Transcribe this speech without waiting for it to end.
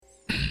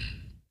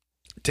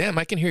Damn,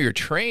 I can hear your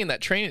train.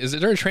 That train, is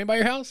there a train by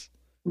your house?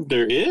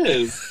 There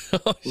is.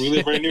 Oh, We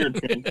live right near a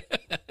train.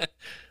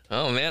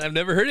 oh man, I've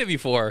never heard it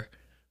before.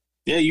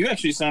 Yeah, you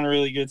actually sound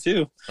really good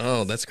too.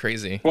 Oh, that's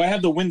crazy. Well, I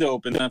have the window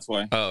open, that's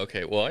why. Oh,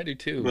 okay. Well, I do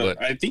too, But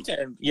but I think,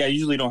 I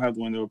usually don't have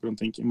the window open, I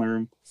think, in my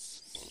room.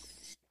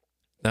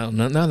 now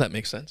that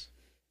makes sense.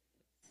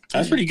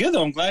 That's pretty good,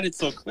 though. I'm glad it's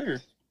so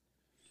clear.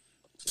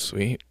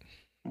 Sweet.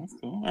 That's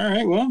cool. All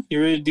right, well, you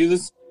ready to do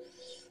this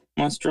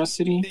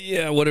monstrosity?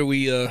 Yeah, what are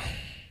we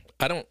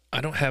I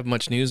don't have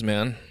much news,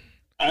 man.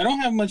 I don't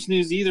have much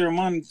news either. I'm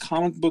on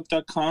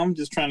comicbook.com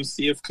just trying to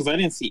see because I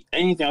didn't see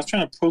anything. I was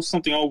trying to post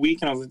something all week,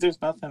 and I was like,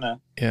 there's nothing to...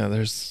 Yeah,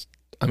 there's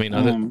then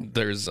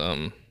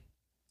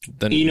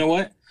You know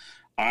what?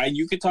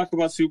 You could talk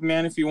about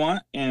Superman if you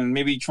want, and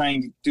maybe try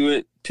and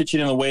pitch it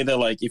in a way that,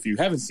 like, if you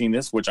haven't seen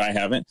this, which I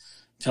haven't,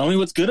 tell me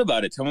what's good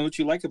about it. Tell me what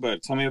you like about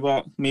it. Tell me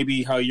about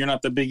maybe how you're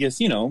not the biggest,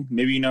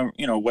 maybe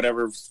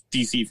whatever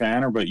DC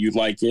fan, but you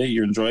like it,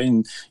 you enjoy it,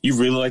 and you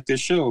really like this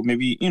show.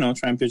 Maybe, try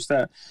and pitch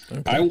that.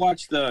 Okay. I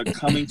watched the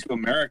Coming to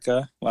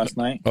America last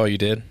night. Oh, you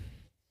did?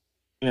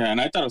 Yeah, and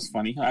I thought it was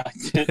funny. I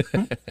liked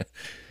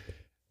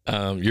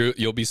it.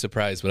 You'll be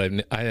surprised,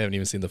 but I haven't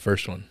even seen the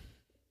first one.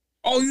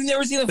 Oh, you've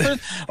never seen the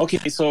first?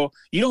 Okay, so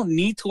you don't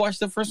need to watch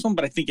the first one,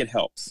 but I think it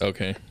helps.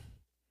 Okay.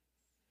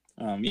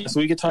 So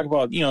we could talk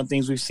about,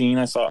 things we've seen.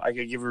 I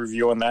could give a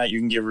review on that. You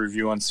can give a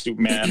review on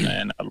Superman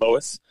and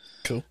Lois.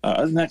 Cool.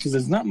 Other than that, because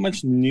there's not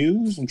much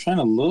news. I'm trying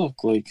to look,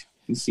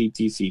 and see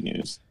DC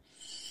news.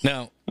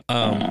 Now,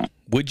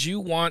 would you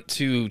want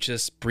to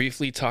just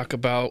briefly talk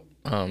about,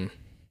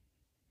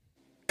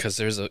 because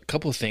there's a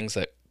couple of things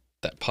that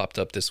popped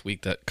up this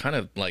week that kind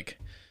of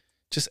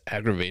just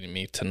aggravated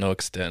me to no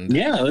extent.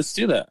 Yeah, let's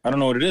do that. I don't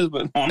know what it is,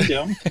 but I'm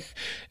down.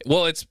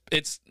 Well, it's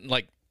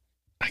like,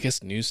 I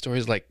guess news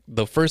stories. Like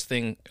the first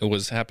thing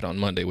was happened on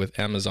Monday with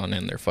Amazon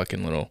and their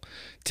fucking little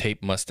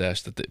tape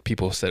mustache that the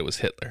people said it was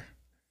Hitler.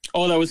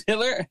 Oh, that was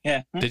Hitler?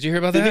 Yeah. Did you hear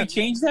about that? Did they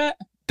change that?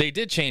 They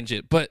did change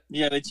it, but...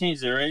 Yeah, they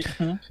changed it, right?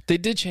 They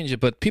did change it,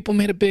 but people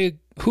made a big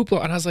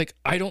hoopla, and I was like,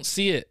 I don't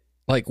see it.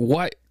 Like,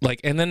 what?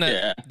 Like, and then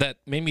that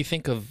made me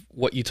think of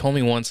what you told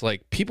me once,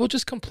 like, people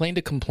just complain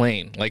to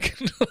complain. Like...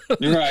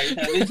 Right,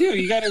 they do.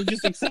 You gotta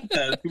just accept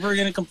that. People are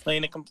gonna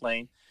complain and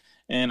complain.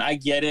 And I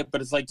get it, but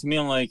it's like, to me,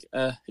 I'm like,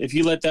 if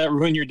you let that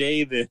ruin your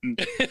day, then,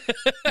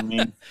 I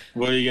mean,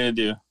 what are you going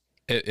to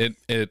do?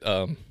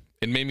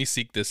 It made me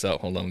seek this out.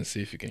 Hold on, let's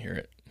see if you can hear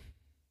it.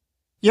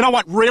 You know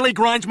what really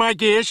grinds my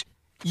gears?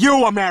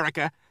 You,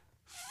 America.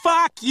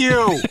 Fuck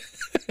you.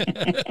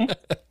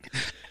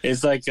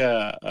 It's like,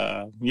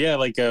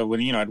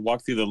 when, I'd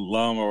walk through the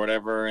Lum or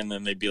whatever, and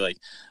then they'd be like,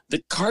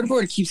 the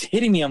cardboard keeps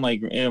hitting me. I'm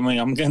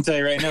going to tell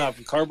you right now,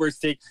 if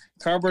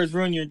cardboards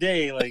ruin your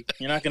day, like,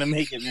 you're not going to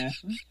make it, man.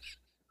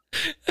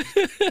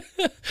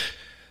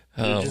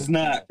 It's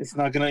not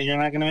gonna, you're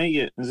not gonna make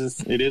it.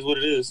 It is what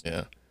it is.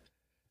 Yeah.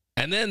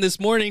 And then this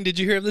morning, did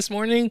you hear of this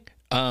morning?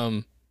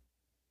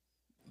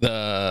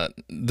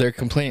 Their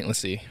complaint, let's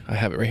see, I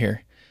have it right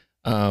here.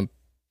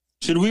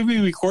 Should we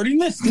be recording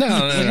this?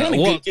 No.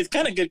 Well, it's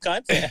kind of good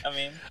content.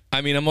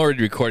 I mean, I'm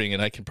already recording it.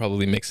 I can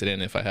probably mix it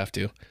in if I have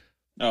to.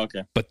 Oh,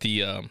 okay. But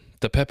the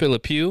Pepe Le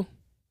Pew,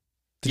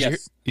 did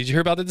you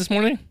hear about it this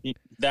morning?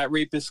 That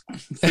rapist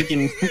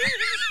freaking...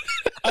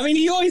 I mean,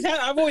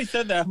 I've always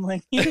said that. I'm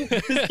like,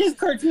 his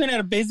cartoon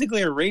had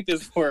basically a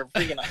rapist for a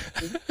freaking...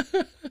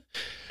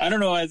 I don't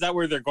know, is that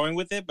where they're going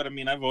with it? But I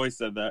mean, I've always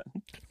said that.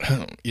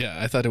 Yeah,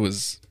 I thought it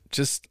was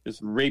just...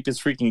 This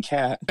rapist freaking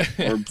cat.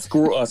 Or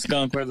squirrel,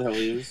 skunk, whatever the hell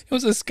he is. It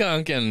was a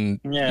skunk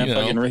and... Yeah,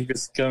 fucking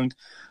rapist skunk.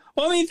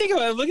 Well, I mean, think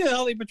about it. Look at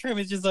how they portray him.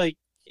 It's just like...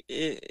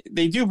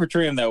 they do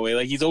portray him that way.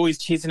 Like, he's always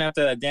chasing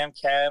after that damn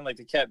cat. And, like,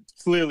 the cat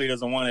clearly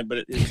doesn't want it,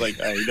 but it's like,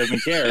 he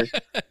doesn't care.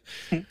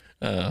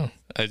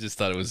 I just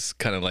thought it was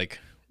kind of like,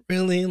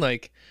 really?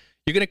 Like,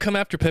 you're going to come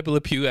after Pepe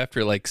Le Pew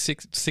after, like,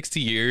 60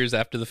 years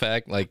after the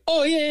fact? Like,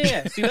 oh,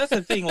 yeah. See, that's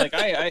the thing. Like,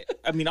 I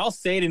mean, I'll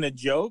say it in a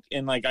joke,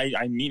 and, like,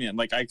 I mean it.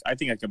 Like, I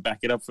think I can back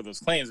it up for those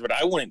claims, but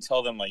I wouldn't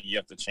tell them, like, you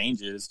have to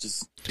change it. It's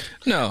just...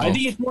 No. I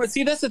think it's more...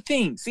 See, that's the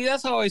thing. See,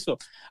 that's how I feel.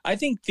 I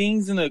think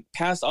things in the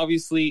past,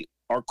 obviously,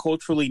 are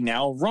culturally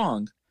now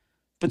wrong,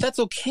 but that's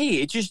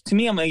okay. It just, to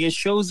me, I'm like, it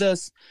shows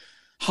us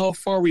how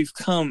far we've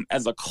come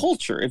as a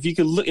culture. If you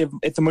could look,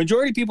 if the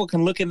majority of people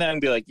can look at that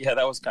and be like, yeah,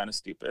 that was kind of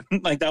stupid,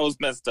 like that was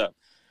messed up,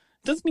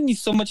 doesn't mean you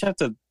so much have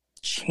to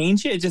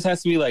change it. It just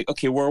has to be like,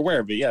 okay, we're aware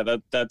of it. Yeah,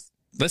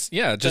 let's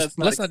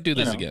not do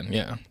this again.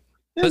 Yeah.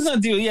 Let's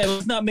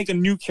not make a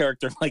new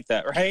character like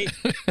that, right?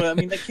 But I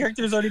mean, the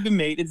character's already been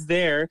made. It's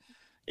there.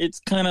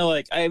 It's kind of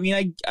like, I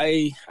mean,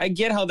 I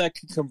get how that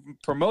could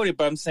promote it,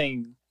 but I'm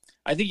saying,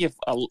 I think if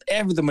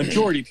the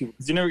majority of people,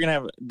 because you're never gonna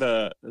have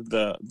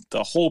the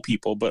whole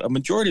people, but a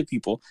majority of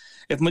people,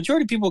 if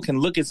majority of people can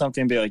look at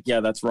something and be like, yeah,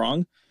 that's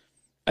wrong,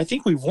 I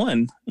think we've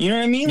won. You know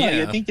what I mean? Yeah.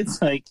 Like, I think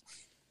it's like,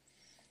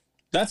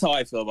 that's how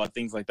I feel about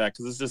things like that,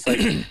 because it's just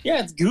like,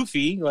 yeah, it's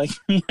goofy, like,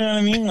 you know what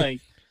I mean?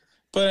 Like,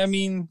 but I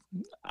mean,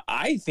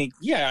 I think,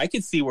 yeah, I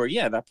could see where,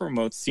 yeah, that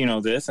promotes,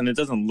 this, and it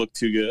doesn't look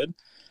too good.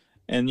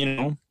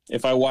 And,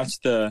 if I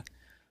watch the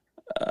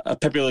a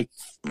Pepe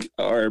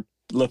or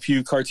Le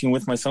Pew cartoon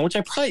with my son, which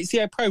I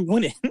probably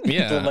wouldn't.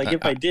 Yeah, but like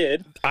if I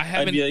did, I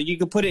haven't. I'd be like, you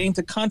could put it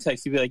into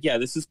context. You'd be like, yeah,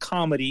 this is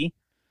comedy.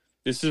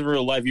 This is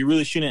real life. You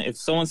really shouldn't. If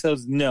someone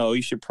says no,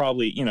 you should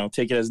probably,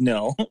 take it as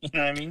no. You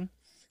know what I mean?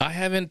 I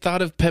haven't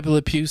thought of Pepe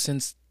Le Pew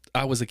since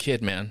I was a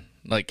kid, man.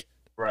 Like,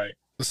 right.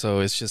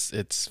 So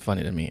it's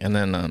funny to me. And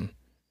then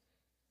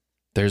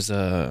there's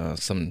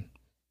some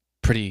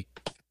pretty,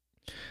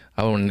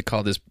 I wouldn't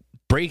call this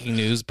breaking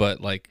news,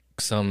 but like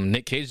some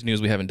Nick Cage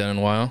news we haven't done in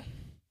a while.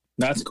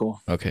 That's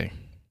cool. Okay.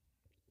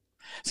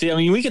 See, I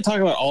mean, we could talk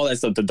about all that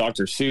stuff, the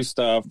Dr. Seuss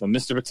stuff, the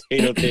Mr.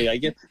 Potato thing, I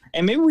guess.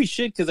 And maybe we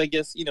should, because I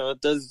guess,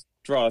 it does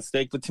draw a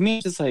stake. But to me,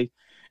 it's just like,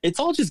 it's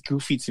all just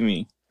goofy to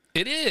me.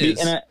 It is.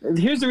 And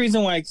here's the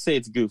reason why I say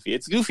it's goofy.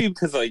 It's goofy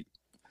because, like,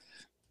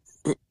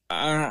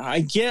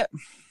 I get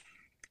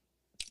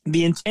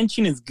the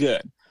intention is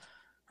good,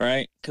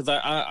 right? Because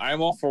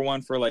I'm all for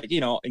one for, like,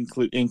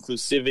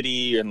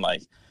 inclusivity and,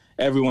 like,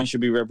 everyone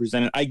should be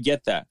represented. I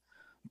get that.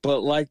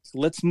 But, like,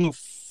 let's move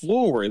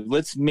forward.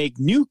 Let's make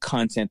new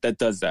content that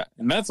does that.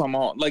 And that's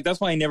that's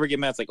why I never get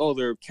mad. It's like, oh,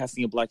 they're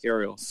casting a black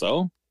Ariel.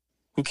 So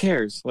who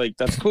cares? Like,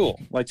 that's cool.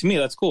 Like, to me,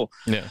 that's cool.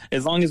 Yeah.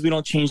 As long as we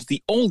don't change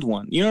the old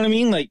one. You know what I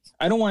mean? Like,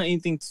 I don't want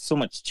anything so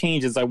much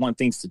change as I want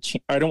things to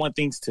change. I don't want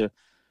things to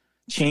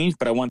change,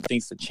 but I want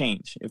things to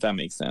change, if that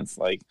makes sense.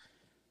 Like,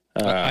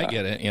 I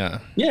get it. Yeah.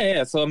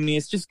 Yeah. So, I mean,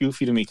 it's just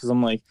goofy to me because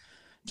I'm like,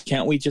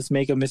 can't we just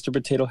make a Mr.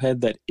 Potato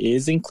Head that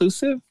is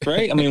inclusive,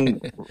 right? I mean,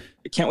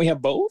 can't we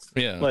have both?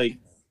 Yeah. Like,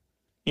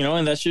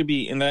 and that should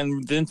be, and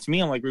then to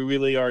me, I'm like, we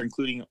really are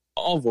including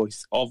all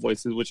voices,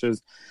 which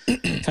is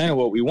kind of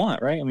what we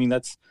want, right? I mean,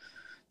 that's,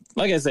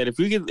 like I said, if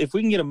we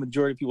can get a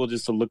majority of people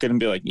just to look at it and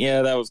be like,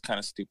 yeah, that was kind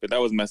of stupid,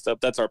 that was messed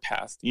up, that's our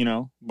past,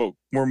 but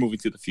we're moving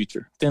to the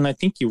future, then I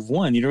think you've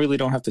won. You really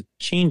don't have to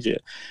change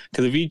it,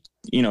 because if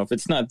if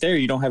it's not there,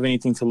 you don't have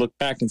anything to look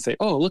back and say,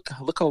 oh, look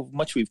how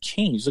much we've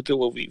changed, look at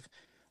what we've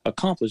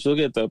accomplished, look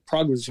at the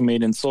progress we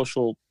made in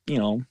social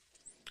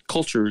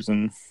cultures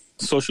and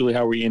socially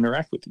how we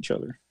interact with each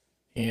other.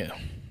 Yeah.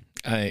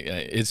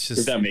 It's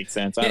just, if that makes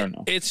sense. I don't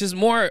know. It's just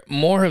more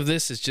of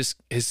this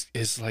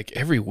is like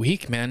every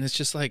week, man. It's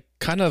just like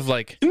kind of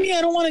like, to me,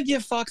 I don't want to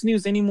give Fox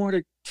News any more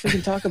to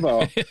freaking talk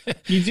about.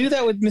 You do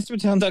that with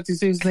Mr. Town, Dr.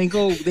 Seuss, they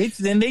go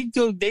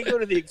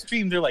to the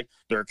extreme. They're like,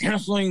 they're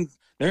canceling.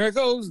 There it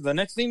goes. The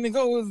next thing that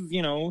goes,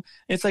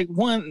 it's like,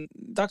 one,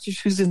 Dr.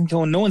 Seuss isn't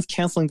going. No one's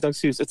canceling Dr.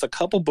 Seuss. It's a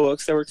couple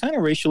books that were kind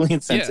of racially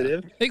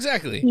insensitive. Yeah,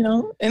 exactly.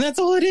 And that's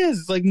all it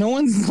is. Like, no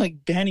one's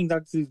like banning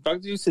Dr. Seuss. Dr.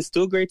 Seuss is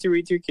still great to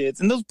read to your kids,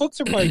 and those books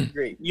are probably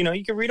great. You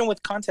can read them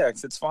with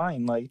context. It's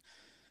fine. Like,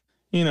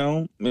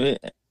 and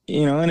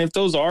if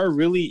those are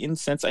really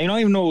insensitive, I don't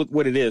even know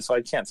what it is, so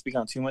I can't speak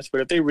on too much.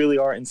 But if they really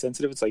are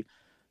insensitive, it's like,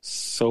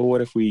 so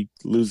what if we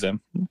lose them?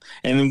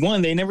 And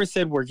one, they never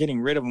said we're getting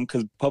rid of them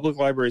because public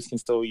libraries can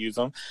still use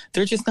them.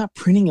 They're just not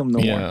printing them no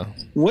more.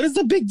 What is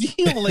the big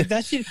deal? Like,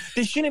 this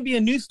shouldn't be a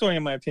news story,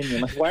 in my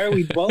opinion. Like, why are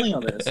we dwelling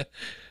on this?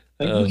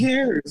 Like, who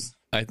cares?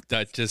 I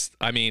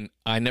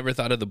never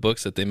thought of the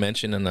books that they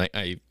mentioned, and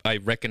I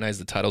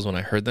recognized the titles when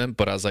I heard them,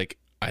 but I was like,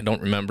 I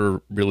don't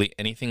remember really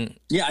anything.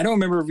 Yeah, I don't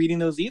remember reading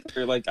those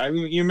either. Like,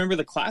 you remember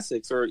the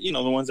classics, or the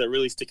ones that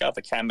really stick out,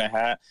 the Cat in the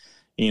Hat,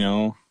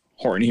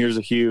 Horton Hears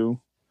a Hue.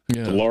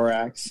 Yeah. The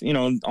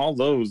Lorax, all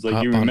those, like,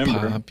 Pop you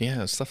remember. Pop,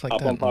 yeah, stuff like Pop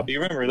that. On Pop, you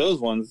remember those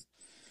ones.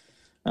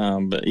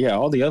 But yeah,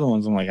 all the other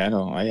ones, I'm like,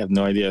 I have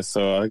no idea.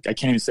 So I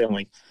can't even say, I'm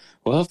like,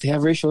 well, if they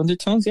have racial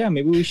undertones, yeah,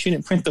 maybe we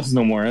shouldn't print those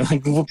no more.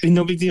 Like,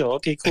 no big deal.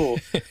 Okay, cool.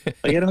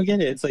 Like, I don't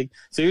get it. It's like,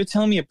 so you're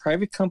telling me a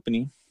private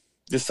company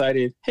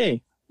decided,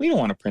 hey, we don't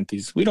want to print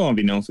these. We don't want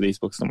to be known for these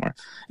books no more.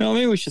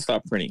 Maybe we should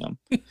stop printing them.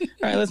 All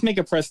right, let's make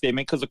a press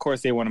statement, because of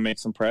course they want to make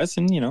some press,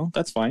 and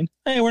that's fine.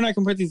 Hey, we're not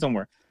going to print these no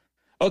more.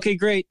 Okay,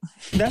 great.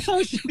 That's how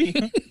it should be.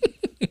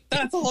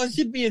 That's all it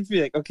should be. It's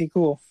be like, okay,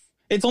 cool.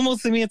 It's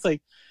almost, to me, it's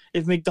like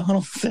if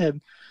McDonald's said,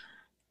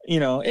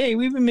 hey,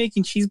 we've been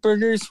making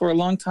cheeseburgers for a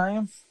long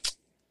time.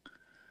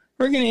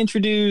 We're going to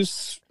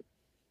introduce,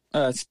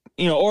 or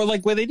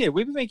like what they did.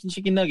 We've been making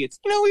chicken nuggets.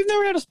 We've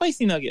never had a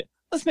spicy nugget.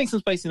 Let's make some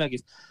spicy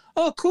nuggets.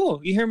 Oh,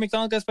 cool. You hear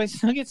McDonald's got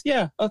spicy nuggets?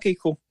 Yeah. Okay,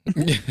 cool.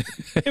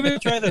 Maybe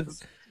try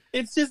those.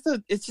 It's just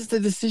a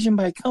decision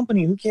by a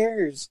company. Who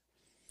cares?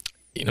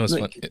 It's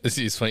funny.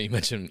 It's funny you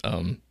mentioned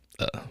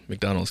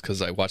McDonald's,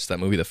 because I watched that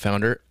movie, The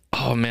Founder.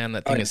 Oh man,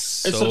 that thing is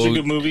so. It's such a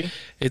good movie.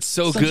 It's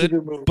so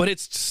good, but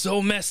it's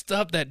so messed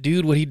up. That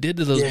dude, what he did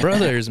to those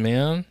brothers,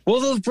 man.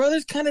 Well, those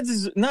brothers kind of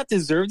not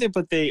deserved it,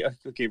 but they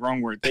wrong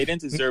word. They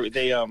didn't deserve it.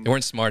 They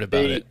weren't smart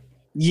about it.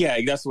 Yeah,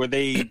 that's where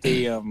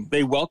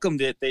they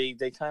welcomed it. They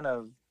kind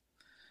of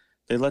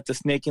let the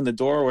snake in the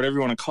door, or whatever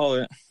you want to call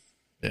it.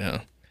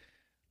 Yeah.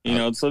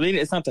 So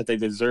it's not that they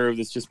deserved.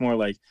 It's just more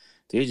like,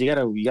 dude, you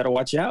gotta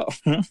watch out.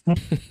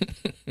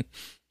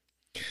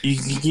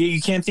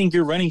 you can't think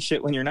you're running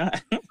shit when you're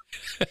not.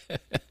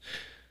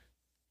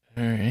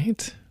 All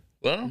right.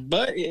 Well,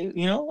 but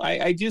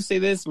I do say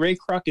this: Ray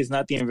Kroc is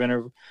not the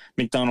inventor of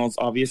McDonald's,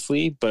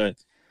 obviously, but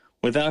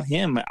without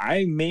him,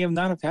 I may have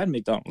not have had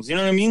McDonald's. You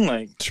know what I mean?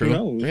 Like,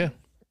 true. Yeah,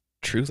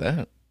 true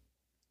that.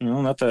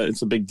 Not that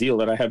it's a big deal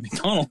that I have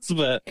McDonald's,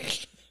 but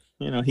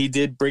he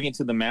did bring it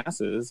to the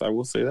masses. I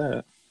will say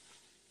that.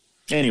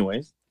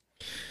 Anyways,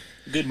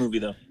 good movie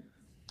though.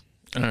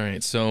 All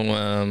right,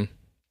 so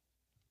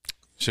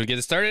should we get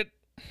it started?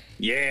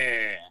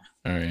 Yeah.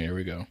 All right, here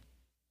we go.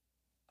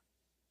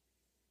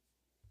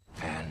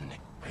 And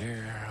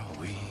here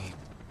we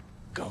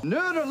go.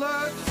 Nerd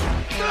alert!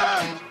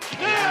 Nerd!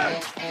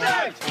 Nerd!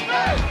 Nerd!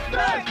 Nerd!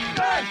 Nerd!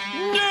 Nerd!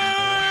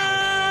 Nerd!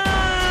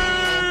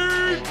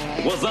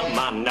 What's up,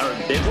 my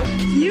nerd devil?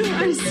 You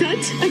are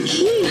such a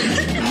geek.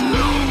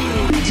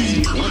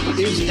 What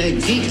is a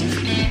geek?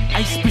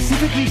 I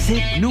specifically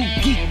said no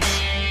geeks.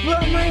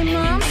 But my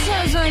mom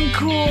says I'm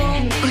cool.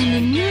 I'm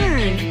a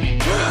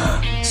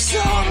nerd. So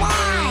am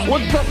I.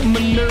 What's up,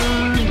 my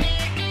nerd?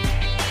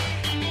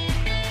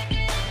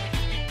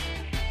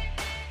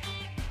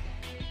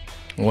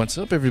 What's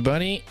up,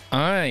 everybody?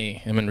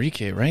 I am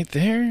Enrique. Right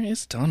there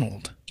is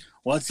Donald.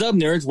 What's up,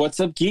 nerds? What's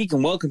up, geek?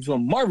 And welcome to a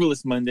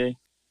marvelous Monday.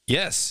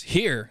 Yes,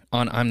 here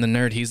on I'm the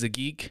Nerd, He's the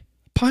Geek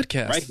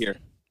podcast. Right here.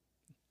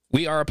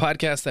 We are a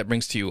podcast that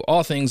brings to you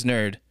all things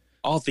nerd.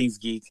 All things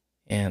geek.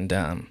 And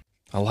a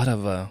lot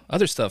of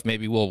other stuff.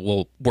 Maybe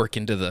we'll work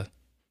into the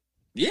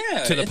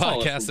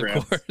podcast,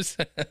 of course.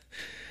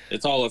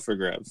 It's all up for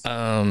grabs.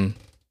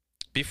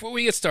 Before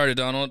we get started,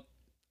 Donald,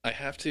 I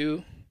have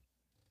to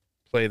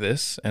play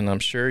this, and I'm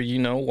sure you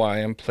know why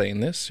I'm playing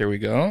this. Here we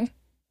go.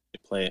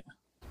 Play it.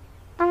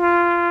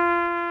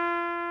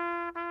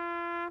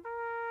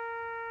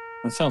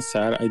 That sounds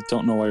sad. I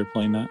don't know why you're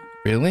playing that.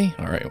 Really?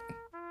 All right.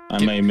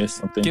 I may miss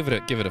something. Give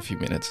it a few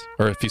minutes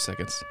or a few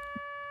seconds.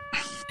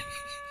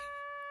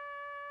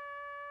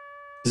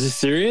 Is this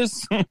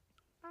serious?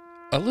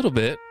 A little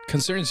bit.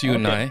 Concerns you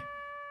and I.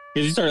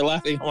 Because you started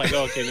laughing. I'm like,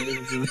 oh, okay,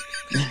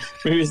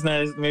 maybe it's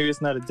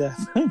not a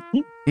death.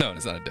 No,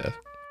 it's not a death.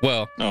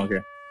 Well, okay.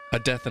 A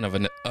death of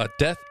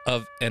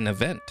an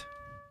event.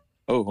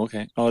 Oh,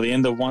 okay. Oh, the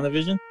end of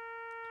WandaVision?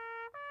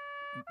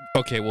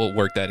 Okay, we'll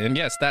work that in.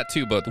 Yes, that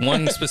too, but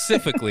one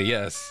specifically,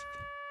 yes.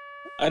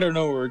 I don't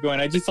know where we're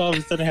going. I just all of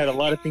a sudden had a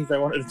lot of things I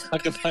wanted to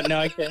talk about. Now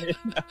I can't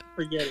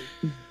forget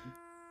it.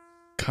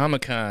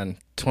 Comic-Con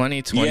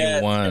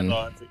 2021.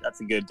 Yes,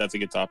 that's a good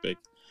topic.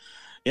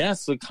 Yeah,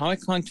 so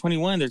Comic-Con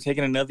 21, they're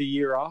taking another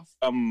year off.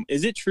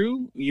 Is it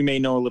true? You may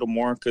know a little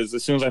more, because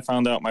as soon as I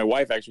found out, my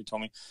wife actually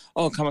told me,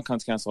 "Oh,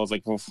 Comic-Con's canceled." I was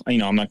like, "Well,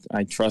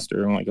 I trust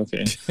her." I'm like,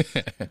 "Okay."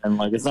 And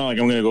like, it's not like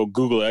I'm gonna go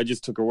Google it. I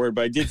just took her word,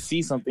 but I did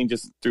see something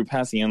just through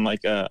passing, and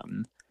like,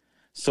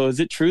 so is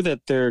it true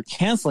that they're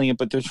canceling it,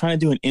 but they're trying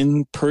to do an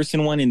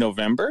in-person one in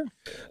November?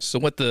 So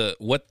what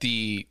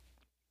the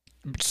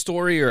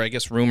story, or I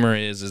guess rumor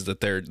is that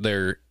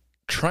they're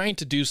trying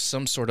to do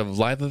some sort of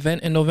live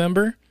event in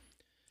November.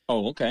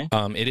 Oh, okay.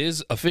 It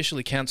is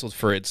officially canceled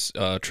for its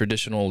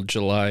traditional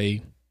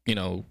July,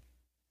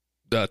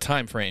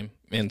 time frame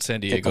in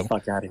San Diego. Get the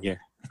fuck out of here.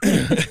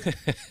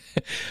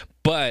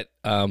 But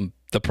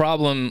the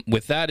problem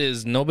with that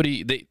is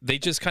they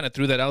just kind of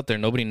threw that out there.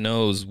 Nobody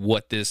knows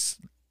what this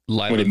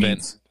live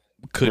event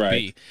could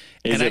be.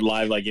 Is it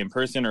live like in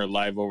person or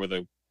live over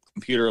the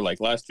computer like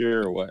last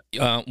year or what?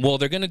 Well,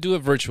 they're going to do it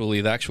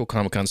virtually, the actual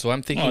Comic-Con. So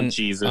I'm thinking,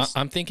 Jesus.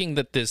 I'm thinking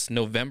that this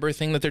November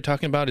thing that they're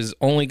talking about is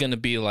only going to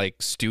be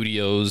like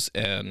studios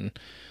and,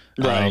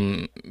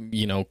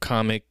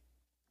 comic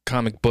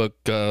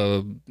book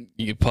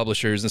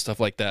publishers and stuff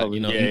like that.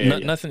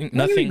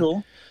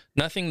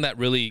 Nothing that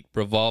really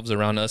revolves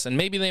around us. And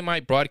maybe they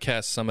might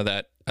broadcast some of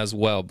that as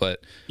well.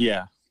 But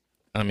yeah,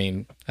 I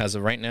mean, as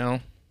of right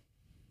now,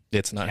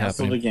 it's not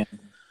happening. Again.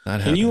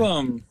 Can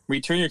you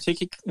return your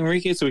ticket,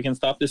 Enrique, so we can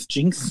stop this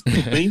jinx,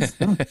 please?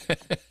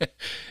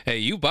 Hey,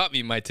 you bought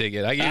me my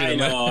ticket. I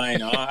know.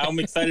 I'm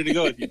excited to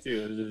go with you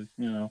too.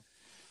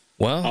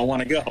 Well, I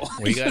want to go.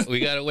 we got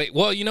to wait.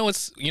 Well,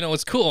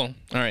 what's cool. All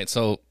right,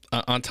 so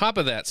on top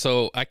of that,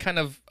 so I kind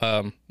of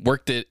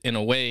worked it in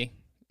a way,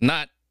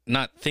 not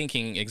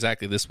thinking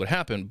exactly this would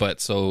happen, but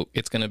so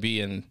it's going to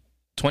be in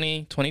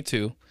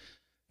 2022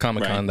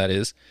 Comic-Con, that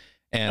is,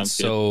 and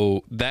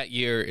so that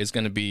year is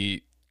going to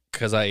be.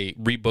 Because I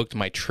rebooked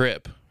my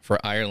trip for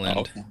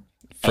Ireland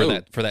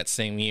for that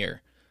same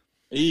year.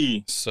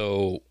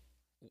 So,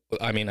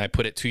 I mean, I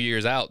put it 2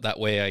 years out. That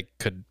way I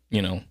could,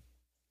 go.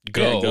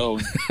 Yeah, go.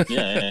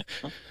 Yeah.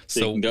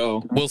 So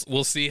go.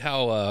 We'll see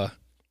how.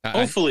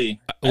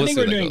 Hopefully, I think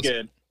we're doing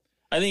good.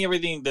 I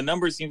think the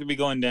numbers seem to be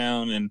going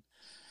down, and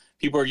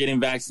people are getting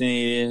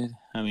vaccinated.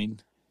 I mean,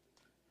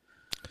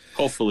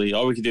 hopefully,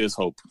 all we can do is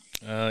hope.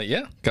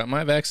 Yeah, got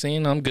my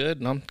vaccine. I'm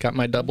good. Got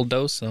my double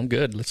dose. I'm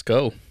good. Let's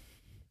go.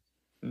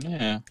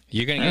 Yeah.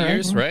 You're going to get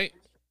yours, right?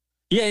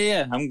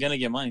 Yeah. I'm going to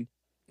get mine.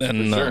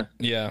 And, for sure.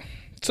 Yeah.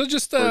 So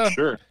just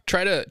sure.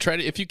 try to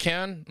if you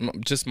can,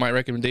 just my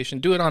recommendation,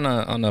 do it on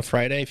a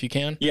Friday if you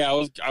can. Yeah,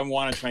 I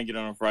want to try and get it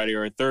on a Friday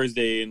or a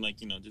Thursday and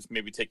just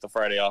maybe take the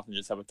Friday off and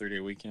just have a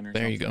 3-day weekend or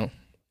there something. You go.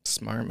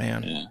 Smart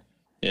man.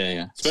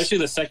 Yeah. Especially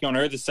the second one.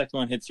 I heard the second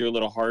one hits you a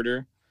little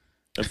harder.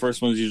 The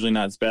first one's usually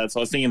not as bad. So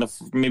I was thinking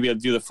maybe I'll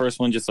do the first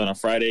one just on a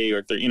Friday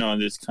or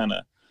and just kind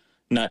of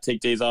not take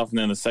days off, and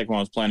then the second one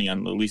I was planning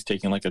on at least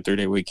taking like a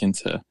 3-day weekend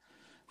to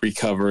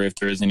recover if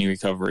there is any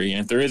recovery.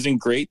 And if there isn't,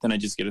 great, then I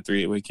just get a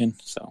 3-day weekend.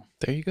 So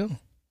there you go.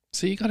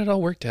 See, you got it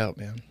all worked out,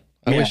 man.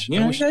 I wish you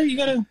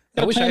gotta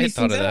I wish I plan had these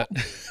thought of things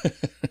that.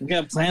 out. You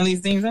gotta plan these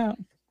things out.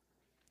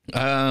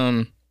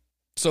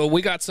 So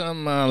we got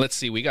some. Let's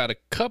see. We got a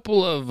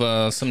couple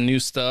of some new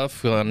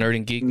stuff. Nerd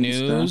and Geek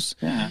news.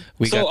 Yeah.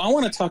 I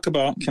want to talk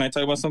about. Can I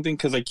talk about something?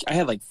 Because I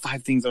had like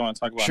 5 things I want to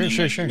talk about. Sure.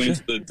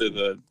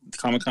 The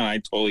Comic-Con, I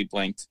totally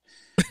blanked,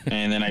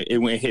 and then it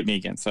hit me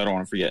again. So I don't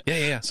want to forget.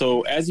 Yeah.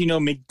 So as you know,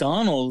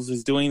 McDonald's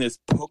is doing this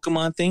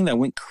Pokemon thing that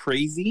went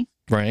crazy.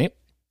 Right.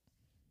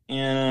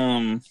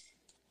 And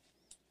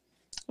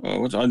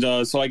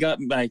so I got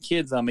my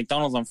kids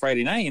McDonald's on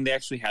Friday night, and they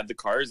actually had the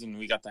cards, and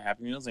we got the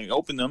Happy Meals, and we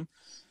opened them,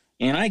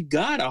 and I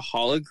got a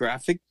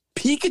holographic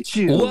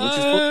Pikachu, which is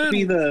supposed to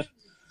be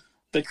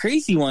the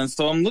crazy one.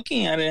 So I'm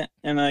looking at it,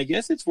 and I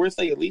guess it's worth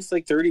like at least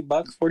like $30,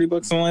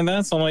 $40, something like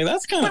that. So I'm like,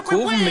 that's kind of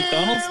cool from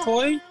McDonald's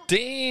toy.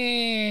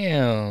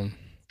 Damn.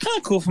 Kind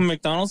of cool from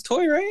McDonald's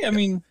toy, right? I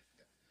mean,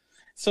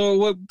 so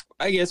what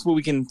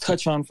we can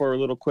touch on for a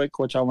little quick,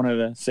 which I wanted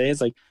to say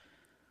is like,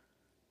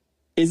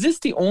 is this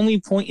the only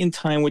point in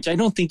time, which I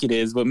don't think it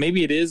is, but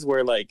maybe it is,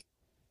 where like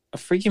a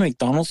freaking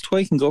McDonald's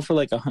toy can go for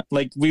like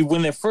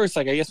when they first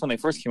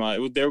came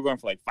out, they were going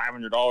for like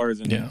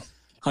 $500 and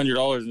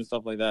 $100 and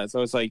stuff like that.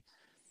 So it's like,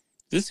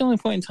 is this the only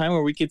point in time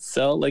where we could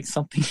sell like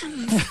something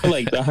for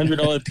like the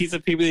 $100 piece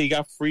of paper that you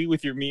got free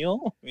with your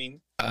meal? I mean,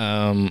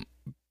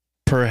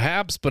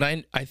 perhaps, but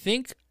I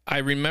think I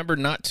remember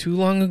not too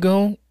long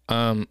ago.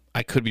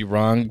 I could be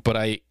wrong,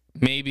 but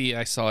maybe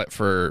I saw it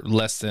for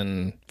less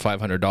than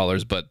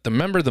 $500, but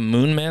remember the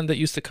Moon Man that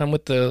used to come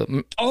with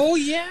the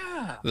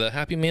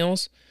Happy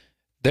Meals?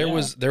 There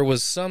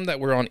was some that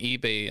were on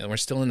eBay and were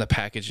still in the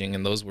packaging,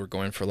 and those were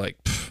going for like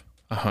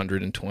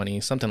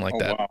 $120, something like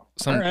that. Wow.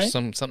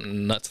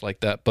 Something nuts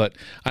like that. But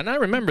I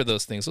remember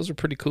those things. Those were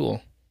pretty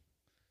cool.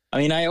 I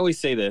mean, I always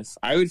say this.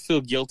 I would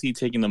feel guilty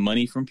taking the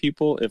money from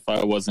people if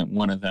I wasn't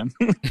one of them.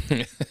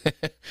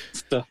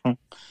 So,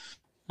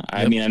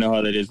 I mean, I know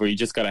how that is, where you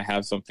just got to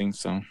have something.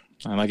 So,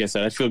 like I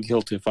said, I feel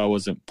guilty if I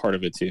wasn't part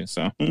of it too.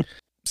 So,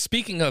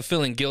 speaking of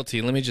feeling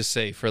guilty, let me just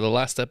say, for the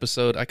last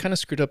episode, I kind of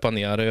screwed up on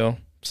the audio.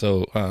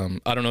 So,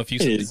 I don't know if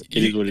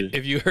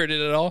if you heard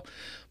it at all,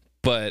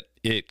 but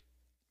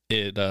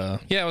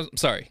I'm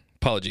sorry.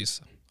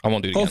 Apologies. I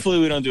won't do it again. Hopefully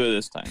we don't do it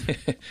this time.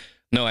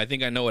 No, I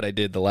think I know what I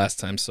did the last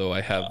time, so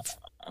I have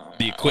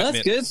the equipment. Well,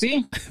 that's good,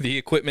 see? The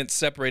equipment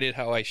separated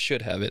how I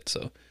should have it,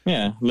 so.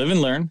 Yeah, live and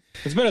learn.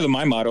 It's better than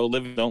my motto,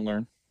 live and don't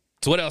learn.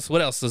 So what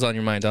else is on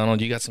your mind, Donald?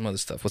 You got some other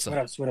stuff. What's up?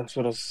 What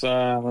else?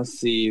 Let's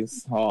see.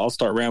 I'll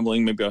start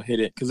rambling. Maybe I'll hit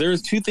it. Because there are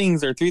 3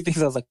 things I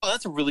was like, oh,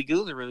 that's a really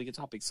good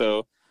topic.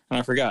 So, and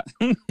I forgot.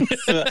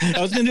 So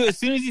I was going to do it as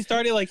soon as you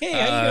started, like, hey, how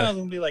you doing? I was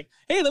going to be like,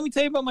 hey, let me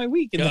tell you about my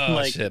week. And then,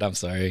 like, shit, I'm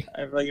sorry.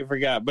 I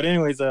forgot. But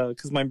anyways,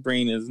 because my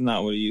brain is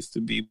not what it used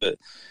to be. But,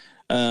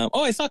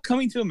 I saw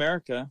Coming to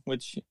America,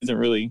 which isn't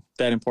really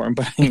that important,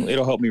 but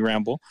it'll help me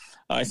ramble.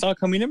 I saw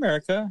Coming to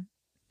America,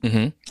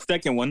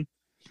 second one.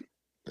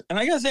 And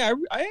I gotta say,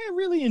 I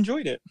really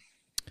enjoyed it.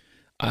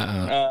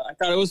 I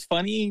thought it was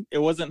funny. It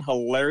wasn't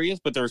hilarious,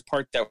 but there was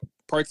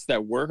parts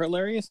that were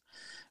hilarious.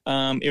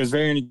 It was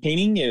very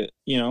entertaining.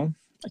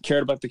 I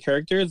cared about the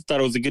characters.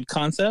 Thought it was a good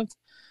concept.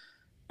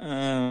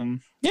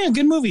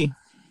 Good movie.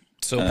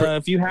 So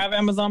if you have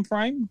Amazon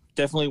Prime,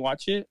 definitely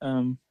watch it.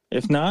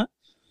 If not,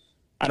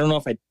 I don't know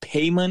if I'd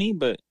pay money,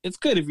 but it's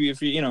good if you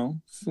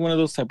it's one of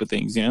those type of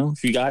things.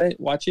 If you got it,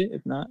 watch it.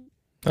 If not,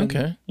 then,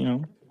 okay.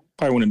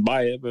 Probably wouldn't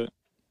buy it, but.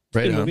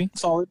 Right good movie.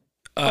 Solid.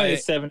 Probably a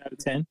 7 out of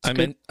 10.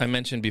 I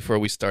mentioned before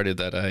we started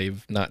that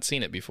I've not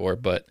seen it before,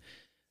 but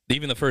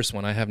even the first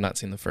one, I have not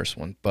seen the first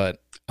one.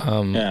 But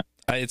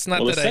it's not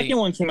that the second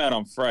one came out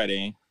on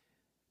Friday.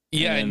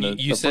 Yeah, and the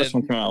first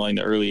one came out like in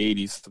the early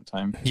 80s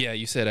sometime. Yeah,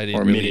 you said I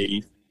didn't mid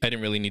 80s. I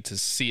didn't really need to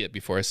see it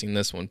before I seen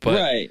this one, but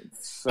right.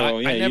 So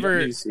I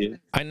never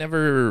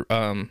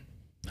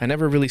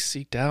really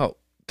seeked out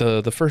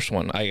the first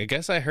one. I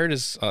guess I heard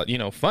is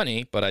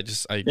funny, but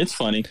it's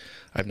funny.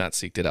 I've not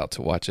seeked it out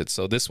to watch it.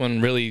 So this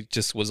one really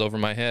just was over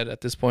my head at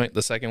this point.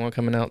 The second one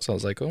coming out, so I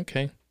was like,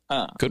 okay,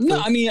 good.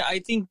 No, I mean, I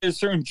think there's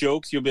certain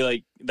jokes you'll be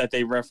like that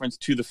they reference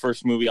to the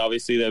first movie.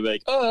 Obviously, they'll be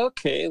like, oh,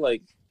 okay,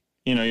 like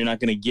you're not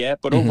gonna get,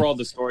 but overall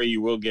the story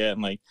you will get,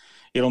 and like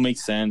it'll make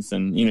sense,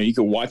 and you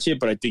can watch it.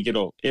 But I think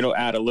it'll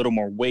add a little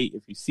more weight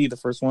if you see the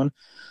first one.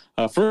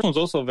 First one's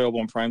also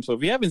available on Prime. So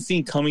if you haven't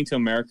seen Coming to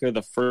America,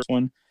 the first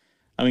one.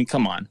 I mean,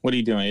 come on. What are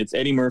you doing? It's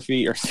Eddie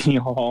Murphy,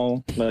 Arsenio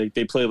Hall. Like,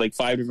 they play like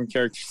 5 different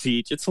characters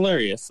each. It's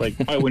hilarious. Like,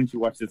 why wouldn't you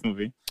watch this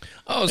movie?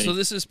 Oh, so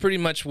this is pretty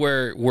much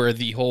where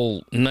the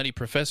whole Nutty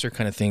Professor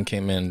kind of thing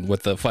came in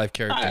with the 5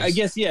 characters. I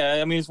guess, yeah.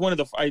 I mean, it's one of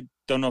the, I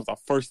don't know if the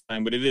first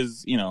time, but it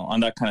is,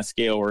 on that kind of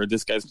scale where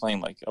this guy's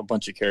playing like a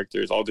bunch of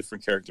characters, all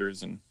different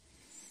characters. And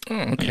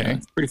okay.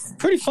 It's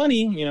pretty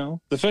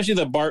funny, especially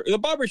the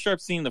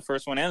barbershop scene, the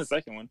first one and the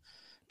second one.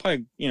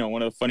 Probably,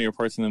 one of the funnier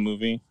parts in the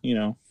movie,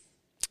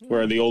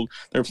 where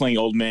they're playing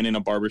old men in a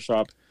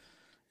barbershop,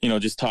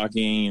 just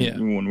talking.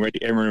 And when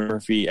Eddie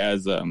Murphy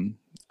as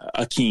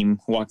Akeem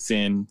walks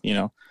in,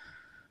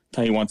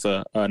 he wants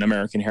an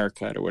American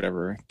haircut or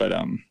whatever. But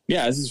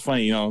yeah, this is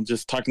funny, you know,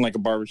 just talking like a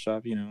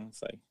barbershop, you know.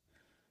 It's like,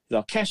 he's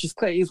all, Cassius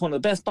Clay is one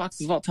of the best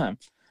boxers of all time.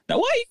 Now,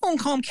 why are you gonna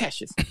call him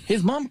Cassius?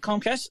 His mom call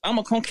him Cassius. I'm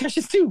gonna call him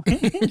Cassius too.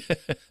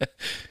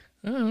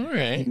 Oh, all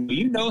right.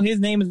 You know his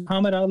name is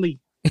Muhammad Ali.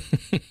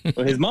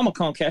 But his mama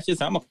call him Cassius.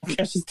 I'm gonna call him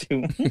Cassius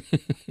too.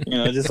 You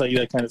know, just like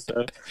that kind of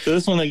stuff. So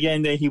this one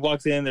again, he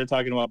walks in. They're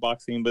talking about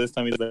boxing, but this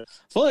time he's like,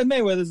 Floyd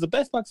Mayweather's the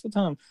best boxer of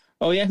all time.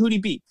 Oh yeah, who'd he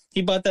beat?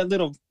 He bought that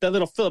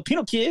little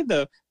Filipino kid,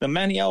 the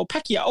Manny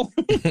Pacquiao.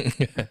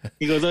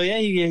 He goes, oh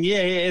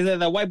yeah,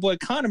 that white boy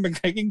Conor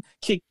McGregor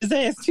kicked his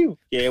ass too.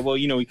 Yeah, well,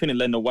 you know, we couldn't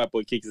let no white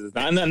boy kick his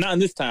ass. Not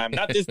this time.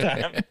 Not this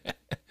time.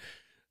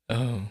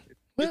 Oh,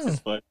 well.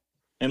 Fun.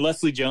 And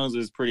Leslie Jones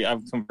is pretty.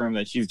 I've confirmed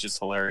that she's just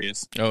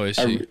hilarious. Oh, is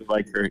she? I really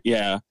like her.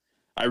 Yeah,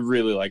 I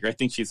really like her. I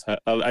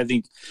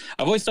think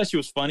I've always thought she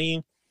was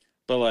funny.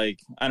 But, like,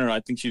 I don't know. I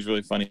think she's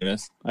really funny in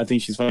this. I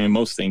think she's funny in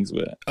most things,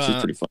 but she's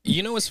pretty funny.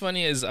 You know what's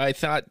funny is I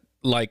thought,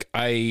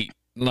 I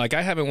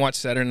haven't watched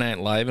Saturday Night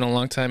Live in a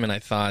long time, and I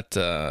thought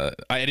I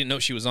didn't know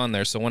she was on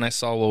there. So when I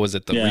saw, what was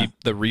it, the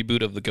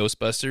reboot of the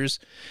Ghostbusters?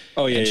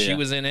 Oh, yeah, and she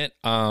was in it.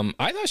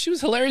 I thought she was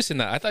hilarious in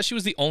that. I thought she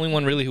was the only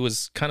one really who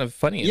was kind of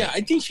funny in it.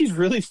 I think she's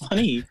really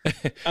funny.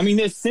 I mean,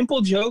 there's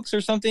simple jokes or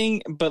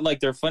something, but,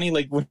 like, they're funny.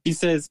 Like, when she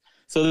says,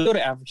 so they go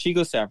to Africa, she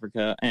goes to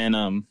Africa,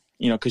 and,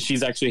 you know, because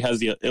she's actually has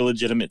the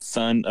illegitimate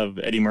son of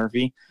Eddie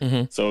Murphy.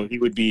 Mm-hmm. So he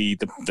would be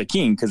the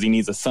king because he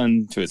needs a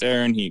son to his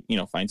heir, and he, you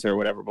know, finds her or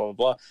whatever, blah, blah,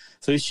 blah.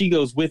 So she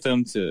goes with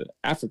him to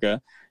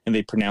Africa, and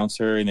they pronounce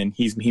her, and then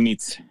he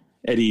meets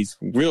Eddie's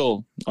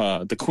real,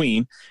 the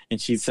queen,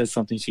 and she says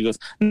something. She goes,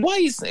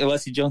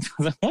 Leslie Jones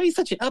goes, why are you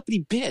such an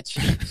uppity bitch?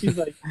 She's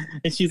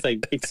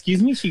like,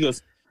 excuse me? She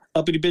goes,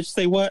 uppity bitch,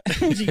 say what?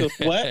 She goes,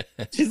 what?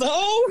 She's like,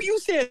 oh, you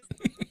said.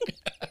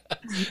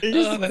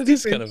 That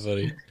is kind of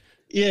funny.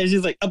 Yeah,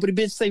 she's like, uppity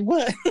bitch, say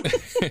what?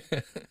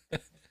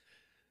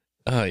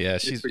 Oh yeah,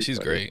 she's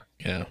great.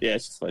 Yeah,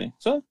 she's funny.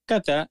 So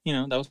got that. You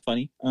know, that was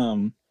funny.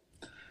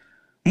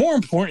 More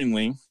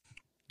importantly,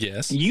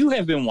 yes, you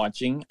have been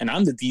watching, and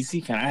I'm the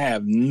DC fan. I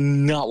have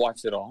not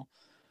watched it all.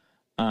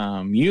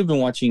 You've been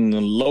watching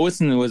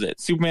Lois and was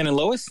it Superman and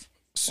Lois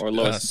or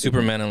Lois?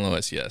 Superman and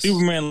Lois, yes.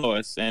 Superman and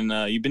Lois, and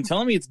you've been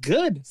telling me it's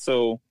good.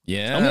 So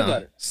yeah, tell me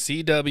about it.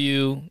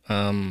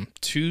 CW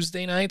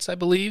Tuesday nights, I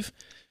believe.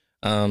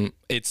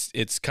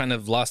 It's kind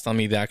of lost on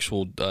me the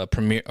actual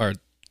premiere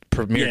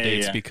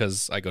dates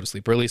because I go to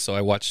sleep early, so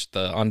I watch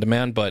the on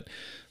demand. But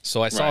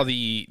so I saw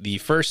the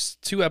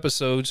first two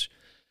episodes.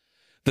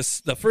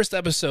 The first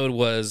episode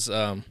was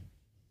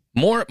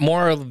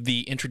more of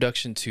the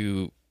introduction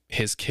to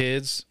his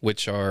kids,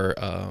 which are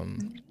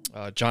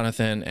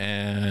Jonathan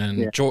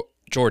and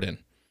Jordan.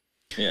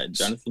 Yeah,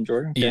 Jonathan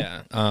Jordan. Okay.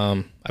 Yeah,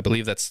 I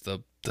believe that's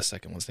the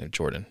second one's named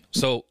Jordan.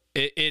 So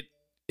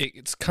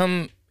it's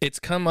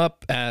come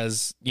up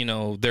as, you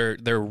know, they're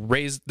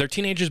raised, they're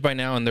teenagers by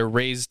now, and they're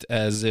raised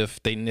as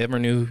if they never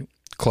knew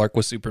Clark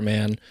was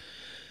Superman.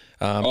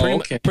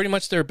 Pretty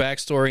much their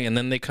backstory, and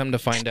then they come to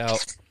find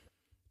out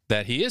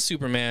that he is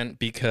Superman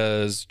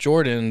because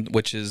Jordan,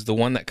 which is the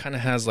one that kind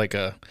of has like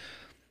a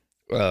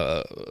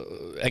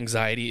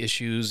anxiety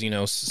issues, you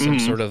know, some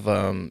sort of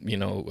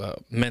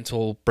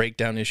mental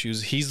breakdown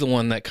issues. He's the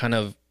one that kind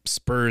of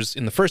spurs,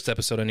 in the first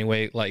episode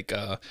anyway, like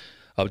a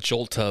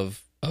jolt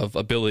of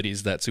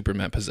abilities that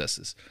Superman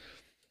possesses.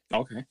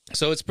 Okay.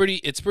 So it's pretty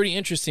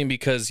interesting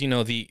because, you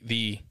know,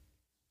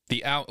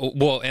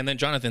 and then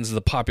Jonathan's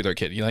the popular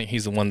kid. You know,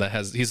 he's the one that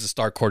he's a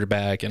star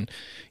quarterback and,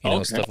 you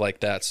know, stuff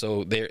like that.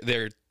 So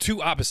they're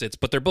two opposites,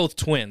 but they're both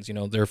twins, you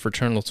know, they're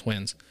fraternal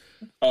twins.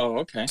 Oh,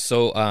 okay.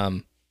 So,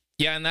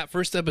 yeah, in that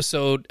first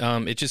episode,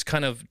 it just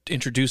kind of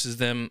introduces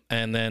them,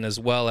 and then as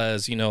well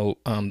as, you know,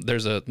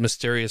 there's a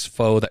mysterious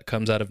foe that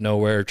comes out of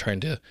nowhere trying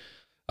to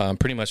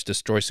pretty much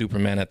destroy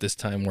Superman at this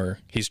time, where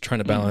he's trying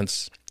to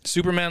balance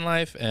Superman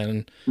life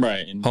and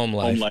home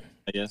life.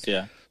 I guess,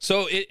 yeah.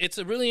 So it's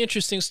a really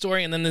interesting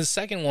story, and then the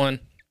second one,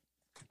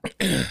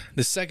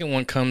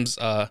 comes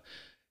up,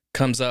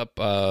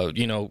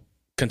 you know,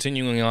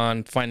 continuing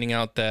on, finding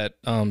out that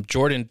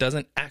Jordan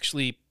doesn't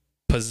actually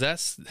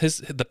possess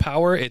the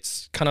power.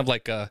 It's kind of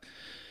like a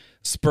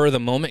spur of the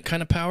moment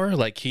kind of power.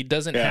 Like he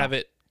doesn't have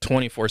it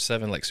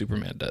 24/7 like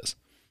Superman does.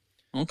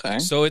 Okay.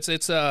 So it's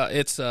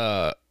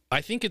I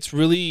think it's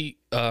really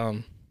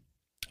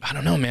I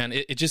don't know, man.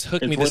 It just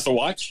hooked me. It's worth a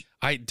watch.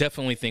 I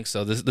definitely think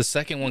so. The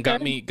second one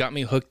got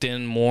me hooked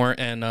in more,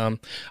 and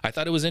I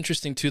thought it was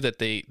interesting too that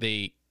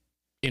they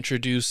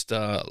introduced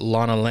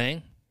Lana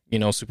Lang, you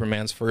know,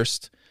 Superman's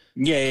first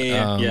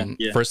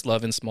first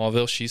love in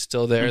Smallville. She's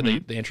still there.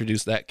 They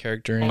introduced that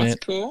character in it.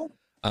 That's cool.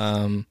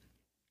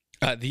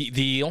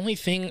 The only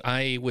thing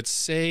I would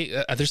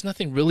say, there's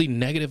nothing really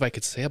negative I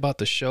could say about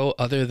the show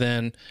other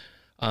than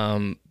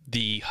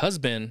the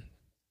husband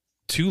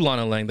to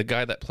Lana Lang, the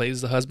guy that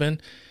plays the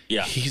husband.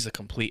 Yeah, he's a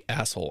complete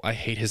asshole. I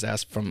hate his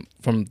ass from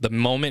the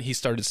moment he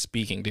started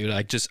speaking, dude.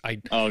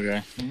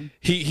 Okay.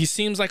 He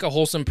seems like a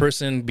wholesome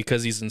person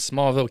because he's in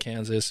Smallville,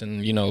 Kansas,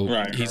 and you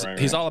know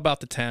he's all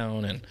about the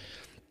town,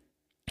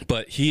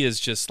 but he is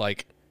just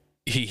like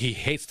he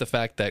hates the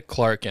fact that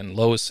Clark and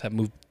Lois have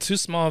moved to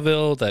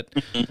Smallville. That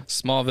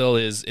Smallville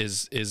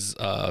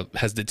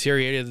has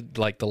deteriorated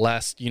like the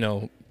last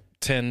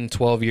 10,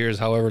 12 years,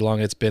 however long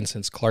it's been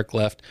since Clark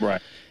left.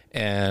 Right.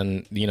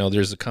 And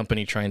there's a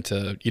company trying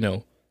to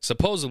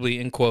supposedly,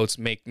 in quotes,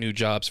 make new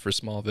jobs for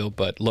Smallville,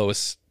 but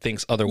Lois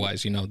thinks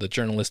otherwise. The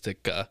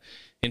journalistic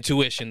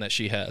intuition that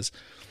she has.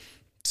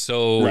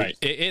 So Right.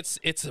 it's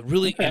a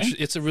really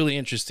it's a really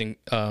interesting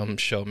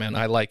show, man.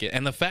 I like it,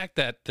 and the fact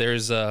that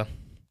there's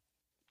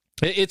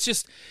it's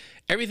just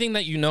everything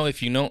that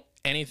if you know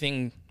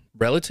anything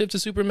relative to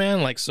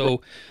Superman, like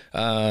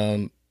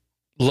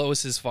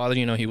Lois's father,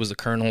 he was a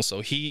colonel,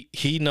 so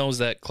he knows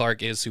that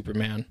Clark is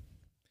Superman,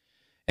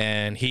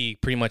 and he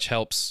pretty much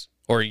helps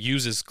or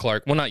uses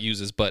Clark. Well, not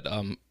uses, but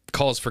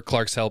calls for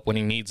Clark's help when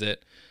he needs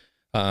it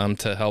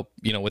to help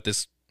with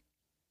this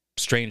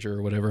stranger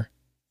or whatever.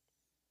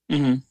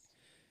 Mm-hmm.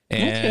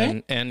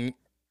 And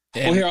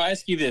well, here, I'll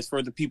ask you this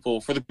for the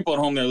people at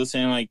home that are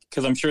listening, like,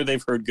 because I'm sure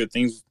they've heard good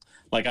things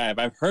like I have.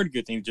 I've heard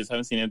good things, just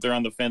haven't seen it. They're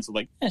on the fence of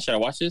like, should I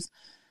watch this?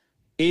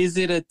 Is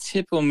it a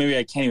typical, maybe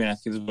I can't even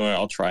ask you this, but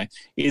I'll try.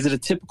 Is it a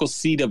typical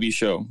CW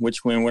show?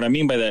 What I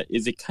mean by that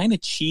is it kind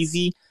of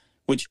cheesy,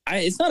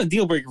 it's not a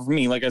deal breaker for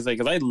me, like I said,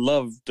 because I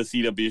love the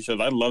CW shows.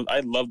 I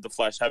love the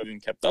Flash. I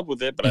haven't kept up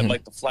with it, but I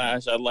like the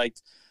Flash. I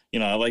liked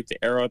the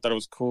Arrow. I thought it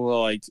was cool. I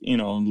liked,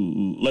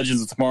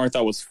 Legends of Tomorrow. I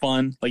thought was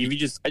fun. Like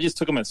I just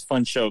took them as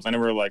fun shows. I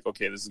never like,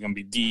 okay, this is gonna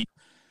be deep.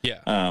 Yeah.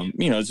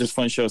 It's just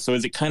fun shows. So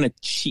is it kind of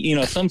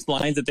some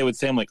lines that they would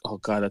say, I'm like, oh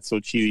god, that's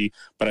so cheesy,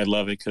 but I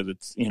love it because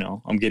it's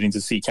I'm getting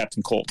to see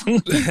Captain Cold.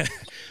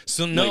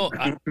 So no,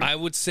 I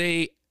would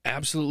say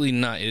absolutely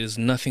not. It is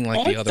nothing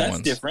like the other ones.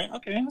 That's different.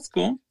 Okay, that's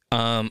cool.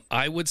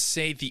 I would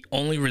say the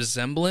only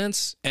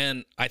resemblance,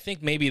 and I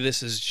think maybe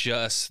this is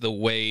just the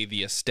way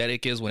the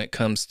aesthetic is when it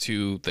comes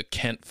to the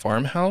Kent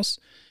farmhouse,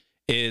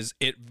 is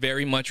it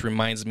very much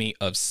reminds me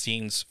of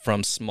scenes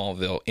from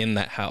Smallville in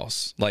that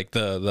house, like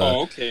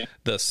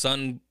the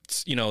sun,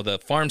 the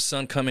farm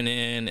sun coming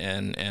in,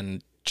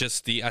 and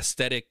just the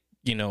aesthetic,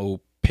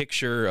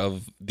 picture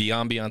of the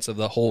ambiance of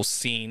the whole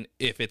scene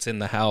if it's in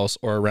the house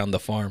or around the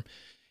farm.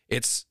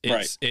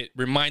 It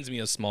reminds me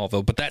of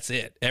Smallville, but that's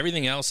it.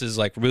 Everything else is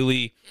like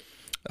really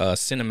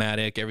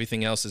cinematic.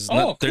 Everything else is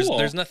cool.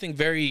 There's nothing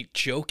very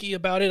jokey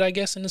about it, I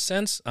guess, in a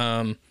sense.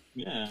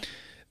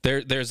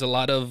 There's a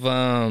lot of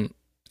I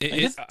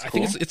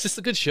think it's just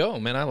a good show,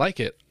 man. I like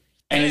it.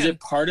 And is it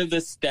part of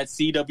that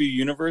CW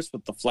universe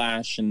with the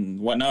Flash and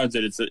whatnot?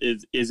 Is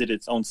it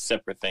its own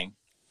separate thing?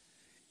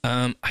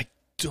 I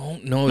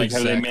don't know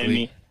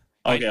exactly.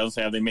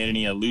 Have they made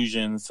any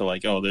allusions to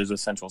like, there's a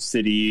central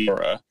city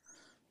or a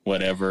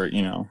whatever,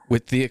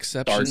 with the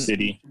exception Star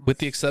City, with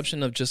the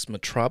exception of just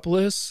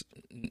Metropolis,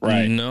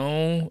 right?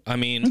 No, I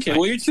mean, okay.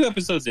 Well, you're 2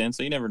 episodes in,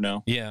 so you never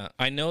know. Yeah,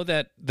 I know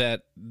that the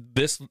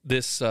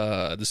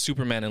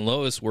Superman and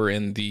Lois were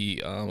in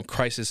the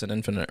Crisis on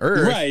Infinite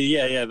Earth, right?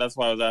 Yeah. That's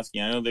why I was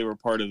asking. I know they were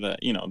part of that,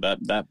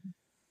 that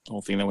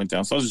whole thing that went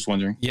down. So I was just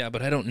wondering. Yeah,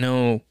 but I don't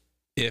know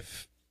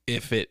if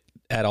it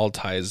at all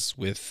ties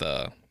with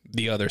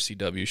the other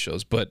CW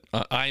shows, but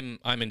I'm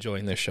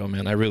enjoying this show,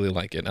 man. I really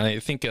like it. I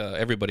think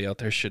everybody out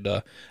there should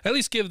at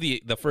least give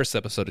the first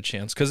episode a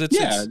chance, because it's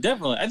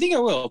definitely. I think I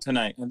will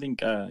tonight. I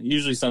think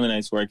usually Sunday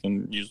nights where I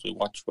can usually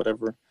watch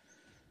whatever.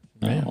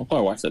 I'll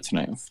probably watch that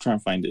tonight. I'll try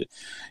and find it.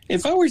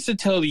 If I were to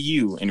tell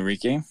you,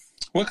 Enrique,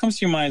 what comes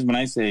to your mind when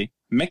I say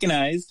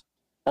mechanized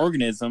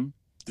organism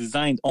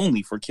designed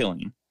only for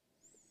killing?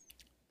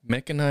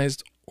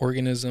 Mechanized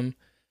organism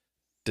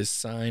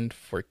designed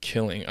for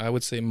killing. I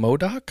would say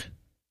MODOK.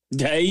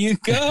 There you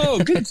go.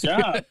 Good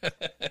job.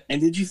 And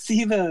did you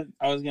see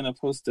I was going to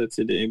post it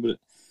today, but...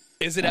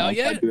 Is it out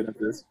yet?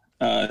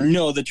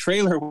 No, the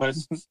trailer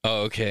was.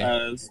 Oh,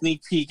 okay.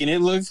 Sneak peek, and it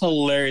looks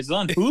hilarious. It's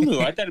on Hulu.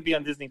 I thought it'd be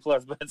on Disney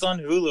Plus, but it's on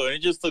Hulu, and it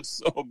just looks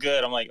so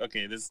good. I'm like,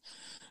 okay, this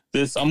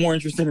I'm more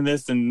interested in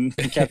this than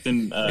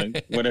Captain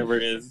whatever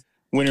it is.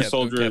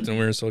 Captain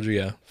Winter Soldier,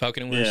 yeah.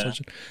 Falcon and Winter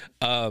Soldier.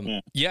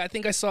 Yeah, I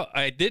think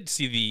I did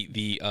see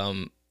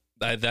the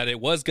that it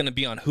was going to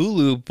be on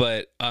Hulu,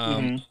 but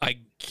I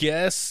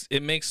guess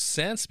it makes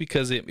sense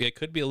because it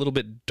could be a little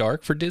bit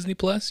dark for Disney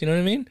Plus. You know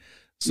what I mean?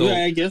 So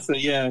yeah, I guess so.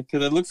 Yeah,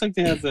 because it looks like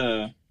they have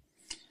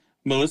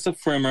Melissa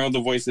Frimmer, the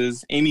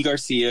voices, Amy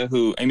Garcia,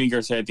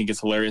 I think is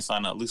hilarious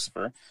on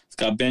Lucifer. It's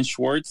got Ben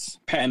Schwartz,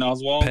 Patton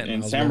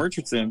Oswalt, Sam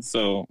Richardson.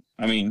 So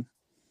I mean,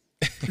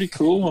 pretty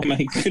cool. I'm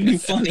like, could be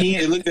funny.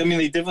 They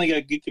definitely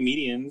got good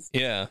comedians.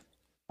 Yeah.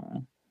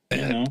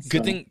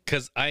 Good thing,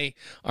 because I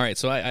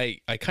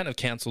kind of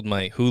canceled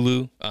my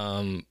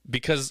Hulu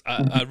because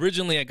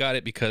originally I got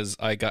it because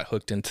I got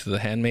hooked into The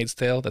Handmaid's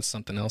Tale. That's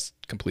something else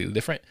completely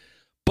different.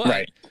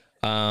 But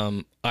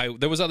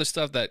there was other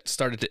stuff that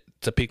started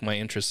to pique my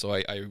interest, so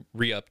I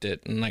re-upped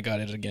it and I got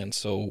it again.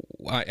 So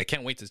I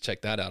can't wait to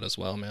check that out as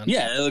well, man.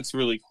 Yeah, it looks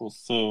really cool.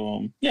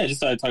 So I just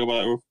thought I'd talk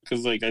about it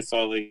because I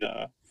saw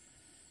the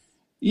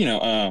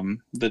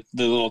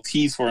little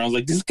tease for it. I was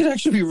like, this could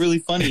actually be really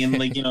funny, and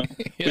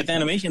with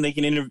animation they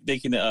can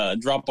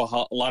drop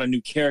a lot of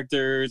new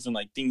characters and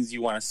things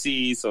you want to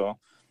see. So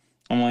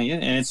I'm like, yeah,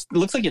 and it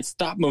looks like it's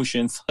stop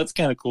motion, so that's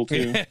kind of cool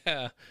too.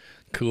 Yeah,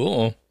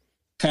 cool.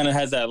 Kind of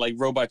has that like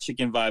Robot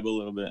Chicken vibe a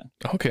little bit.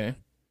 Okay.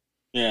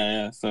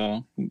 Yeah.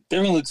 So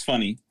definitely looks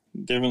funny.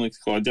 Definitely looks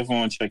cool. I definitely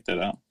want to check that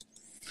out.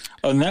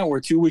 Other than that,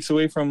 we're 2 weeks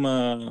away from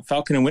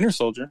Falcon and Winter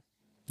Soldier.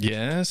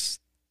 Yes.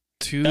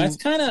 It's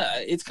kind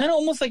of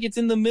almost like it's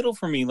in the middle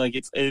for me. Like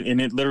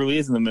and it literally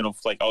is in the middle.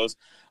 Like I was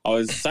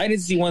excited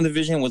to see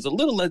WandaVision. Was a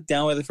little let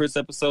down by the first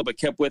episode, but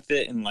kept with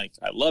it and like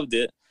I loved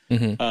it.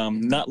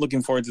 Mm-hmm. Not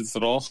looking forward to this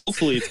at all.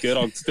 Hopefully it's good.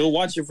 I'll still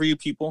watch it for you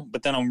people.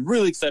 But then I'm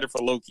really excited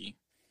for Loki.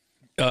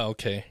 Oh,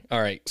 okay.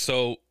 All right.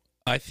 So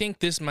I think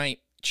this might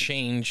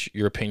change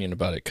your opinion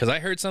about it because I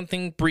heard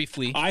something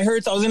briefly. I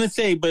was gonna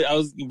say, but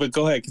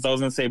go ahead because I was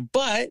gonna say,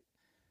 but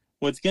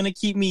what's gonna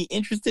keep me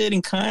interested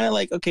and kind of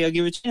like, okay, I'll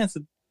give it a chance.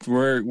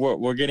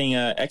 We're getting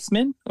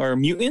X-Men or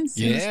mutants.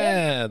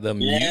 Yeah, the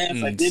mutants.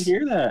 Yes, I did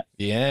hear that.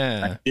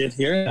 Yeah, I did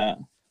hear that.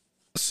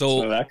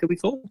 So that could be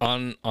cool.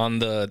 On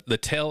the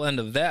tail end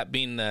of that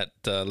being that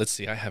let's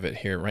see, I have it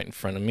here right in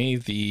front of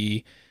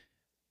me.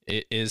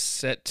 It is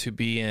set to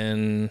be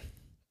in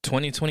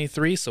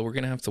 2023, so we're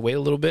gonna have to wait a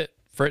little bit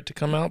for it to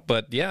come out.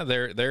 But yeah,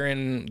 they're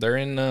in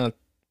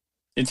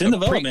it's in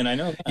development. I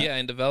know that. Yeah,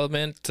 in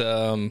development.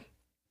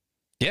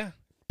 Yeah,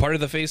 part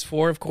of the Phase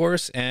 4, of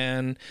course.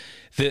 And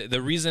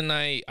the reason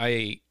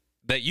I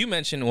that you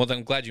mentioned, well,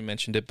 I'm glad you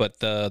mentioned it. But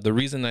the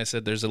reason I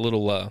said there's a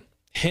little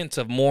hint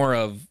of more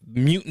of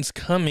mutants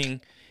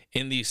coming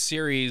in these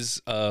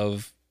series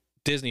of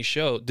Disney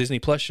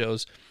Plus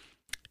shows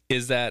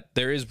is that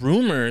there is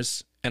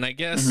rumors, and I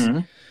guess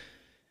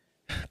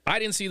I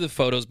didn't see the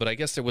photos, but I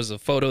guess there was a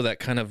photo that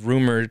kind of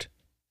rumored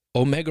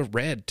Omega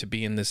Red to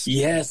be in this.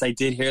 Yes, I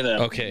did hear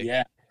that. Okay.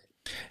 Yeah,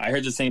 I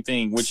heard the same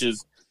thing, which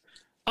is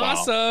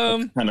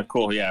awesome. Kind of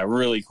cool. Yeah,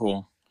 really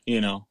cool.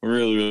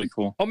 Really, really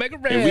cool. Omega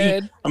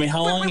Red.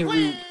 How long have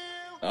we...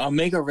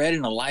 Omega Red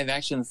in a live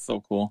action is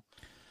so cool.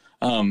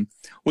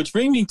 Which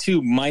brings me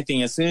to my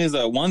thing. As soon as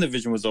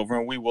WandaVision was over,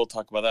 and we will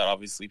talk about that,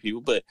 obviously,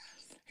 people, but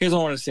here's what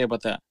I want to say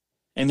about that.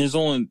 And it's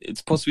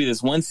supposed to be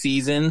this one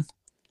season.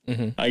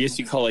 Mm-hmm. I guess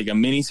you call it like a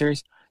mini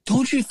series.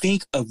 Don't you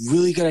think a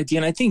really good idea?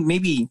 And I think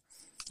maybe,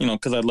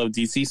 because I love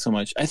DC so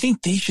much, I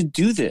think they should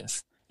do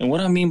this. And what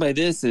I mean by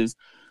this is,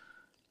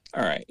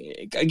 all right,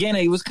 again,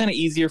 it was kind of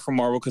easier for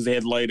Marvel because they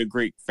had laid a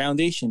great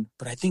foundation.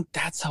 But I think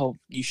that's how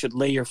you should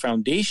lay your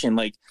foundation.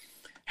 Like,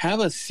 have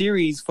a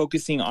series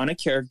focusing on a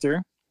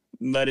character.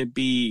 Let it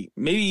be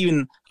maybe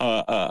even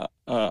well,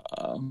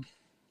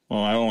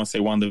 I don't want to say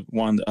Wanda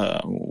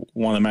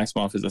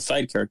Maximoff is a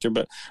side character,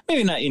 but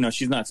maybe not.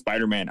 She's not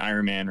Spider-Man,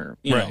 Iron Man, or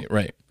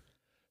right.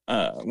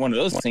 One of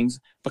those things.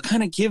 But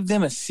kind of give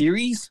them a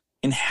series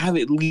and have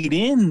it lead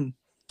in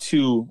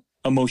to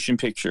a motion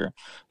picture.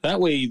 That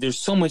way, there's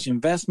so much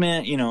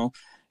investment,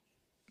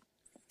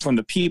 from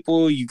the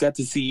people. You got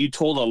to see. You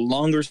told a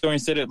longer story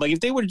instead of like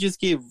if they would have just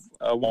give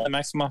Wanda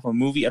Maximoff a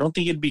movie. I don't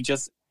think it'd be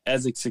just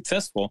as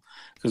successful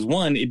because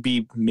one, it'd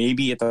be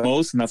maybe at the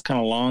most, and that's kind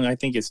of long. I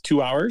think it's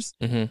 2 hours.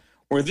 Mm-hmm.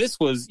 Where this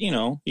was,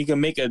 you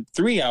can make a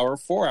 3 hour,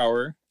 4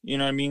 hour, you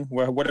know what I mean?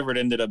 Whatever it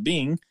ended up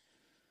being,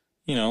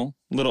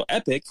 little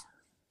epic,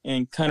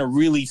 and kind of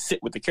really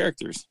sit with the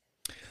characters.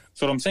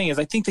 So what I'm saying is,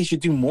 I think they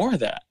should do more of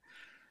that.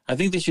 I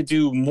think they should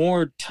do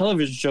more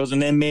television shows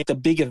and then make the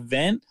big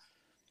event.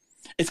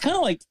 It's kind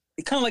of like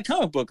comic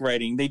book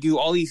writing. They do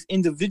all these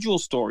individual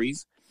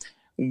stories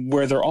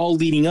where they're all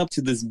leading up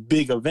to this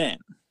big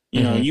event.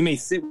 You may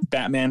sit with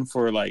Batman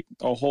for like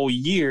a whole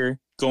year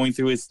going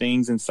through his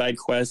things and side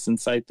quests and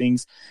side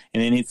things,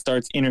 and then it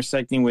starts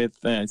intersecting with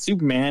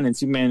Superman, and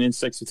Superman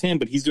intersects with him,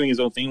 but he's doing his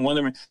own thing.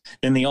 Wonder Man,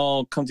 then they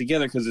all come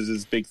together because there's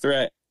this big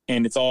threat,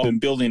 and it's all been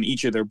building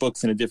each of their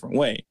books in a different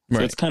way. So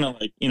it's kind of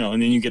like, and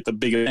then you get the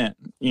big event,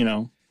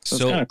 so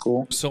it's kind of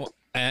cool. So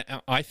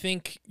I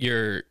think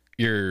you're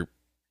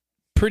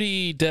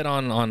pretty dead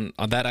on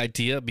that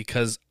idea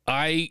because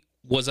I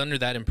was under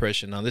that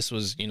impression. Now, this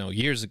was,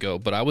 years ago,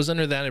 but I was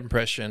under that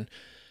impression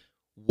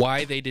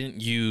why they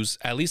didn't use,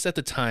 at least at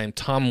the time,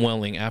 Tom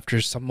Welling after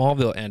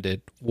Smallville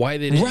ended, why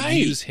they didn't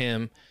use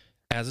him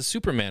as a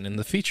Superman in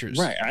the features.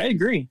 Right, I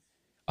agree.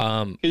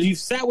 Because you've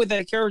sat with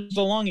that character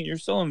so long and you're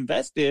so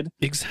invested.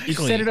 Exactly.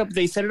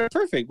 They set it up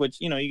perfect, which,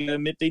 you gotta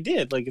admit they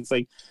did. Like, it's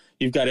like,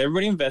 you've got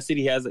everybody invested.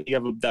 You have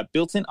that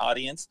built-in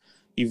audience.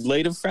 You've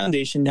laid a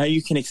foundation. Now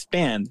you can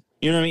expand,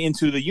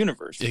 into the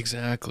universe.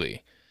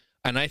 Exactly.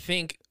 And I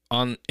think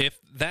if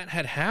that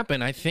had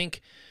happened, I think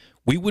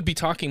we would be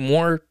talking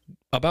more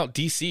about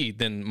DC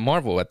than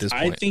Marvel at this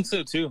point. I think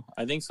so too.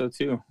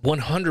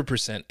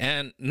 100%.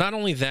 And not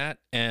only that,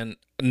 and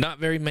not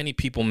very many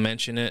people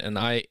mention it, and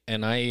I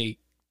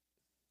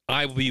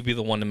will be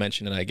the one to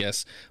mention it, I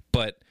guess.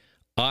 But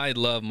I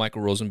love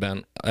Michael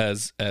Rosenbaum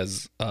as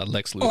Lex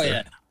Luthor. Oh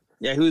yeah.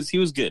 Yeah, he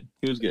was good.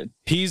 He was good.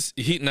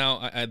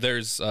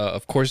 There's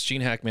of course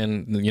Gene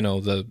Hackman,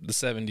 the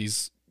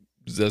 70s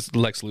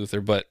Lex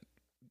Luthor, but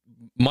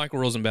Michael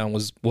Rosenbaum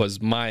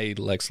was my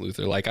Lex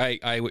Luthor. Like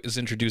I was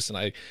introduced,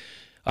 and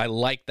I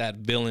like that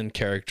villain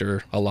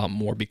character a lot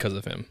more because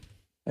of him.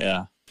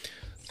 Yeah.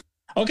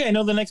 Okay, I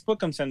know the next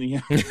book I'm sending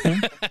you.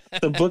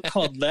 the book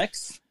called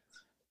Lex.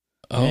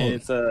 Oh, And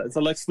it's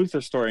a Lex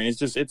Luthor story,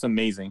 and it's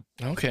amazing.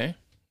 okay.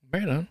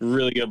 Right on.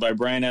 Really good by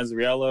Brian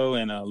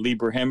Azzarello and Lee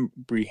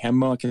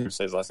Brehemo. I can't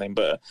say his last name,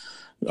 but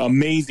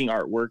amazing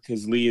artwork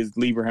because Lee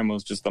Brehemo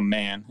is just a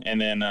man. And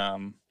then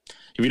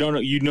if you don't know,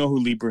 you know who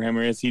Lee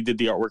Brehemo is. He did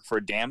the artwork for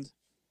Damned.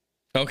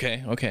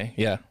 Okay.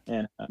 Yeah.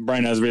 And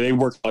Brian Azzarello, they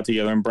worked a lot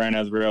together, and Brian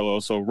Azzarello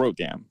also wrote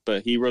Damned.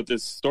 But he wrote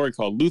this story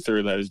called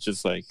Luthor that is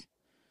just like,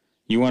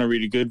 you want to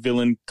read a good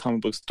villain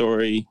comic book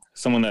story,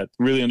 someone that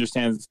really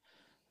understands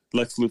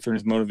Lex Luthor and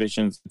his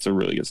motivations. It's a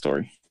really good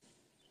story.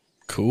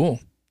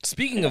 Cool.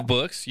 Speaking of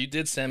books, you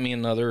did send me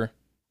another.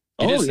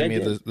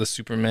 The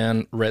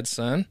Superman Red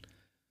Sun.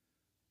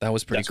 That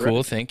was pretty cool.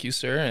 Right. Thank you,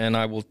 sir. And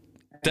I will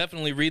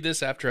definitely read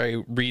this after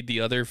I read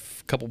the other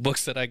couple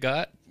books that I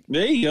got.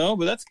 There you go.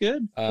 But that's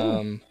good.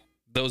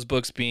 Those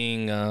books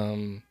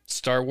being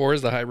Star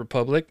Wars: The High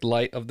Republic,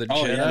 Light of the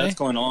Jedi. Yeah, that's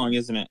going along,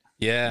 isn't it?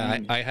 Yeah,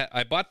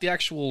 I bought the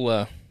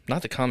actual,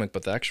 not the comic,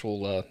 but the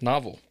actual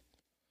novel.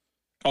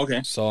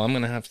 Okay. So I'm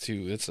gonna have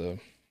to.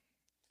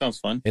 Sounds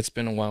fun. It's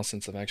been a while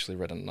since I've actually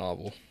read a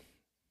novel.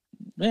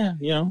 Yeah,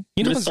 you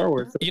know Star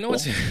Wars. You know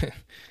what's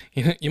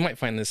you might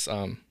find this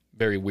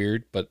very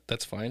weird, but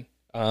that's fine.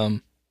 I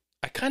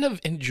kind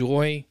of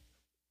enjoy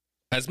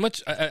as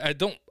much. I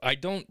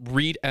don't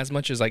read as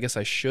much as I guess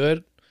I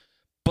should,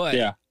 but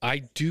yeah. I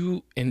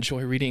do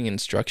enjoy reading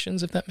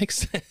instructions, if that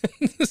makes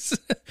sense.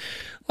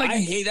 I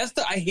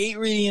hate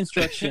reading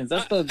instructions.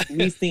 That's the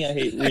least thing I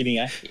hate reading.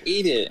 I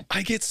hate it.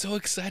 I get so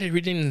excited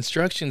reading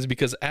instructions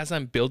because as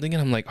I'm building it,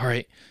 I'm like, all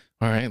right,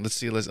 let's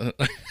see.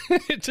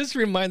 It just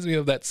reminds me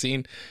of that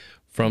scene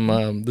from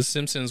The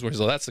Simpsons where he's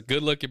like, that's a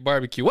good looking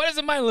barbecue. What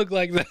does mine look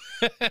like?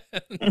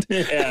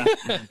 Yeah,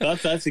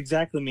 that's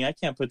exactly me. I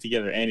can't put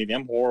together anything.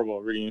 I'm horrible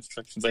at reading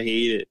instructions. I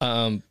hate it.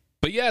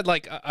 But yeah,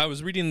 like I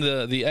was reading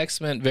the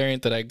X-Men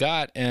variant that I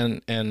got,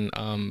 and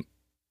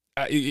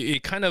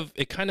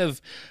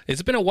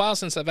it's been a while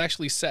since I've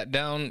actually sat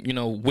down,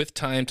 with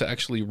time to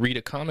actually read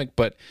a comic,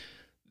 but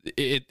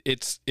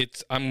it's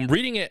I'm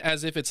reading it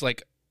as if it's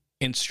like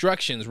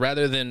instructions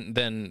rather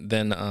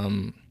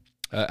than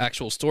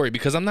actual story,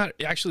 because I'm not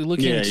actually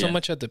looking so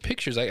much at the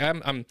pictures.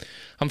 I'm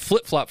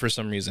flip-flop for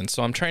some reason,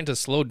 so I'm trying to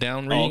slow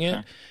down reading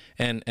it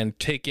and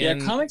take in.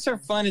 Yeah, comics are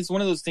fun. It's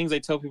one of those things I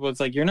tell people. It's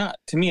like, you're not,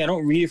 to me, I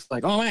don't read it for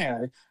like, oh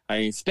man,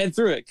 I sped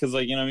through it, because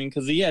like, you know what I mean,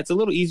 because it's a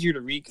little easier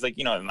to read, because like,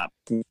 not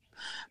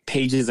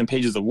pages and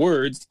pages of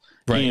words,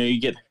 right? You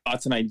get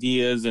thoughts and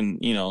ideas, and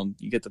you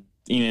get the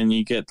and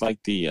you get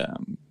like the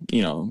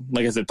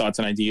like I said, thoughts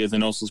and ideas,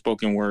 and also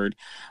spoken word.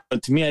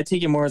 But to me, I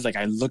take it more as like,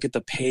 I look at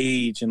the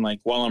page, and like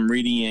while I'm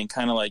reading it, and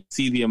kind of like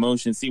see the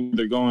emotion, see where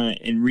they're going,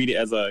 and read it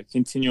as a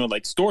continual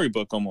like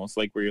storybook, almost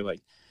like where you're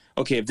like,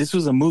 okay, if this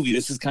was a movie,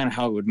 this is kind of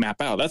how it would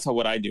map out. That's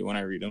what I do when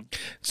I read them.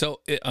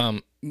 So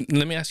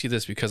let me ask you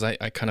this, because I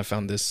kind of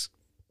found this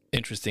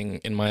interesting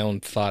in my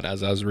own thought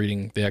as I was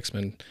reading the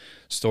X-Men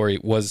story.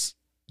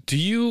 Do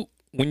you,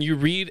 when you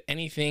read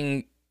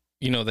anything,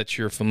 that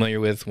you're familiar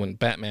with, when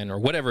Batman or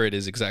whatever it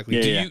is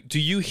exactly, do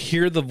you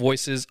hear the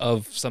voices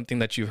of something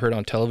that you've heard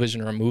on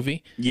television or a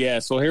movie? Yeah.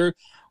 So here,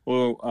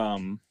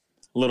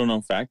 little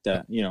known fact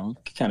that,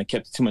 kind of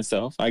kept it to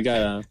myself. I got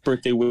a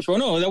birthday wish. Oh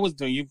no, that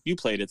wasn't you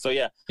played it. So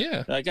yeah.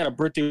 I got a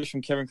birthday wish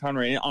from Kevin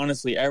Conroy. And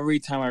honestly, every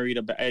time I read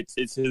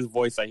it's his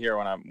voice I hear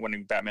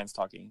when Batman's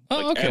talking.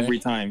 Okay. Every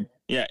time.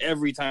 Yeah,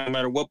 every time, no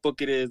matter what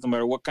book it is, no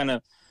matter what kind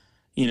of,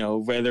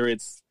 whether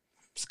it's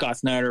Scott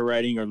Snyder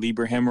writing or Lee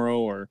Brehemo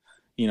or,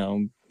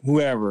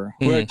 whoever,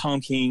 Tom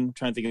King. I'm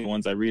trying to think of the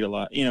ones I read a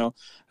lot.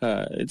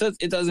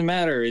 It doesn't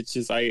matter. It's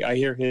just I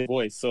hear his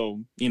voice.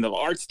 So the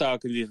art style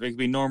could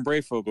be Norm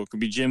Brayfogle, it could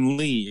be Jim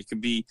Lee, it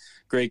could be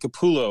Greg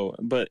Capullo,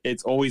 but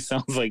it always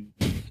sounds like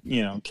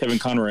Kevin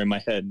Conroy in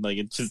my head. Like,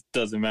 it just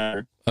doesn't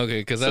matter.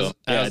 Okay, because I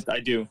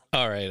do.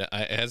 All right,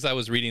 as I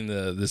was reading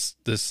this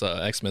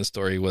X-Men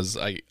story,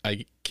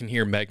 I can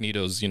hear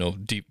Magneto's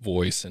deep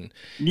voice and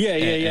you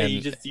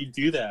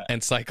do that,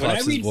 and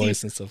Cyclops'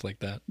 voice and stuff like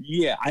that.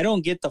 Yeah, I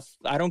don't get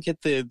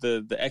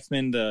the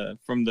X-Men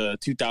from the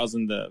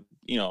 2000 the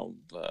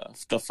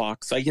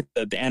Fox. I get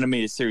the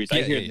animated series.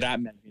 I hear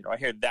that Magneto. I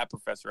hear that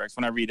Professor X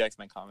when I read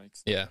X-Men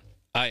comics. Yeah,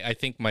 I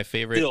think my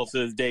favorite still to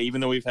this day, even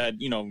though we've had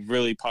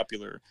really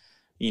popular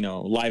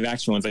live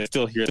action ones, I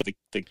still hear the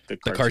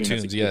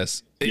cartoons.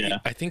 Yes, yeah.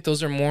 I think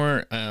those are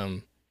more.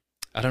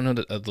 I don't know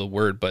the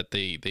word, but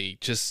they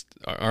just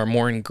are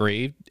more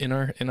engraved in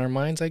our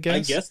minds, I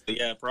guess.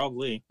 Yeah,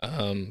 probably.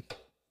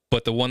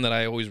 But the one that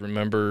I always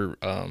remember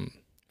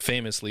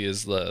famously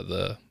is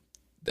the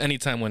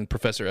anytime when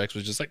Professor X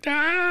was just like,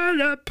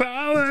 the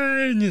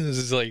power, and it's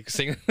just like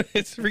singing.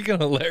 It's freaking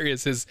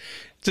hilarious. His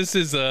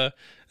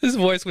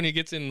voice when he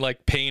gets in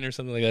like pain or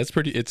something like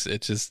that. It's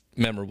just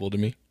memorable to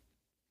me.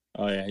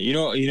 Oh yeah, you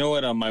know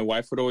what? My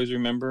wife would always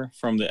remember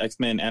from the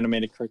X-Men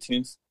animated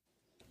cartoons.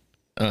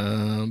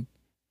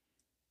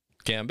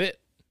 Gambit.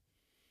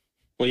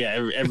 Well,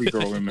 yeah, every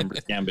girl remembers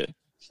Gambit,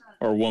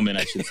 or woman,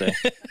 I should say.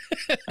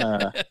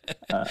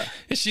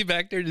 Is she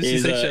back there? Did she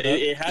say shut up?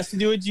 It has to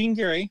do with Jean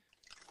Grey.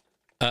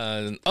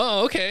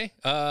 Oh, okay.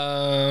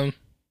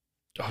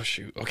 Oh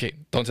shoot. Okay,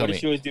 don't tell What me. does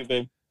she always do,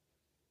 babe?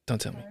 Don't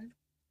tell me.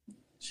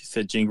 She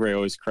said Jean Grey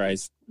always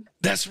cries.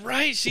 That's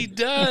right, she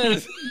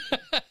does.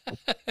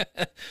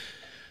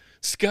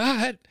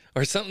 Scott,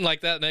 or something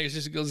like that. And it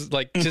just goes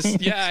like, just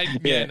I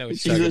know what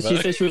She you're talking said, she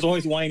about. said she was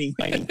always whining.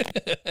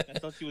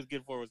 That's all she was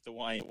good for, was to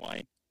whine.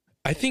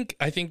 I think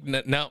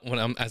now when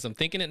I'm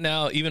thinking it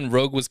now, even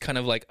Rogue was kind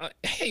of like,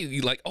 hey,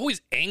 like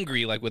always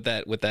angry, like with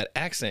that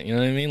accent. You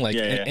know what I mean? Like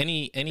Yeah.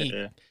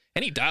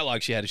 any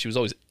dialogue she had, she was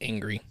always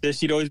angry. Then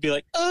she'd always be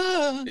like,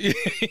 Oh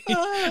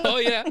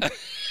yeah.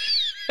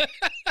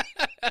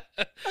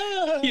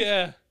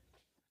 Yeah.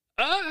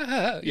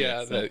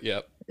 Yeah.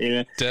 Yep.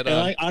 Yeah. Dead And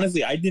on. like,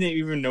 honestly, I didn't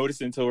even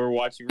notice it until we were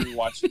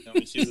rewatching them.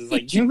 And she's just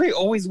like, Jean Grey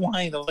always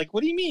whines. I was like,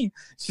 what do you mean?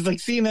 She's like,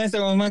 see, and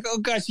I'm like, oh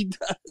gosh, she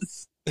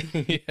does.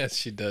 Yes,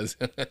 she does.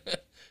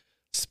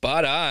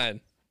 Spot on.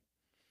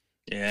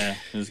 Yeah,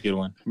 it was a good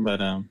one. But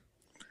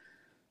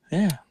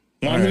yeah.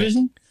 All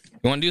WandaVision?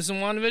 You want to do some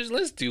WandaVision?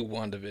 Let's do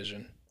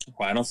WandaVision.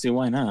 Well, I don't see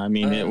why not. I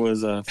mean, it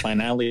was a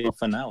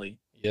finale.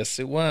 Yes,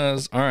 it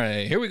was. All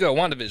right, here we go.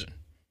 WandaVision.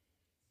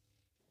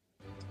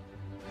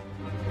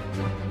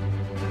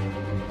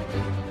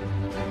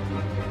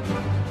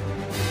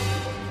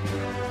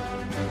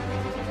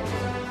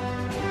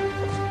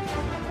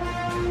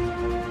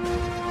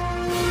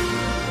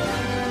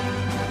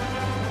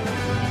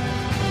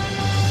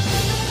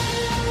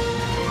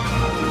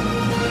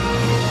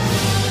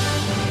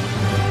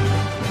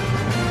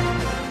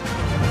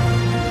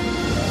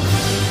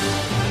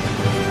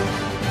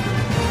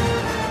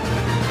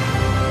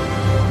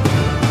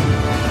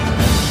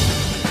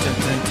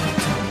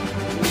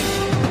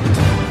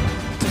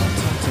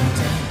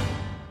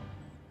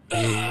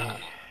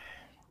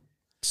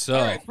 So,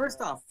 All right,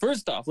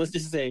 first off, let's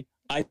just say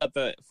I thought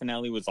the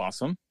finale was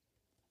awesome.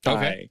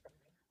 Okay.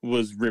 I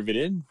was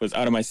riveted, was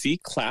out of my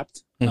seat,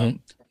 clapped. Mhm.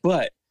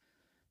 But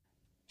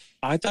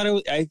I thought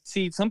I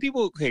see some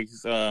people. Okay,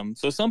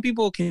 so some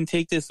people can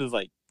take this as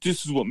like,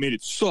 this is what made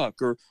it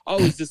suck, or I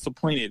was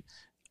disappointed.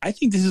 I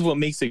think this is what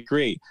makes it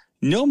great.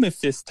 No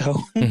Mephisto,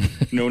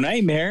 no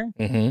Nightmare,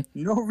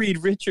 no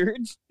Reed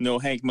Richards, no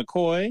Hank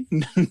McCoy,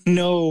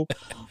 no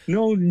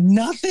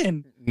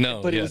nothing.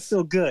 no, But it was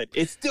still good.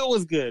 It still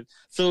was good.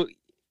 So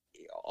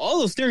all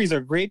those theories are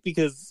great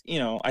because, you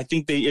know, I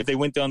think if they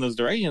went down those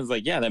directions,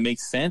 like, yeah, that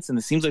makes sense. And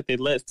it seems like they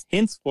left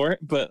hints for it,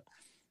 but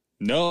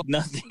no,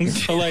 nothing.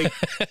 So like,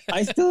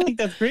 I still think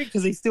that's great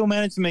because they still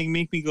managed to make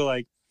me go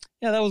like,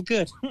 yeah, that was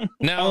good.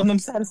 Now, I'm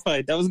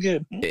satisfied. That was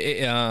good.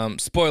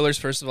 Spoilers,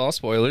 first of all,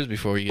 spoilers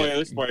before we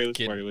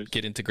Spoilers.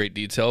 get into great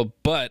detail.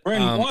 But We're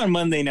on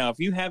Monday now. If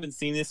you haven't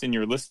seen this and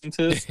you're listening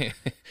to this, I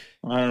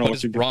don't know what what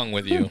is you're wrong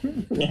with you?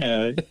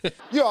 Yeah.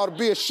 You ought to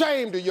be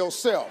ashamed of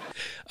yourself.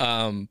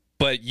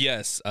 But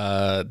yes,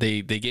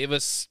 they gave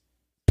us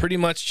pretty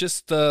much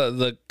just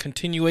the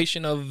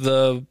continuation of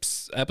the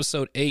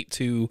episode 8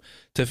 to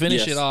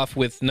finish it off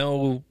with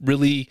no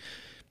really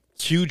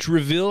huge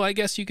reveal, I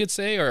guess you could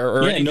say,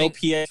 or anything. No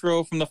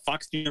Pietro from the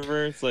Fox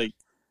universe. Like,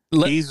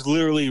 he's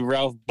literally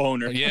Ralph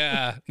Boner.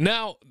 Yeah.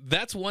 Now,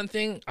 that's one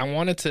thing I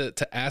wanted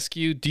to ask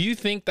you. Do you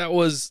think that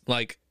was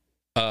like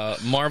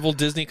Marvel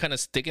Disney kind of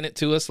sticking it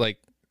to us? Like,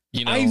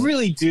 you know, I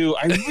really do.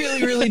 I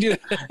really do.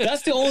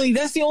 That's the only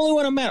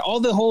one I'm at.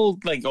 All the whole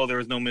like, oh, there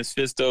was no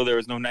Mephisto, there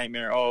was no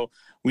Nightmare. Oh,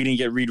 we didn't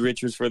get Reed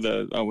Richards for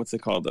the what's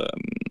it called,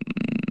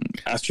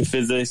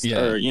 astrophysics,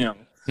 or you know.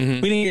 We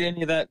didn't get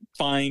any of that.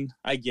 Fine,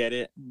 I get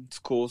it. It's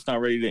cool. It's not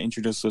ready to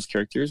introduce those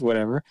characters,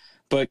 whatever.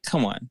 But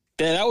come on,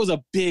 that was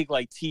a big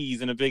like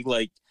tease and a big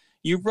like,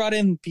 you brought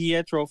in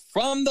Pietro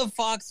from the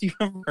Fox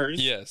universe,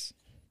 yes,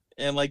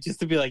 and like just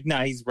to be like,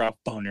 nah, he's Ralph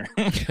Boner.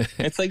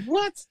 It's like,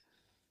 what?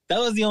 That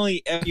was the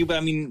only FU, but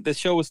I mean, the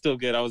show was still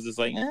good. I was just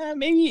like,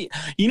 maybe,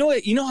 you know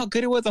what? You know how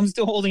good it was? I'm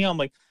still holding out. I'm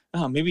like,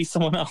 oh, maybe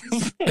someone else.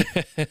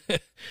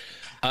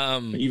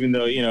 Even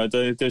though, you know,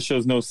 there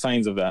shows no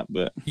signs of that,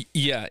 but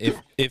yeah,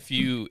 if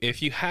you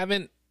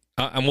haven't,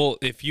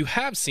 if you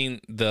have seen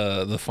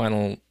the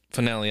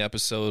finale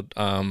episode,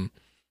 and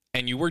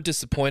you were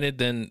disappointed,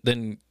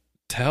 then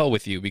to hell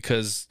with you,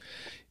 because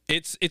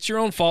it's your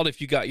own fault if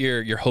you got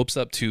your hopes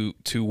up to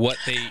what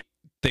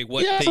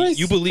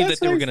you believe that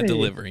they were going to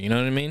deliver. You know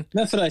what I mean?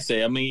 That's what I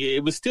say. I mean,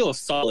 it was still a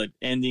solid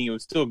ending. It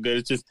was still good.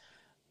 It's just,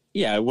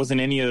 yeah, it wasn't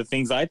any of the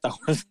things I thought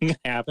was going to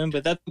happen,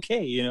 but that's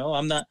okay. You know,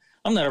 I'm not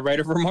a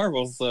writer for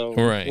Marvel, so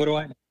right. What do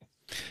I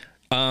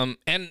know?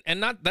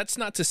 And that's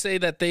not to say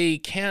that they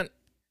can't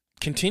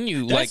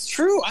continue. That's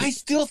true. I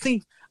still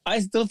think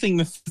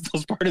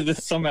Mephisto's part of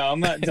this somehow. I'm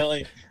not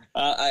telling you.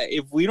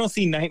 If we don't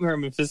see Nightmare,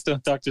 Mephisto,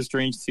 and Doctor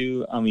Strange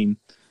 2, I mean,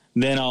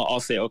 then I'll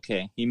say,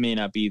 okay, he may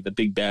not be the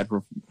big bad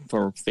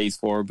for Phase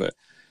 4, but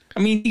I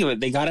mean, think of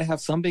it. They got to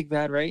have some big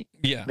bad, right?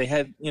 Yeah. They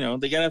got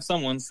to have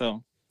someone,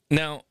 so.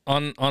 Now,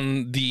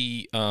 on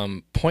the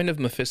point of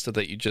Mephisto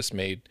that you just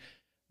made,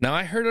 now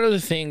I heard other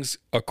things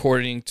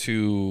according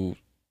to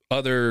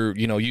other,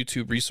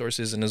 YouTube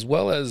resources, and as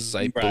well as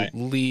I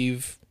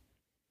believe,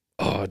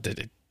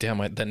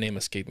 that name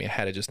escaped me. I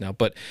had it just now,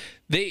 but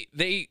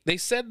they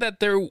said that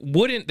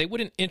they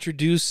wouldn't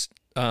introduce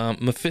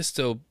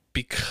Mephisto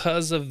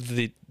because of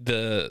the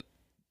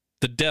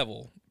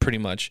devil, pretty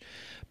much.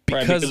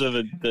 Because of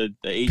the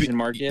Asian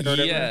market or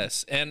whatever?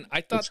 Yes, and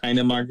I thought the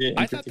China market.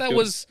 I thought that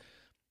was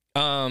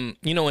an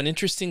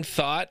interesting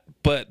thought,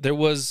 but there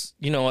was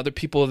other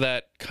people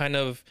that kind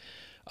of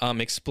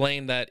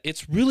explained that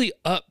it's really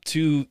up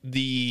to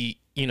the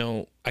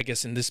I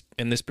guess in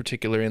this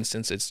particular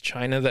instance it's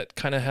China that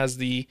kind of has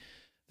the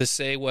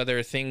say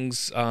whether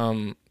things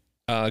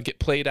get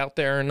played out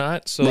there or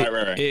not. So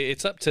right.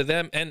 It's up to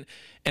them. And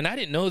I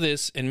didn't know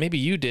this, and maybe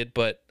you did,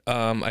 but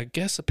I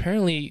guess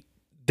apparently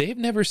they've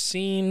never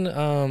seen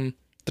The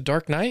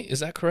Dark Knight. Is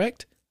that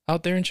correct?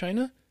 Out there in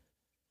China?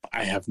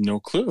 I have no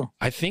clue.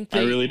 I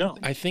really don't.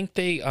 I think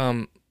they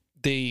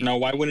now,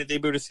 why wouldn't they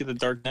be able to see The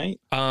Dark Knight?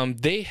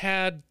 They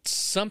had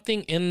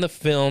something in the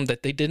film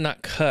that they did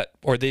not cut,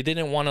 or they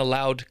didn't want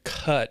allowed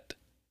cut,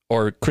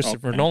 or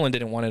Christopher Nolan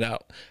didn't want it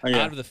out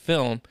of the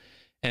film.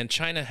 And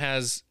China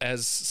has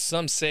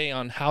some say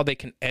on how they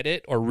can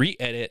edit or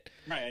re-edit.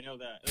 Right, I know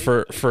that.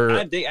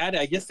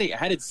 I guess they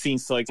added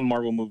scenes to like some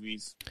Marvel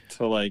movies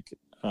to like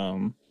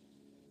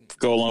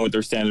go along with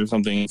their standard or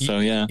something. So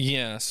yeah.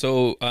 Yeah.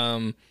 So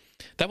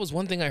that was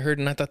one thing I heard,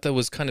 and I thought that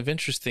was kind of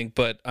interesting.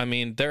 But I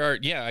mean,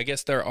 I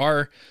guess there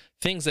are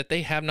things that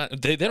they have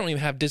not. They don't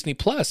even have Disney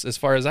Plus, as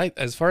far as I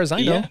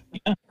know.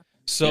 Yeah.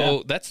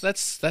 So that's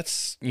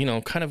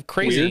kind of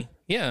crazy.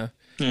 Weird.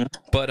 Yeah.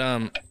 But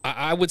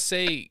I would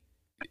say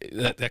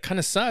that kind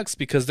of sucks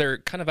because they're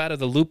kind of out of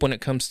the loop when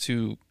it comes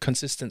to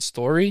consistent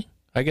story,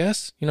 I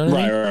guess. You know what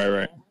I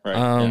mean?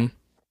 Right.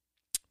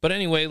 But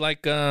anyway,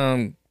 like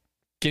getting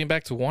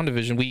back to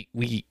WandaVision,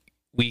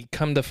 we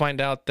come to find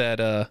out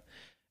that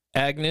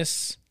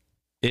Agnes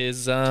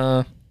is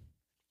the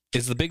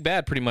big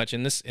bad pretty much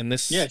in this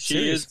Yeah,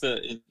 series.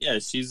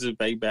 She's the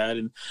big bad.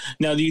 And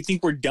now, do you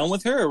think we're done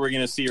with her, or we're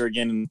going to see her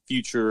again in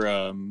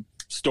future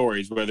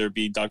stories, whether it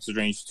be Doctor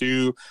Strange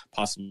 2,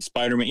 possibly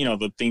Spider-Man,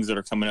 the things that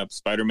are coming up,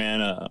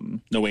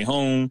 Spider-Man, No Way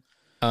Home,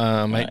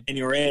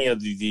 any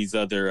of these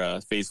other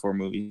Phase 4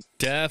 movies?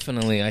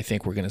 Definitely, I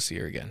think we're going to see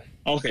her again.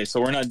 Okay,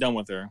 so we're not done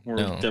with her. We're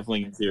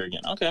definitely going to see her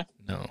again. Okay.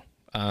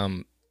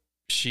 No.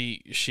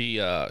 She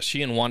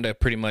and Wanda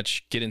pretty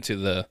much get into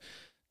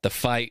the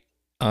fight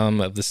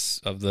of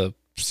the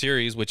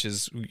series, which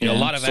is a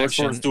lot of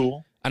action.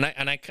 Duel. And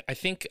I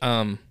think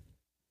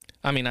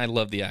I mean, I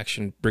love the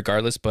action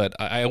regardless, but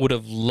I would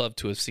have loved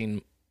to have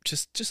seen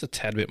just a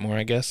tad bit more,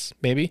 I guess,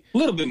 maybe. A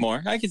little bit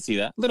more. I can see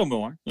that. A little bit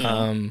more.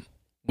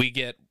 We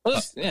get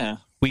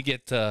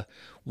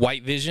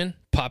White Vision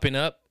popping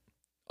up.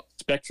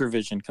 Spectre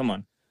Vision, come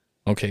on.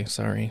 Okay,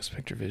 sorry,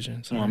 Spectre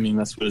Vision. Sorry. Well, I mean,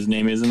 that's what his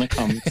name is in the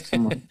comics.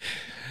 Come on.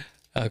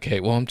 Okay,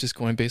 well, I'm just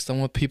going based on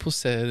what people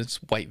said. It's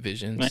White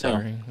Vision.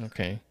 Sorry.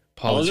 Okay.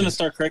 Apologies. I was going to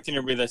start correcting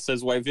everybody that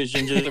says White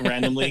Vision just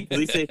randomly.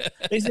 They say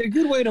a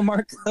good way to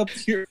mark up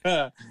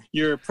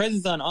your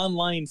presence on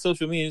online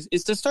social media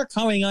is to start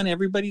commenting on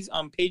everybody's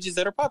pages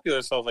that are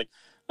popular. So I was like,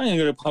 I'm going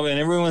to go to public, and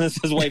everyone that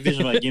says White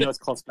Vision, I'm like, it's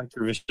called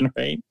Spectre Vision,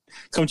 right?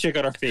 Come check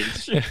out our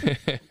page.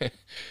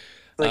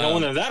 I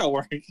wonder if that'll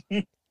work.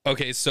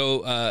 Okay,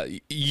 so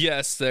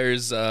yes,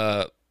 there's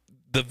the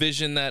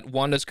Vision that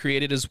Wanda's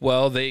created as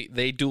well.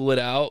 They duel it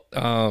out.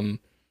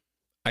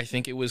 I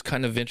think it was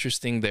kind of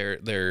interesting.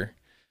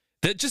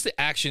 Just the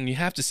action. You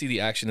have to see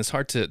the action. It's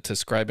hard to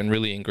describe in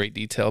great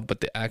detail,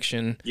 but the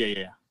action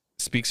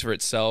speaks for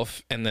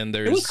itself. And then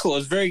it was cool. It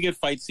was a very good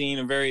fight scene.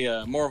 A very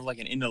more of like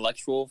an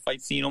intellectual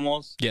fight scene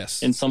almost.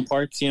 Yes, in some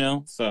parts,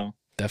 So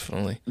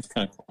definitely, it's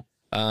kind of cool.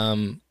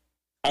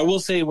 I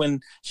will say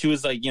when she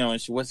was like,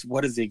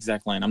 what is the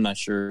exact line? I'm not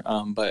sure.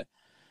 But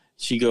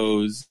she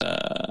goes,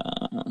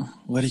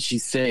 what did she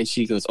say?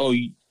 She goes, "Oh,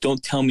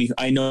 don't tell me.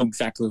 I know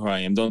exactly who I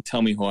am. Don't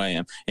tell me who I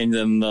am." And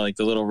then the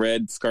little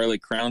red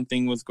scarlet crown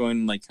thing was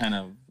going like kind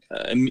of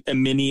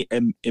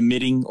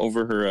emitting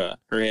over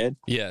her head.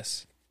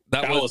 Yes,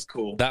 that was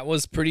cool. That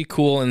was pretty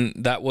cool, and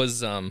that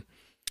was a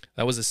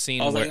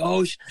scene. I was like,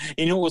 oh,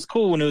 you know what was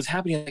cool when it was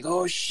happening? I'm like,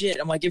 oh shit!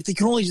 I'm like, if they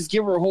can only just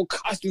give her a whole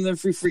costume, they're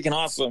freaking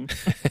awesome.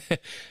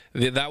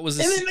 That was,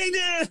 and then they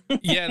did.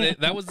 Yeah,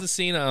 that was the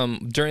scene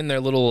during their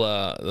little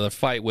the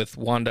fight with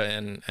Wanda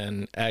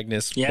and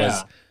Agnes.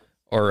 Yeah.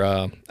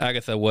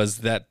 Agatha was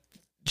that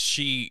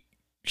she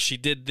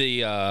did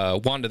the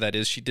Wanda, that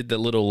is, she did the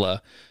little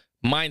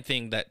mind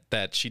thing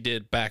that she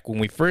did back when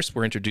we first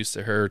were introduced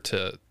to her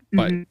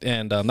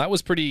and that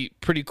was pretty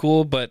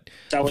cool. But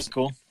that was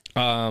cool.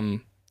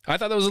 I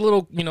thought that was a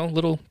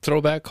little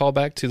throwback,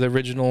 callback to the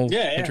original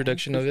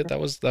introduction of it. That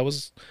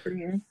was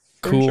pretty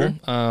cool.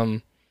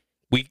 Sure.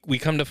 We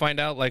come to find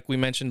out, like we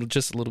mentioned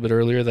just a little bit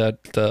earlier,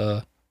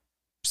 that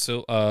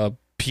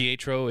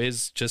Pietro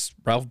is just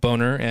Ralph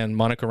Boner, and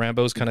Monica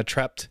Rambeau is kind of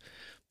trapped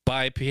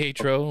by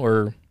Pietro,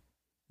 or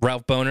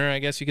Ralph Boner, I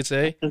guess you could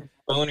say.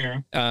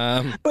 Boner.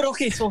 But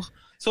okay, so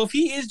if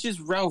he is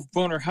just Ralph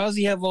Boner, how does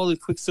he have all the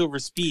Quicksilver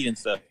speed and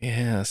stuff?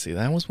 Yeah, see,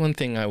 that was one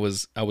thing I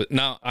was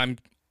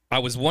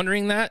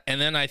wondering that, and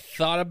then I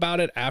thought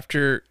about it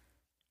after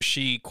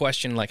she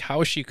questioned, like,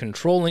 how is she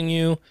controlling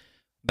you?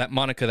 That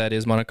Monica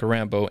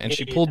Rambeau, and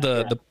she pulled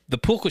the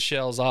puka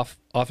shells off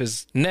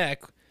his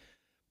neck.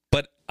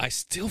 But I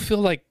still feel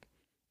like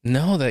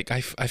no, like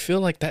I feel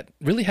like that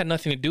really had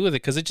nothing to do with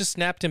it because it just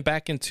snapped him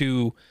back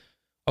into,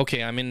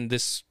 okay, I'm in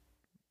this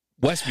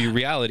Westview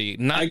reality.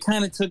 I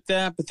kind of took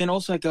that, but then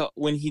also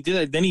when he did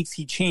that, then he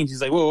changed.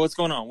 He's like, "Whoa, what's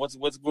going on? What's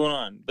going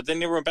on?" But then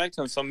they went back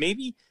to him. So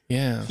maybe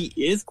he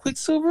is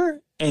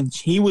Quicksilver, and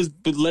he was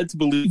led to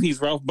believe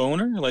he's Ralph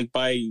Boner, like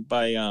by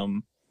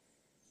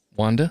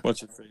Wanda.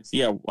 What's her face?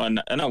 Yeah,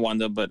 not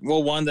Wanda, but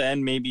Wanda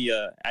and maybe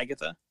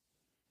Agatha.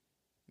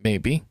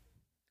 Maybe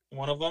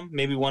one of them.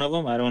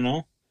 I don't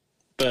know,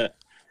 but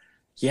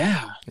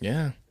yeah.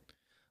 A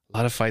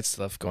lot of fight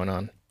stuff going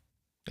on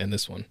in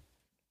this one.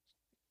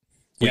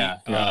 Yeah,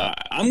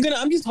 I'm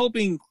just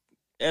hoping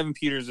Evan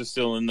Peters is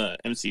still in the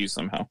MCU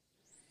somehow.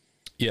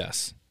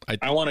 Yes,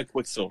 I want a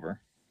Quicksilver.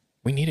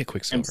 We need a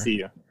Quicksilver.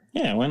 MCU.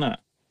 Yeah, why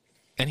not?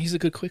 And he's a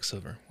good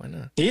Quicksilver. Why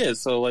not? He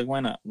is. So why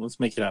not? Let's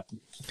make it happen.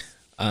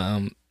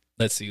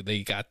 Let's see.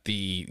 They got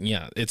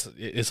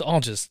it's all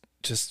just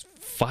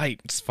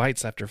fights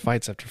after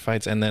fights after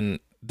fights, and then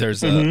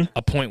there's a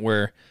point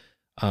where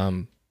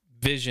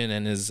Vision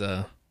and his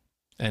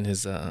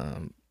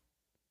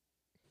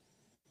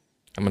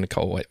I'm going to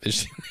call White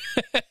Vision.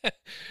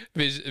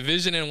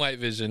 Vision and White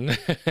Vision.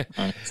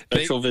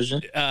 Spectral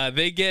Vision.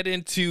 They get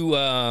into,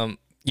 a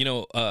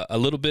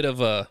little bit of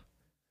a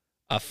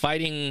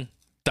fighting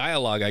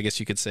dialogue, I guess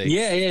you could say.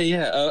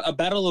 Yeah. A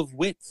battle of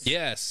wits.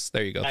 Yes.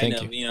 There you go.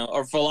 Thank you.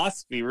 Or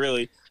philosophy,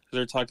 really.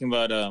 They're talking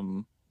about,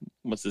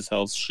 what's this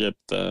hell's ship?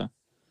 I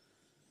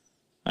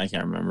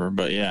can't remember,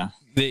 but yeah.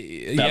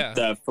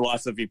 That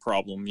philosophy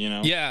problem,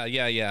 Yeah.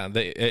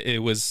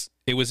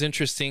 It was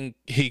interesting.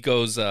 He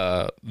goes,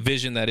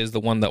 Vision, that is the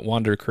one that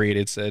Wander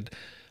created, said,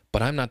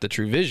 but I'm not the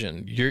true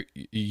Vision.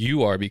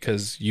 You are,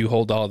 because you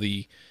hold all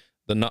the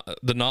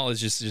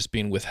knowledge is just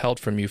being withheld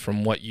from you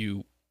from what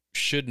you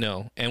should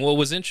know. And what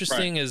was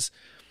interesting is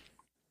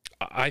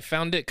I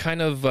found it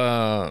kind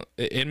of,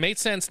 it made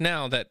sense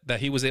now that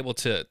he was able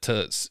to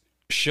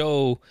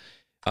show,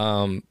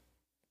 what's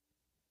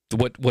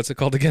it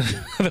called again?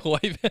 The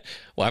white.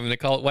 Well, I'm going to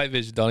call it White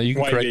Vision. Donald, you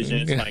can correct me. White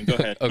Vision, it's fine. Go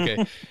ahead.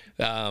 Okay.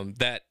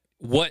 That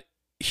what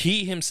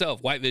he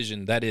himself, White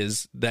Vision, that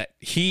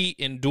he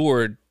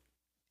endured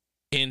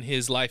in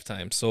his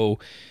lifetime. So,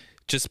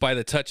 just by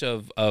the touch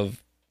of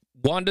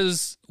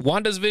Wanda's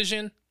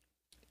vision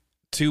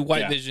to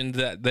White Vision,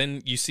 that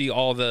then you see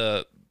all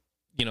the,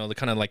 the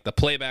kind of like the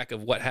playback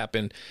of what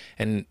happened,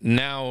 and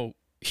now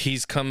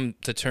he's come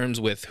to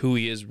terms with who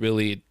he is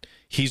really.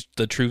 He's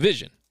the true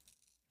Vision.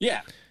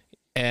 Yeah.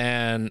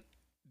 And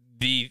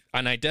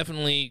I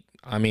definitely,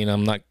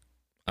 I'm not,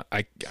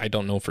 I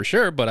don't know for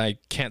sure, but I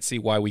can't see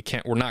why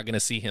we're not going to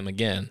see him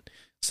again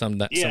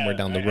somewhere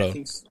down the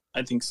road.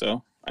 I think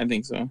so.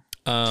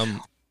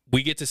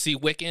 We get to see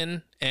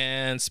Wiccan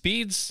and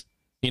Speeds,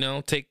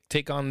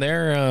 take on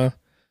their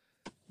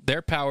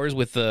powers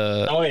with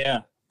the,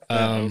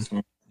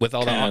 with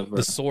all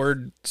the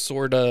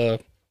sword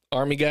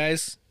army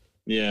guys.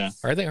 Yeah.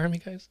 Are they army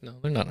guys? No,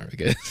 they're not army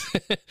guys.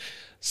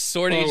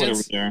 Sword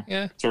agents.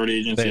 Yeah. Sword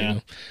agents, yeah.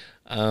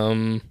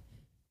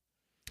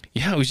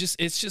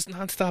 It's just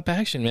nonstop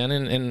action, man.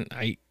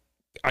 And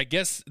I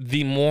guess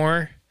the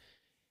more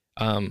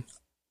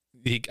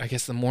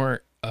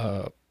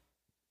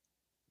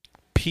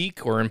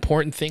peak or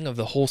important thing of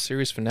the whole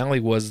series finale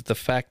was the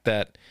fact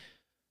that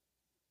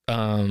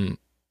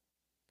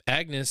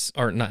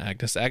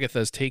Agatha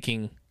is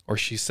taking, or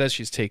she says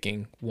she's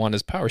taking,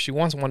 Wanda's power. She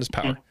wants Wanda's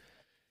power.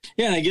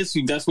 Yeah, and I guess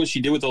that's what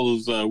she did with all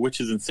those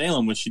witches in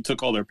Salem when she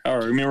took all their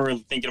power. I remember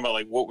thinking about,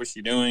 like, what was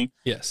she doing?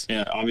 Yes.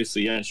 Yeah,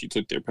 obviously, she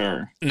took their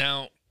power.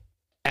 Now,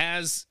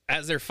 as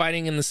they're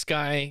fighting in the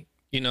sky,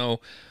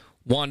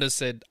 Wanda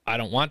said, "I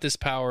don't want this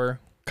power."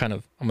 Kind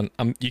of,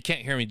 you can't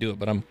hear me do it,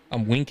 but I'm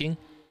winking.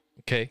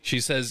 Okay.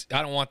 She says,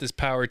 "I don't want this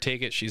power.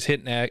 Take it." She's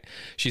hitting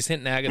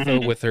Agatha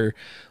with her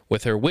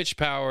witch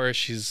power.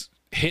 She's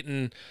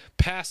hitting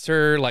past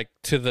her, like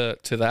to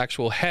the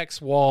actual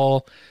hex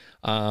wall.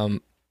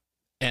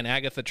 And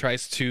Agatha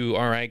tries to,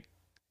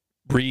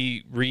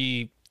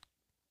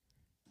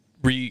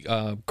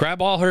 grab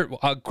all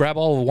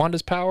of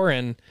Wanda's power,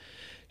 and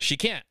she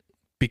can't,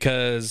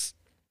 because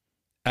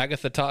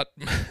Agatha taught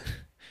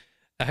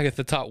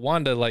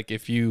Wanda, like,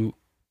 if you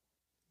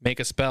make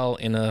a spell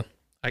in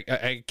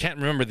I can't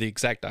remember the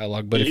exact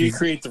dialogue, but if you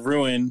create the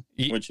ruin,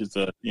 which is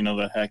the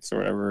hex or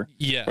whatever,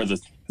 or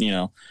the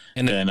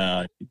and then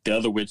the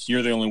other witch,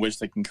 you're the only witch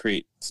that can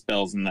create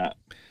spells in that.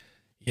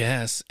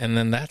 Yes, and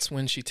then that's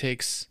when she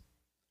takes,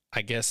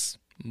 I guess,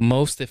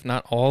 most, if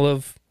not all,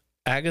 of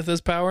Agatha's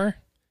power.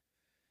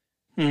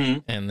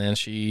 And then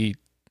she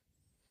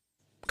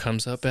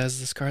comes up as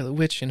the Scarlet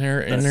Witch in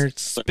her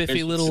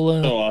spiffy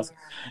little. So awesome.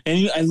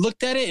 And I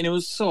looked at it, and it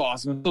was so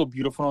awesome, so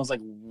beautiful. And I was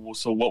like,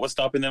 so what was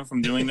stopping them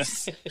from doing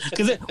this?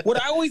 Because what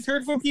I always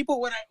heard from people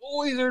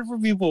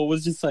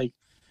was just like,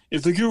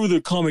 if they give her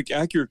the comic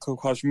accurate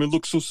costume, it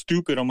looks so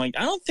stupid. I'm like,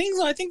 I don't think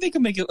so. I think they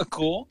can make it look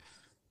cool.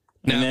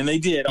 And then they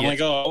did. I'm like,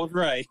 oh, I was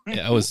right.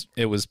 Yeah,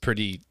 it was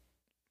pretty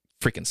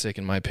freaking sick,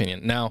 in my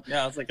opinion. Now,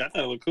 I was like, I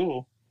thought it looked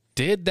cool.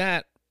 Did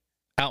that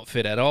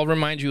outfit at all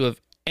remind you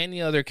of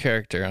any other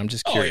character? I'm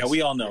just Oh curious. yeah,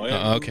 we all know.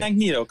 Okay.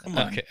 Magneto, come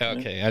on.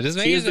 Okay. I just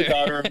She made is the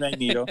daughter of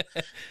Magneto.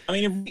 I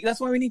mean, that's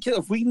why we need to.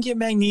 If we can get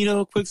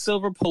Magneto,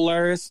 Quicksilver,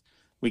 Polaris,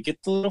 we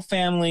get the little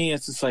family.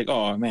 It's just like,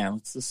 oh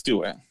man, let's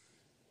do it.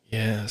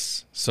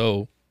 Yes.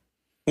 So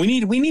we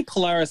need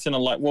Polaris in a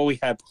live. Well, we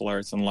had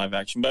Polaris in live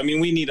action, but I mean,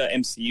 we need a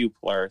MCU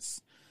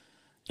Polaris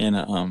in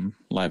a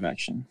live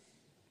action.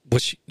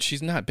 was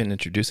she's not been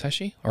introduced, has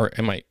she? Or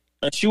am I?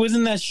 She was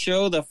in that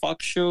show, the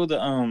Fox show, the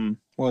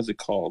what was it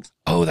called?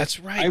 Oh, that's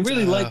right. I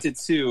really liked it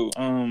too.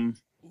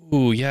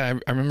 Ooh, yeah,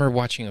 I remember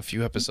watching a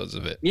few episodes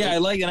of it. Yeah, I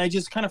like it. I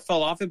just kind of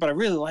fell off it, but I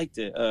really liked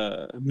it.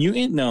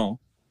 Mutant? No.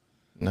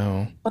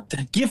 What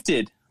the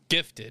Gifted?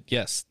 Gifted.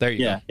 Yes, there you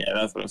go. Yeah,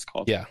 that's what it's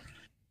called. Yeah.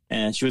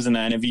 And she was in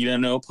that. And if you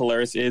don't know,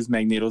 Polaris is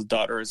Magneto's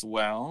daughter as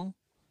well.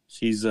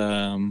 She's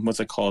what's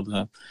it called?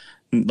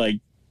 Like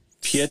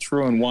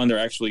Pietro and Wanda are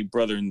actually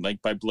brother and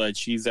like by blood.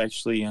 She's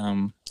actually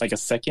like a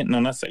second, no,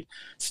 not second,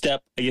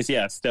 step. I guess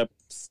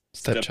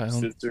Stepchild.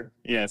 Sister.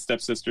 Yeah,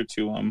 stepsister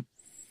to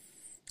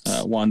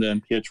Wanda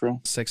and Pietro.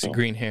 Sexy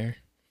green hair.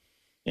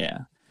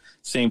 Yeah,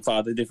 same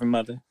father, different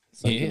mother.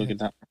 So you look at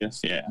that. I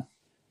guess. Yeah.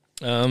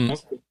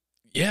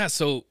 Yeah.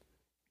 So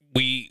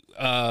we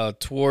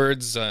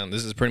towards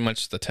this is pretty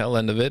much the tail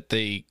end of it.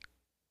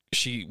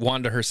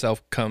 Wanda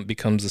herself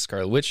becomes the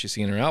Scarlet Witch. You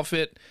see in her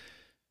outfit.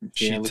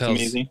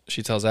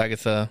 She tells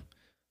Agatha,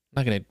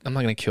 I'm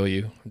not gonna kill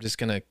you. I'm just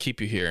gonna keep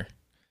you here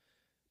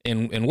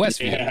in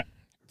Westview. Yeah.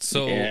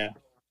 So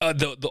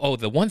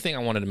the one thing I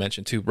wanted to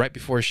mention too, right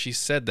before she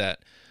said that,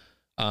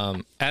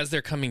 as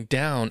they're coming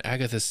down,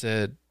 Agatha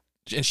said,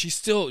 and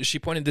she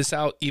pointed this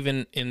out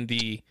even in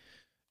the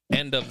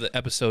end of the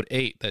episode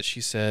 8, that she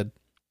said,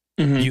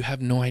 you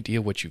have no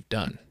idea what you've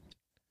done.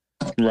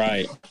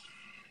 Right.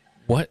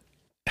 What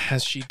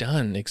has she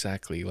done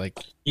exactly? Like,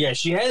 yeah,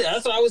 she had.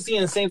 That's what I was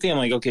seeing. The same thing. I'm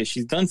like, okay,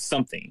 she's done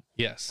something.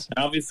 Yes.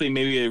 And obviously,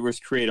 maybe it was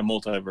create a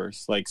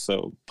multiverse. Like,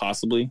 so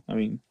possibly. I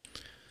mean,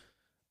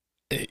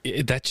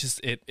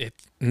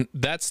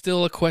 that's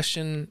still a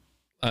question.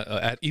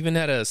 Even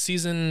at a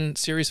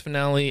series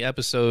finale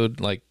episode,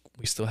 like,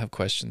 we still have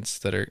questions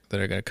that are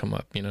going to come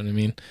up. You know what I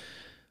mean?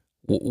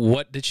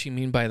 What did she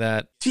mean by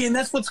that? See, and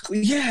that's what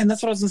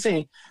I was gonna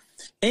say.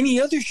 Any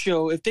other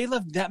show, if they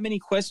left that many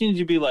questions,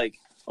 you'd be like,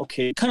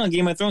 okay, kind of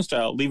Game of Thrones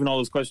style, leaving all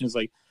those questions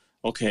like,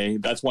 okay,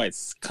 that's why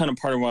it's kind of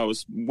part of why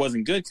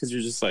wasn't good, because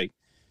you're just like,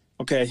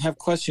 okay, I have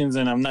questions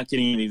and I'm not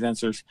getting any of these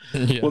answers.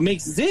 Yeah. What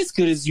makes this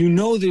good is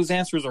those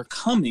answers are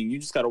coming. You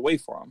just got to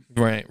wait for them.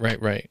 Right.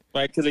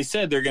 Because they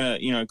said they're going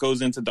to, it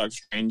goes into Doctor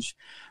Strange,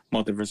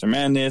 Multiverse of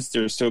Madness.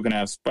 They're still going to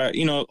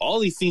have, all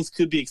these things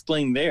could be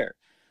explained there.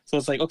 So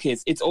it's like, okay,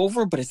 it's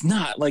over, but it's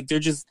not. Like, they're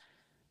just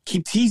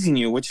keep teasing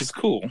you, which is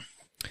cool.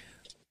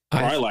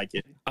 I like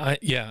it.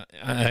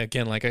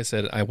 Again, like I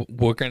said,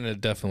 we're going to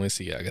definitely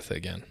see Agatha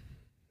again.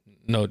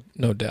 No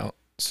doubt.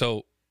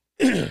 So,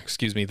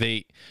 excuse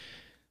me.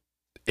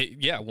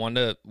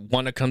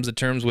 Wanda comes to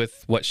terms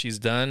with what she's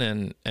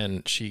done,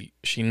 and she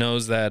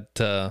knows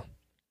that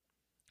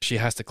she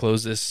has to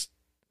close this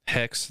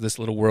hex, this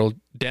little world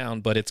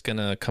down, but it's going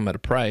to come at a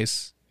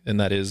price, and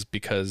that is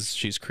because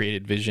she's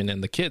created Vision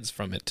and the kids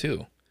from it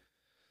too.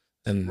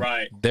 And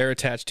they're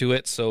attached to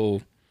it,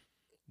 so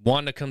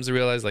Wanda comes to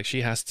realize like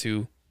she has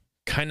to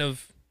kind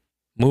of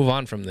move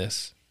on from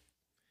this.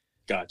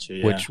 Gotcha.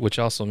 Yeah. Which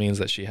also means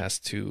that she has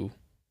to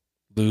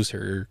lose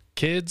her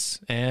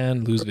kids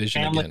and lose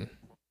Vision again.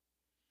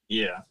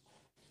 Yeah.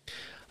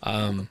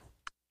 I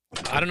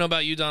don't know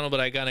about you, Donald,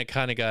 but I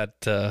kind of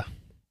got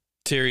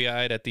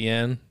teary-eyed at the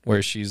end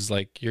where she's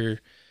like, "You're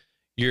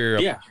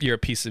a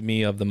piece of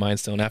me of the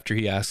Mind Stone." After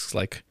he asks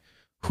like,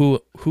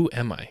 "Who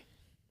am I?"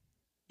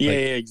 Yeah,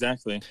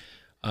 exactly.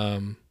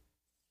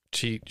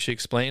 She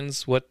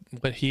explains what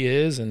he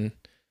is, and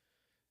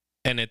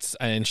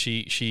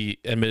she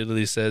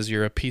admittedly says,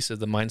 "You're a piece of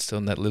the Mind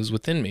Stone that lives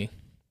within me,"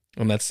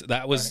 and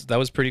that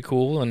was pretty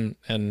cool,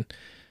 and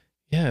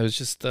yeah, it was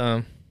just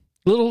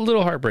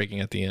little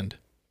heartbreaking at the end.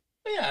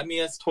 Yeah, I mean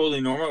that's totally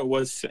normal. It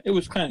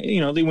was kind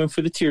of they went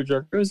for the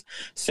tearjerker. It was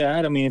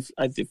sad. I mean,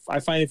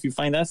 if you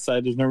find that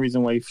side, there's no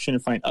reason why you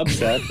shouldn't find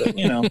upset. But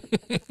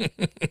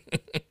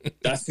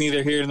that's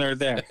neither here nor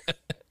there.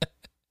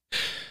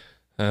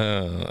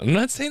 I'm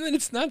not saying that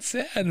it's not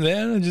sad,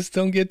 man. I just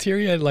don't get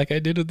teary-eyed like I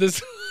did with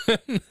this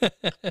one.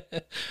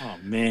 Oh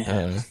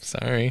man,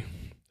 sorry.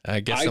 I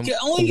guess I'm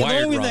only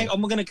wired reason wrong.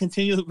 I'm gonna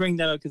continue to bring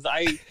that up because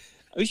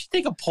we should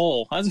take a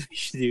poll. That's what we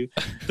should do.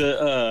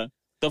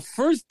 The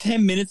first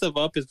 10 minutes of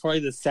Up is probably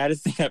the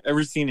saddest thing I've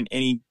ever seen in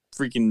any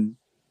freaking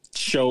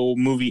show,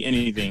 movie,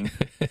 anything.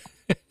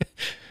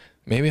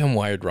 Maybe I'm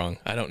wired wrong.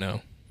 I don't know.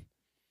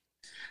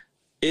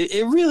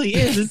 It really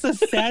is. It's the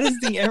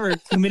saddest thing ever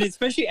committed,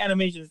 especially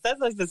animation.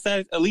 That's like the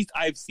saddest, at least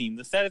I've seen,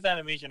 the saddest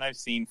animation I've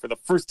seen for the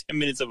first 10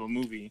 minutes of a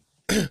movie.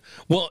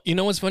 Well, you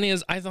know what's funny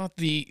is I thought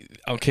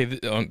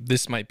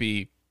this might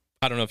be,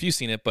 I don't know if you've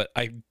seen it, but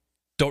I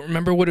don't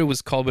remember what it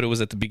was called, but it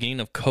was at the beginning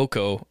of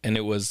Coco, and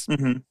it was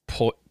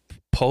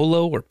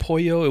Polo or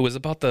Pollo. It was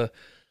about the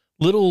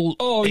little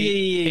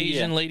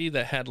Asian lady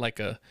that had like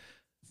a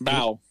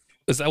bow.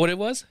 Is that what it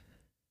was?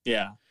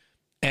 Yeah,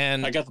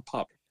 And I got the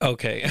pop.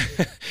 okay,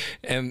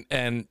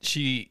 and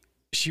she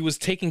was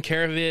taking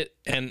care of it,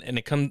 and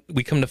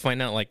we come to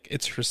find out like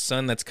it's her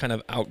son that's kind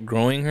of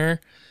outgrowing her,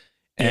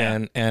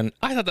 and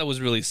I thought that was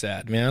really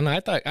sad, man. I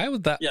thought I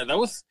was that. Yeah, that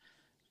was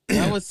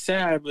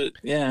sad, but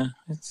yeah,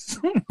 it's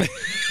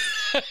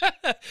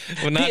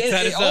Well, not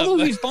sad as all up.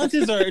 those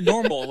responses are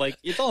normal. Like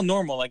it's all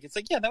normal. Like it's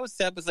like, yeah, that was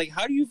sad, but it's like,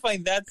 how do you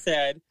find that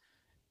sad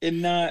and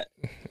not?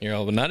 You're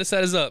all, but not as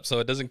sad as up, so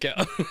it doesn't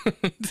count.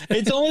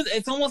 It's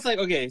almost like,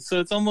 okay, so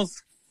it's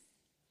almost,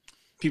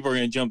 people are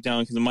gonna jump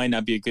down because it might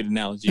not be a good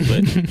analogy,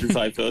 but that's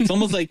how I feel. It's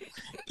almost like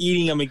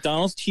eating a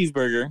McDonald's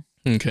cheeseburger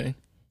Okay.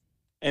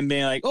 and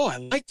being like, oh, I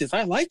like this.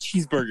 I like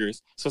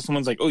cheeseburgers. So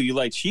someone's like, oh, you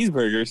like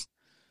cheeseburgers?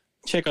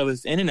 Check out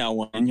this In-N-Out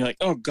one, and you're like,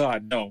 oh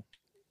God, no.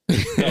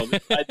 No,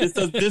 this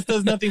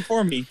does nothing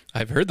for me.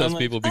 I've heard those I'm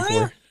like, people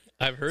before.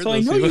 I've heard So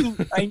those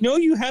people. I know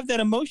you have that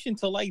emotion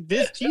to like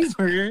this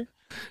cheeseburger.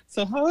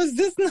 So how is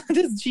this not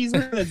this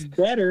cheeseburger that's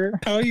better?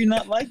 How are you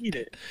not liking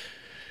it?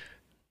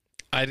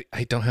 I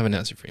don't have an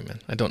answer for you,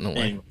 man. I don't know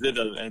why. Anyway,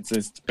 it's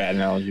a bad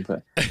analogy,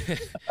 but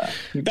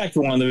back to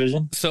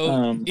WandaVision.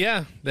 So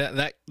yeah,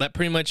 that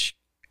pretty much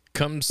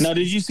comes. Now,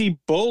 did you see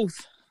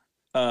both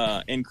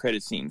end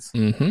credit scenes?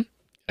 Mm-hmm.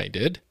 I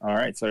did. All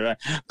right, so did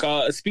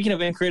I. Speaking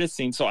of end credit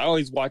scenes, so I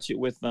always watch it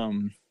with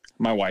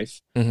my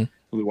wife. Mhm.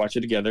 We watch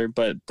it together.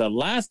 But the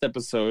last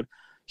episode,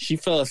 she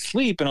fell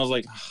asleep, and I was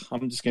like,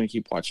 I'm just gonna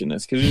keep watching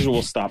this because usually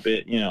we'll stop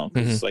it. You know,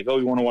 'cause it's like, oh,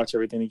 we want to watch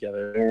everything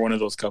together. We're one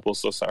of those couples,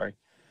 so sorry.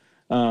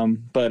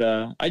 But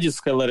I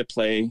just let it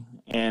play,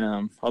 and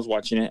I was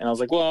watching it, and I was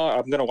like, well,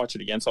 I'm gonna watch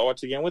it again, so I'll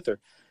watch it again with her.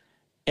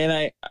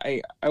 And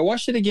I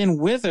watched it again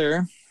with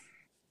her,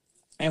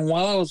 and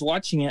while I was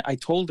watching it, I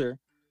told her,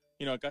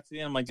 you know, I got to the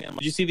end, I'm like, did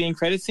you see the end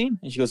credit scene?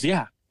 And she goes,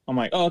 yeah. I'm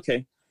like, oh,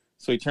 okay.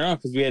 So we turned off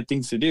because we had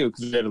things to do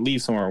because we had to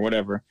leave somewhere or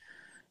whatever.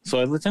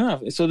 So I let them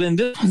off. So then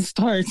this one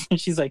starts, and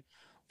she's like,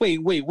 wait,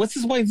 what's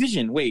this white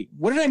vision? Wait,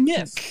 what did I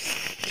miss?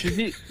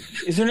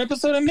 Is there an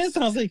episode I missed?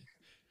 And I was like,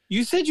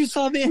 you said you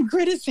saw the end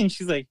credit scene.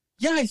 She's like,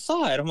 yeah, I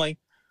saw it. I'm like,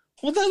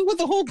 well, that's what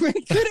the whole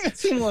credit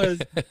scene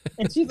was.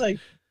 And she's like,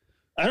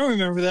 I don't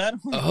remember that.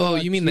 Like, Oh,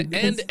 you mean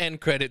the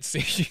end credit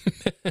scene?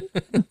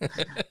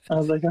 I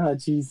was like, oh,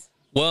 jeez.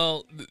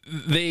 Well,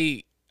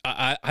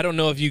 I don't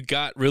know if you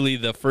got really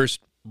the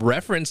first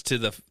reference to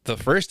the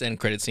first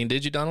end credit scene.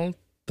 Did you, Donald?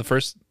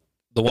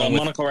 The one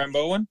with Monica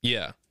Rambeau one?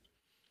 Yeah.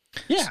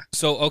 Yeah.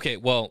 So okay,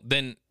 well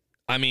then,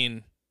 I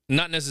mean,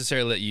 not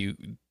necessarily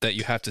that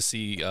you have to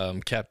see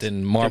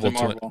Captain Marvel,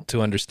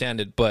 to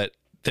understand it, but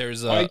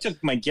there's I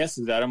took my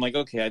guesses out. I'm like,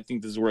 okay, I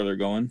think this is where they're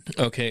going.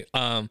 Okay.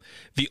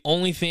 The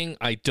only thing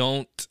I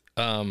don't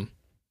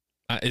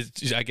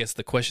is, I guess,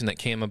 the question that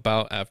came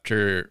about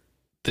after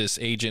this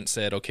agent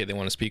said, okay, they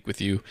want to speak with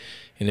you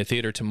in the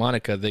theater to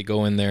Monica. They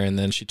go in there, and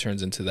then she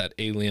turns into that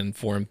alien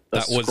form.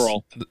 That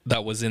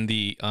was in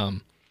the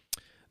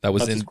that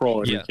was That's in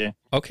Skrull, yeah. Enrique.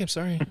 Okay, I'm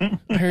sorry.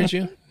 I heard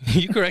you.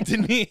 You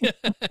corrected me.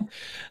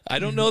 I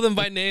don't know them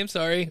by name.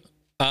 Sorry.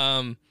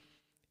 You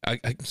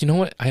know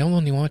what? I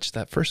only watched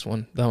that first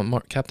one,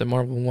 the Captain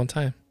Marvel, one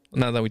time.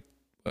 Now that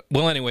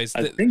well, anyways,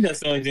 I think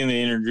that's the only thing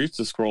they introduced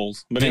the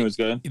Skrulls. But anyways,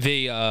 good.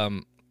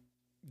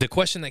 The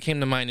question that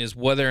came to mind is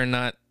whether or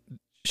not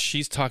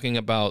she's talking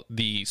about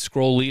the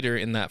Skrull leader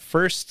in that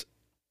first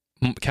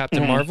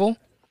Captain Marvel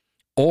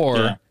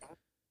or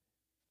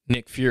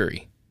Nick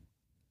Fury.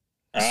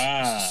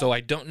 So I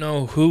don't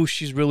know who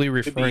she's really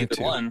referring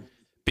to. One.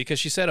 Because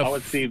she said I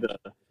would see the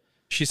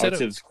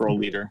Skrull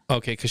leader.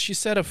 Okay, because she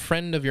said a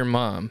friend of your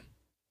mom.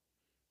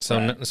 So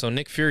Right. So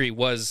Nick Fury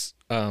was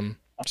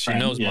she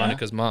knows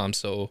Monica's mom,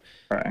 so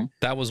Right.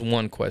 that was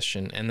one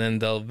question. And then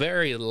the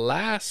very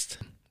last,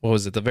 what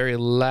was it? The very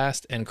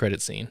last end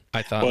credit scene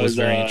I thought was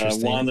very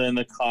interesting. Wanda in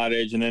the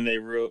cottage, and then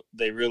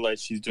they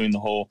realized she's doing the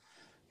whole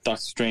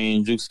Doctor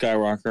Strange, Luke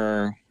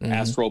Skywalker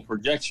astral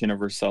projection of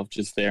herself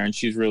just there, and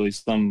she's really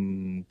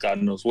some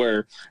God knows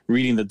where,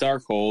 reading the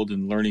Darkhold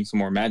and learning some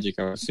more magic,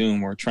 I would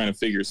assume, or trying to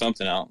figure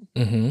something out.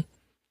 Mm-hmm.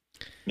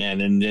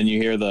 And then you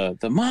hear the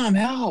mom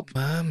help,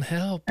 Mom,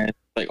 help. and it's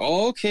like,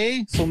 oh,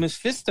 okay, so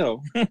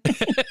Mephisto.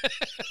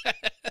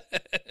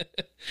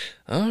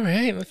 All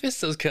right,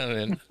 Mephisto's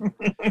coming.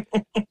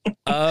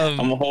 I'm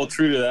gonna hold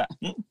true to that.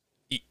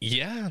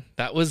 Yeah,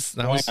 that was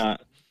Why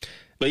not?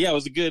 But yeah,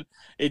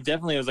 it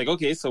definitely was like,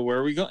 okay, so where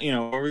are we going?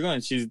 Where are we going?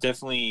 She's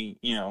definitely,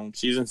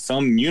 she's in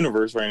some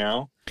universe right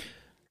now.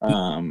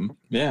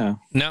 Yeah.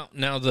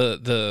 Now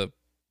the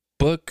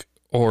book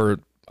or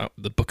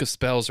the Book of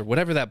Spells or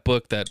whatever that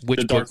book The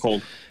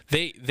Darkhold.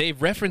 They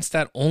referenced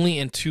that only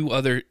in two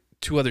other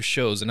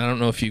shows, and I don't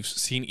know if you've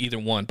seen either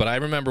one, but I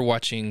remember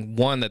watching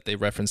one that they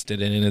referenced it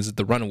in, and is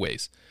The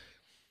Runaways.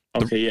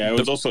 Okay, yeah, it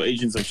was also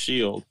Agents of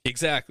S.H.I.E.L.D.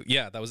 Exactly,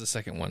 yeah, that was the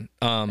second one.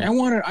 I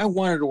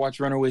wanted to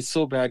watch Runaways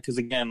so bad because,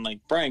 again, like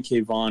Brian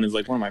K. Vaughan is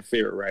like one of my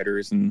favorite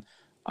writers, and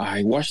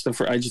I watched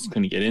I just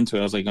couldn't get into it.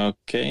 I was like,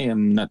 okay,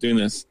 I'm not doing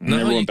this. I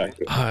never went back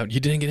to it. You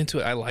didn't get into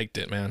it. I liked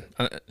it, man.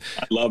 I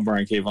love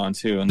Brian K. Vaughan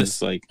too, and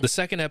it's like the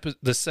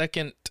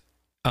second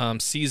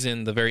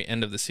season, the very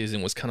end of the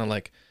season was kind of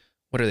like,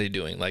 what are they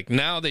doing? Like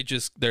now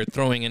they're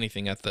throwing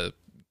anything at the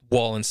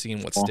wall and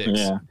seeing what sticks.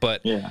 Yeah.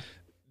 But Yeah.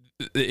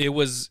 it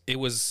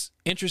was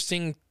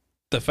interesting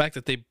the fact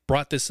that they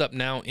brought this up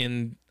now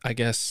in, I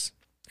guess,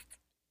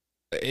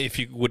 if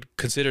you would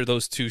consider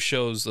those two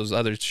shows, those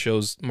other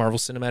shows, Marvel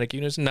Cinematic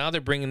Universe. Now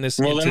they're bringing this.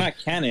 Well, they're not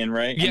canon,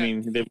 right? Yeah. I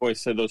mean, they've always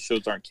said those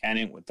shows aren't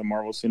canon with the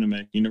Marvel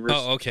Cinematic Universe.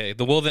 Oh, okay.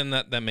 Well, then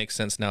that makes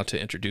sense now to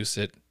introduce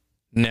it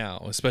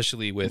now,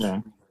 especially with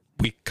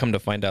we come to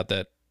find out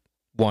that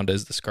Wanda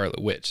is the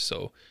Scarlet Witch.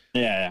 So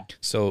yeah.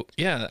 So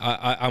yeah,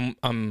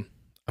 I'm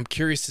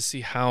curious to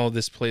see how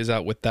this plays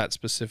out with that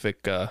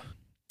specific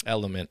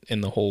element in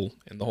the whole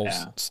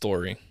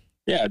story.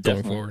 Yeah, going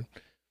definitely. forward.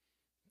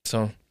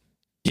 So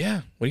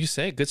yeah, what do you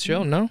say? Good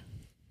show, no?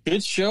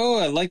 Good show.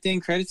 I like the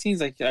end credit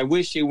scenes. Like, I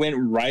wish it went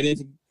right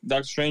into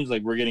Doctor Strange.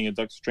 Like, we're getting a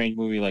Doctor Strange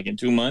movie like in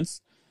 2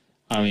 months.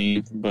 I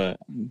mean, but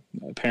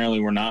apparently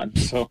we're not.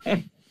 So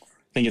I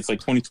think it's like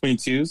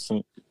 2022.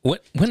 So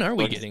when are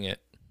we getting it?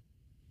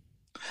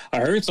 I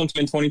heard something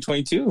in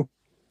 2022.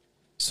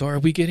 So are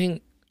we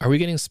getting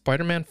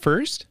Spider-Man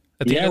first?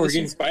 Yeah, we're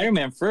getting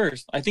Spider-Man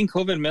first. I think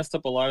COVID messed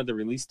up a lot of the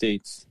release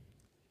dates.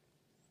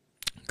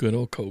 Good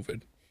old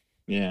COVID.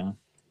 Yeah.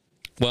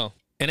 Well,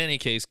 in any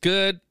case,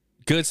 good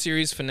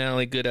series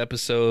finale, good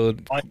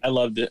episode. I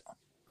loved it.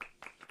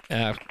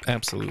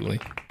 Absolutely.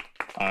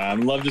 I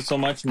loved it so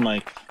much. I'm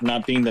like,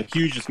 not being the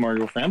hugest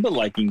Marvel fan, but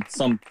liking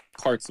some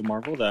parts of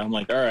Marvel that I'm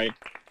like, all right,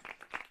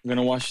 I'm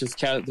gonna watch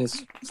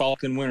this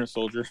Falcon Winter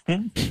Soldier. I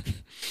don't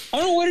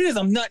know what it is.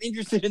 I'm not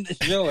interested in the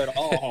show at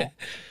all.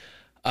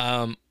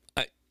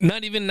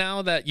 Not even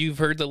now that you've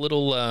heard the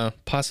little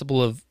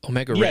possible of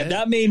Omega Red. Yeah,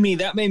 that made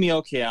me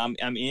okay.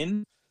 I'm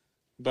in,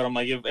 but I'm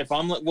like, if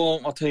I'm, well,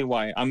 I'll tell you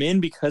why. I'm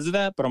in because of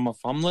that, but if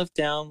I'm let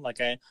down,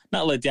 like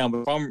not let down,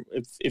 but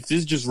if this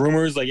is just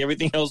rumors like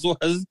everything else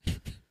was,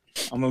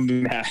 I'm gonna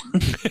be mad,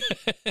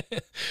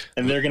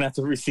 and they're gonna have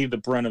to receive the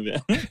brunt of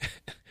it.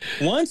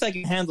 Once I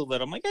can handle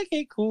that, I'm like,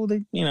 okay, cool.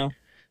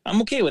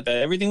 I'm okay with that.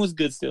 Everything was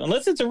good still,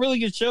 unless it's a really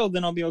good show,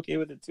 then I'll be okay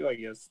with it too, I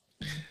guess.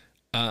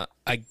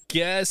 I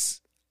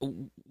guess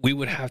we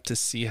would have to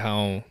see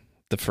how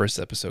the first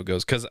episode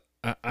goes, because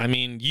I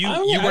mean, you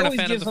weren't a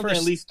fan of the first.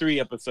 At least 3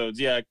 episodes,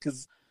 yeah,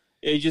 because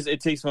it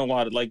takes me a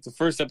while. Like the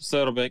first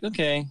episode, I'll be like,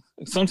 okay.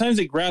 Sometimes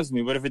it grabs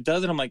me, but if it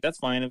doesn't, I'm like, that's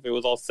fine. If it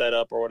was all set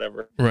up or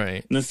whatever,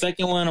 right. And the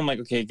second one, I'm like,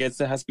 okay, it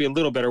has to be a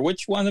little better.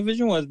 Which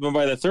WandaVision was, but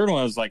by the third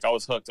one, I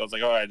was hooked. I was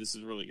like, all right, this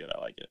is really good. I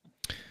like it.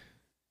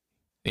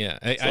 Yeah,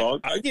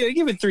 I'll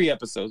give it 3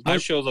 episodes.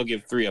 Most shows I'll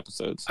give 3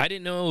 episodes. I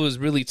didn't know it was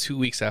really 2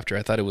 weeks after.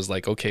 I thought it was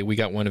like, okay, we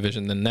got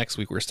WandaVision, then next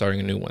week we're starting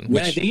a new one.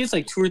 Yeah, I think it's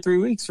like 2 or 3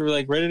 weeks. We're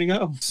like ready to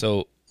go.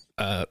 So,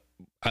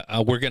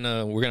 we're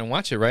gonna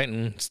watch it, right,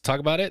 and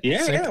talk about it.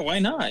 Yeah, why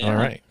not? Yeah. All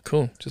right,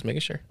 cool. Just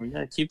making sure. We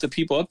gotta keep the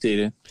people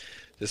updated.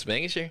 Just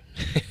making sure.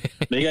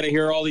 They gotta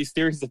hear all these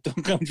theories that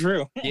don't come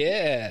true.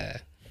 Yeah.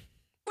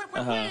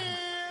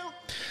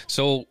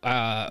 So,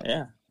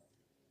 yeah.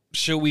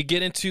 Should we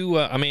get into?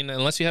 I mean,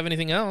 unless you have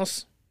anything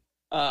else.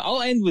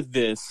 I'll end with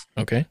this.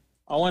 Okay.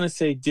 I want to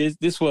say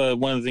this was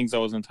one of the things I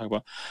was going to talk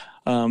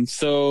about.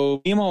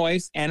 So me and my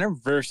wife's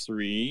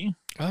anniversary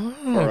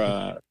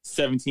for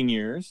 17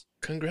 years.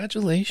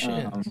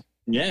 Congratulations.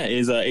 Yeah,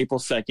 is April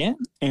 2nd,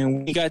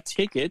 and we got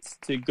tickets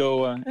to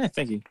go.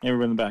 Thank you,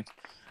 everyone in the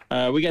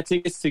back. We got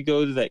tickets to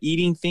go to the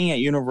eating thing at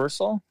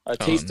Universal,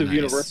 Taste of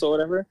Universal,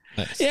 whatever.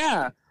 Nice.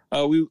 Yeah.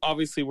 We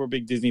obviously we're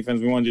big Disney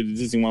fans. We wanted to do the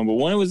Disney one, but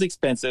one, it was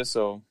expensive,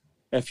 so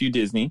F you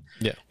Disney.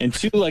 Yeah. And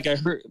 2, like I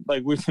heard,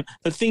 like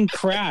the thing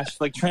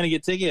crashed, like trying to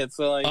get tickets.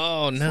 So like,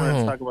 oh no,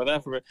 let's talk about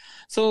that for a bit.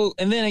 So,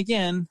 and then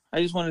again,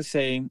 I just want to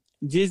say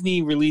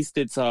Disney released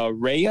its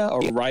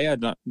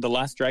Raya, the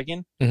Last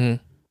Dragon. Mm-hmm. I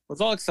was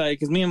all excited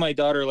because me and my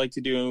daughter like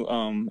to do.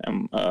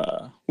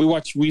 We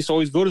used to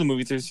always go to the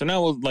movie theater. So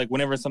now, like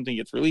whenever something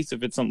gets released,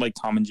 if it's something like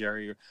Tom and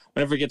Jerry or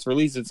whenever it gets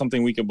released, it's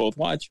something we could both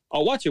watch.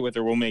 I'll watch it with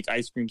her. We'll make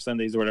ice cream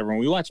sundaes or whatever, and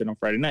we watch it on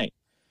Friday night.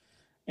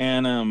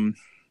 And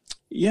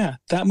yeah,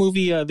 that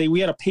movie we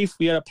had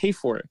to pay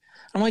for it.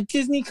 I'm like,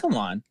 Disney, come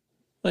on,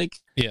 like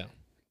yeah.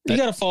 You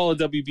gotta follow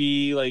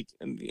WB, like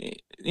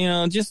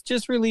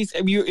just release.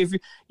 If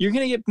you're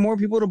gonna get more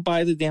people to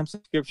buy the damn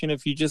subscription,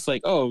 if you just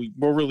like, oh,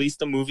 we'll release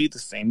the movie the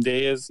same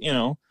day as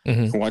you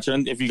can watch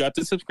it. If you got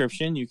the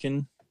subscription, you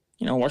can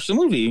watch the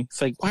movie.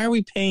 It's like, why are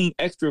we paying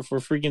extra for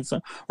freaking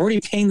some? We're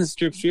already paying the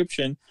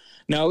subscription.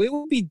 Now it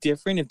would be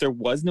different if there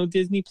was no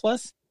Disney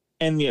Plus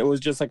and it was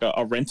just like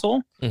a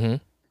rental,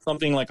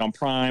 something like on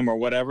Prime or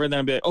whatever. Then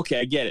I'd be like, okay,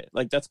 I get it.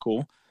 Like that's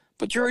cool,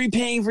 but you're already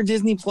paying for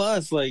Disney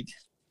Plus, like.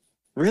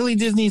 Really,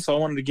 Disney? So I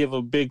wanted to give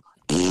a big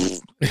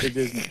to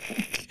Disney.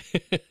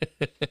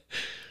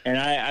 And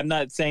I'm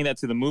not saying that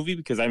to the movie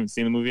because I haven't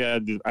seen the movie.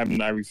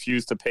 I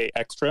refuse to pay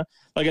extra.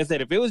 Like I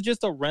said, if it was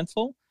just a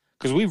rental,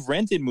 because we've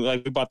rented,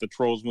 like we bought the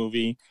Trolls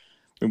movie.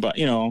 We bought,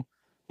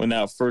 when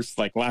that first,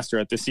 like last year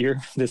at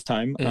this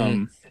time,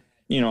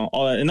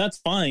 all that. And that's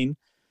fine,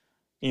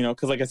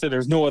 because like I said,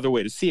 there's no other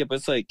way to see it. But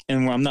it's like,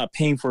 and I'm not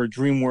paying for a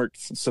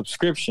DreamWorks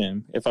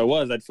subscription. If I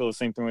was, I'd feel the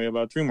same way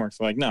about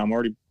DreamWorks. Like, no, I'm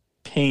already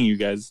paying you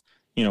guys,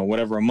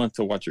 whatever a month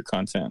to watch your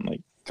content.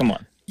 Like, Come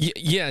on.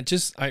 Yeah,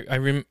 just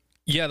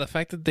yeah, the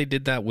fact that they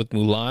did that with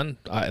Mulan,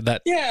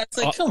 It's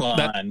like, come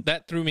on.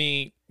 that threw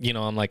me.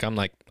 I'm like,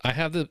 I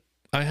have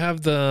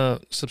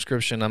the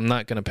subscription. I'm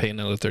not gonna pay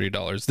another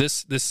 $30.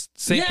 This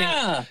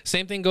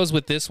same thing goes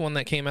with this one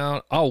that came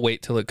out. I'll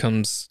wait till it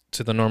comes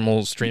to the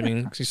normal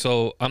streaming.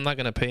 So I'm not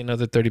gonna pay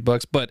another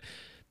 $30. But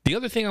the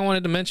other thing I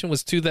wanted to mention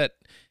was too that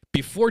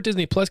before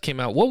Disney Plus came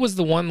out, what was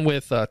the one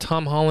with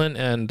Tom Holland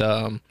and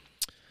the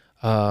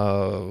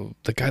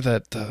guy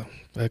that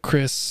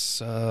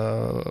Chris?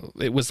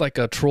 It was like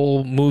a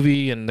troll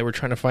movie, and they were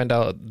trying to find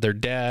out their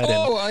dad.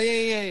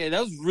 Yeah.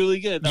 That was really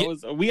good.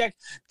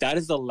 That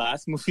is the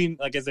last movie.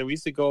 Like I said, we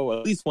used to go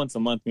at least once a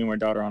month, me and my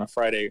daughter, on a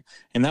Friday,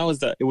 and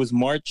it was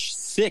March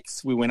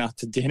 6th. We went out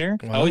to dinner.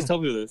 Wow. I always tell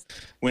people this: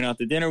 went out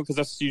to dinner because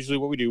that's usually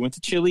what we do. We went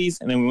to Chili's,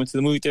 and then we went to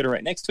the movie theater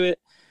right next to it.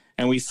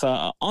 And we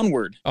saw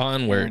Onward.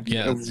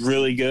 Yeah. It was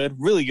really good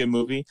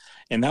movie.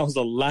 And that was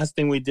the last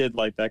thing we did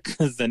like that,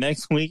 because the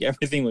next week,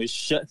 everything was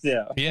shut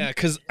down. Yeah,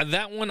 because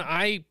that one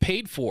I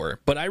paid for,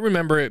 but I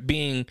remember it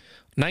being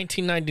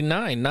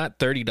 $19.99, not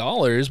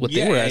 $30, what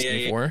they were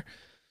asking for.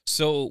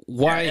 So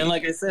why? And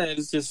like I said,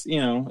 it's just,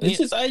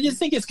 I just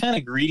think it's kind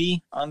of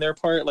greedy on their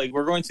part. Like,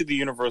 we're going to the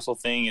Universal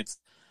thing. It's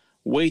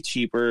way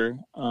cheaper.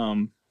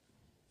 I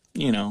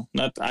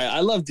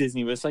love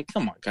Disney, but it's like,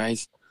 come on,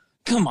 guys.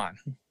 Come on.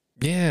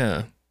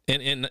 Yeah.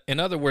 And in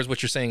other words,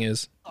 what you're saying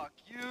is, Fuck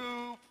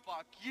you.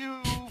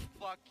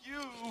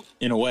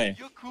 In a way.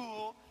 You're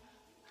cool.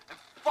 And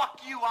fuck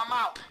you, I'm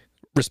out.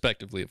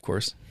 Respectively, of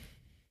course.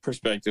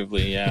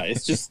 Perspectively, yeah. I'm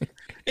just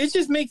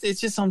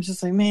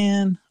like,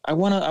 man, I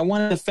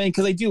wanna defend,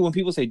 because I do when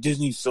people say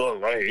Disney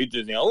sucks, I hate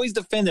Disney. I always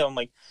defend it. I'm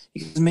like,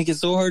 you guys make it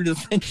so hard to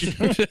defend you.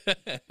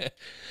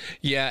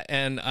 Yeah,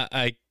 and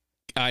I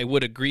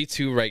would agree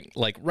too,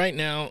 right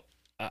now.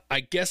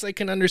 I guess I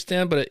can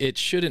understand, but it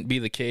shouldn't be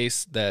the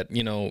case that,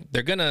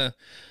 they're going to,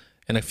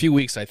 in a few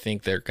weeks, I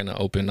think they're going to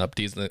open up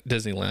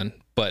Disneyland.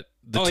 But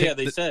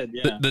they said.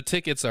 The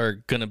tickets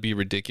are going to be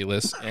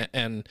ridiculous.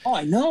 And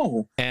I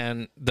know.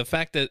 And the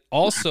fact that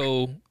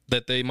also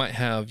that they might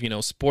have,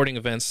 sporting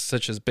events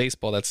such as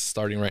baseball that's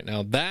starting right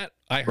now, that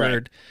I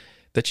heard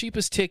the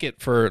cheapest ticket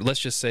for, let's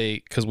just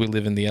say, because we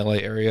live in the LA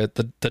area,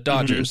 the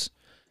Dodgers.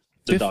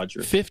 Mm-hmm. The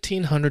Dodgers.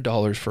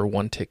 $1,500 for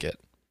one ticket.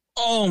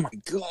 Oh my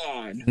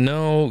God!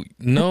 No.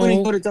 Nobody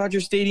go to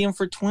Dodger Stadium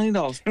for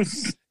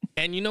 $20.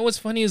 And you know what's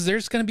funny is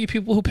there's going to be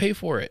people who pay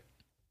for it.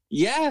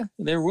 Yeah,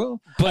 there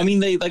will. But I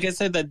mean, like I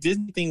said, that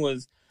Disney thing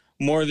was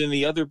more than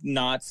the other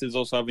knots. Is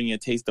also having a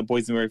taste of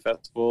Boysenberry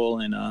Festival,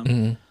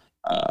 and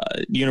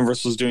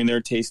Universal's doing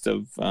their taste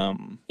of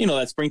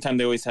that springtime.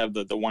 They always have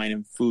the wine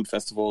and food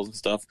festivals and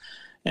stuff.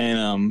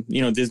 And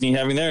Disney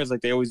having theirs like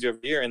they always do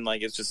every year. And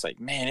like it's just like,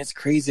 man, it's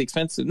crazy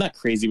expensive. Not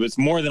crazy, but it's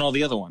more than all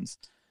the other ones.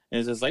 And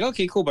it's just like,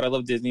 okay, cool, but I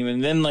love Disney.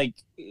 And then, like,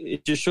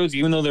 it just shows you,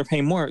 even though they're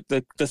paying more,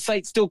 the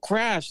site still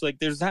crashed. Like,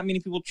 there's that many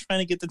people trying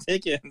to get the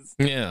tickets.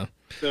 Yeah.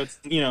 So, it's,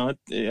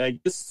 I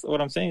guess what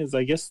I'm saying is,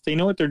 I guess they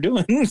know what they're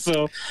doing.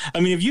 So,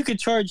 I mean, if you could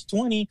charge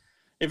 20,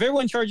 if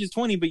everyone charges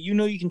 20, but you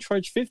can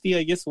charge 50,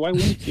 I guess why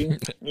wouldn't you,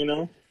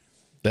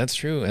 That's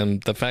true.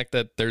 And the fact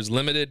that there's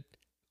limited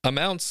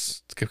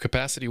amounts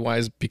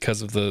capacity-wise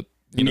because of the,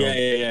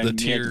 the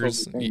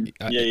tiers.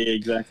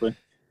 Exactly.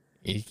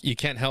 You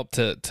can't help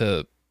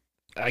to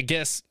I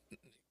guess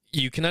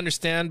you can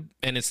understand,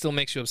 and it still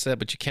makes you upset,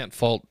 but you can't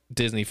fault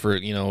Disney for,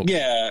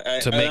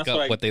 to make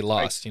up what they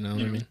lost, you know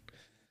what I mean?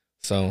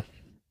 So.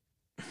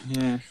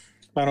 Yeah,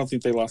 I don't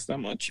think they lost that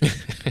much.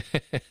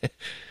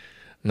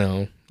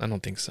 No, I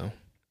don't think so.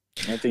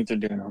 I think they're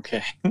doing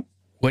okay.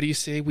 What do you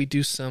say we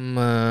do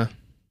some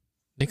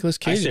Nicolas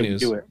Cage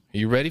news? Do it. Are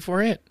you ready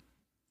for it?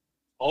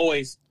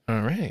 Always.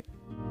 All right.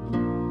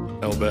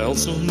 How about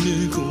some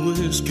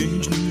Nicolas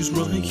Cage news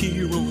right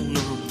here on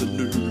the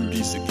Nerd?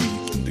 He's a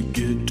geek in the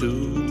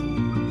ghetto.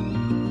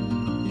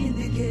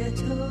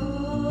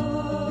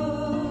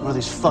 What are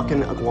these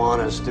fucking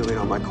iguanas doing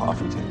on my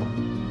coffee table?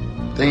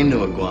 There ain't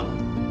no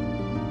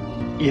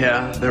iguana.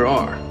 Yeah, there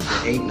are.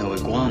 There ain't no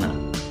iguana.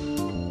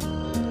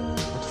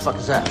 What the fuck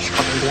is that?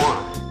 Fucking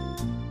iguana.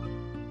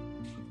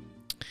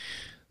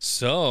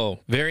 So,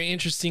 very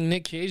interesting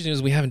Nick Cage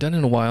news we haven't done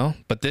in a while,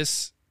 but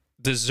this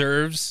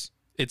deserves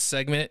its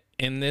segment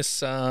in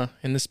this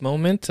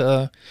moment.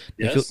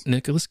 Yes.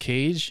 Nicolas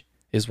Cage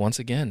is once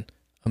again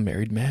a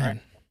married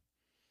man.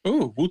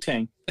 Ooh,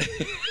 Wu-Tang.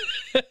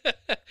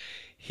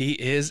 He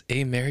is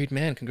a married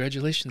man.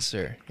 Congratulations,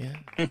 sir. Yeah.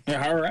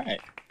 All right.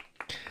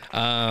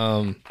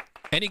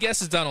 Any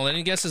guesses, Donald?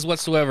 Any guesses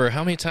whatsoever?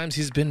 How many times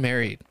he's been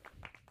married?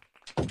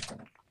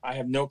 I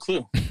have no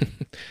clue.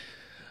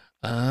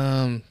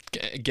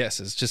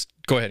 Guesses. Just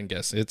go ahead and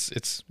guess.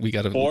 We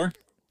got to 4.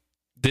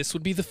 This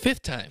would be the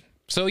 5th time.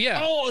 So yeah.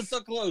 Oh, it's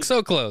so close.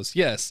 So close.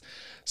 Yes.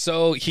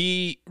 So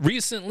he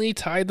recently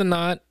tied the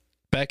knot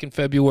back in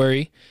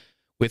February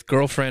with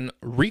girlfriend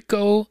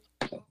Rico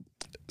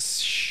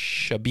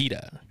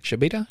Shibata.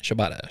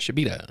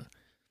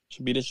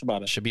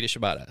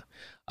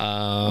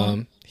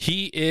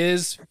 He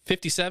is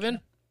 57.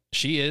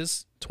 She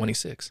is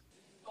 26.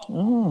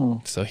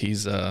 Oh. So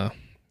he's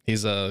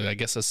He's I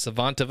guess a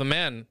savant of a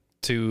man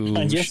to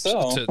I guess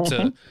so.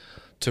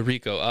 to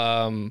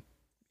Rico.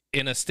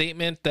 In a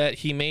statement that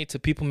he made to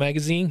People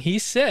Magazine, he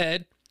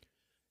said,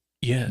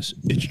 "Yes,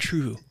 it's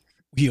true.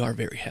 We are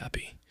very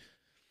happy."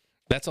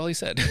 That's all he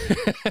said.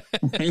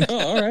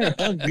 All right.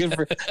 Oh,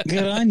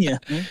 good on you.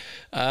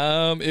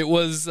 It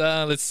was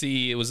let's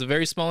see. It was a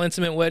very small,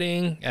 intimate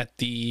wedding at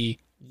the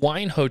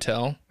Wynn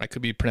Hotel. I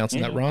could be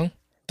pronouncing that wrong.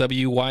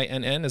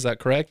 WYNN. Is that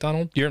correct,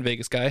 Donald? You're in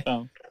Vegas, guy.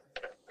 Oh.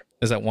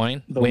 Is that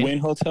Wynn? The Wynn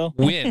Hotel?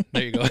 Wynn.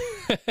 There you go.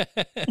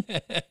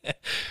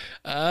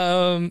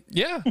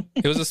 Yeah,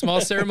 it was a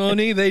small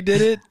ceremony. They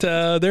did it.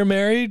 They're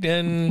married,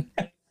 and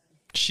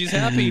she's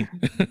happy.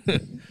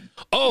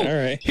 Oh, all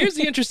right. Here's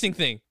the interesting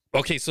thing.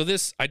 Okay, so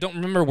this, I don't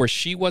remember where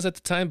she was at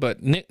the time,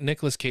 but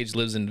Nicolas Cage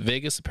lives in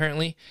Vegas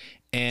apparently,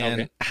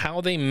 and how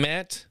they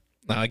met.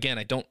 Now, again,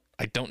 I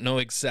don't know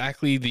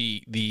exactly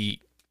the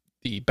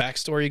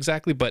backstory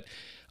exactly, but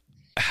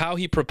how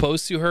he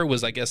proposed to her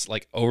was, I guess,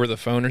 like over the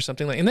phone or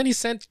something like. And then he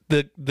sent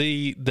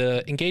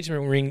the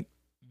engagement ring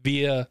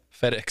via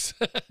FedEx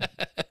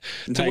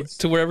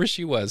to wherever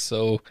she was.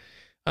 So,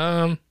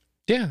 yeah,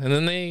 and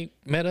then they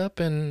met up,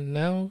 and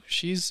now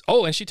she's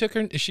and she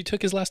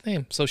took his last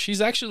name, so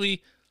she's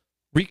actually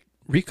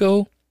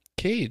Rico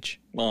Cage.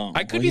 Well,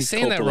 I could be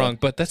saying that wrong,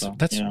 but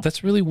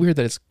that's really weird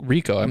that it's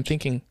Rico. I'm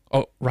thinking,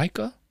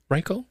 Ryko?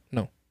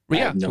 No.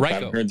 Yeah, no, Ryko. I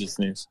haven't heard this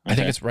news. I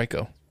think it's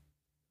Ryko.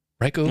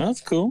 Ryko.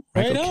 That's cool.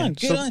 Ryko right on.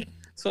 Cage. Good on.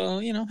 So,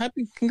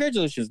 happy.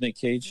 Congratulations, Nick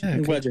Cage. Yeah,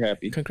 I'm glad you're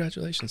happy.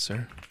 Congratulations,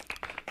 sir.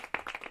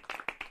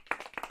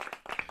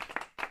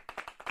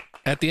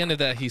 At the end of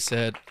that, he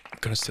said, "I'm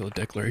going to steal a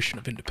Declaration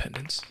of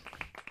Independence."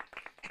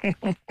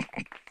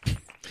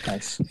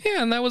 Nice.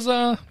 Yeah, and that was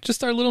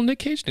just our little Nick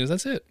Cage news.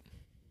 That's it.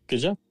 Good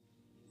job.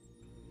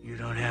 You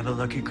don't have a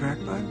lucky crack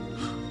pipe?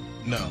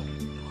 No.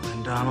 Well,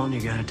 then, Donald,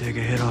 you gotta take a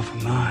hit off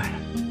of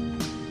mine.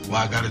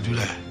 Why I gotta do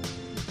that?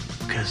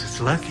 Because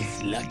it's lucky.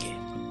 It's lucky.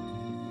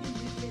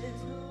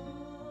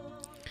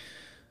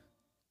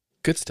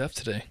 Good stuff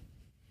today.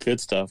 Good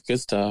stuff.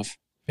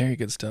 Very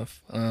good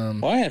stuff.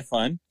 Well, I had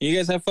fun. You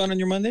guys have fun on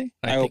your Monday?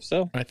 I hope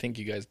so. I think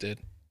you guys did.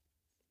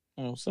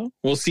 I hope so.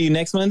 We'll see you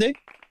next Monday.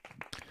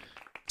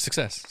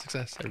 Success,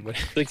 everybody.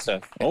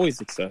 Success. Always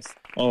success.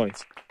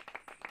 Always.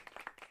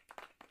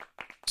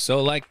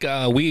 So, like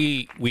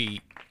we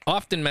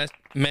often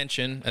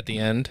mention at the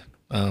end,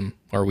 or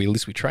at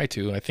least we try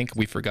to. I think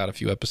we forgot a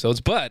few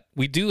episodes, but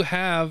we do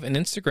have an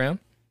Instagram.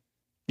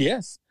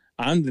 Yes,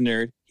 I'm the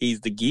nerd.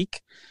 He's the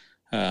geek.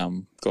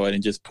 Go ahead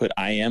and just put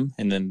I am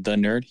and then the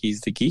nerd.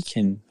 He's the geek,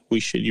 and you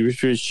should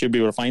be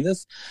able to find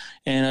us.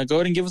 And go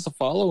ahead and give us a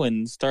follow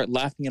and start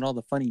laughing at all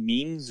the funny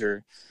memes,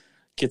 or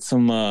get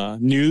some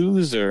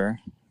news, or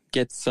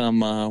get some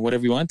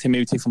whatever you want to.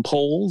 Maybe take some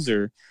polls,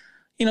 or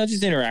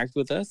just interact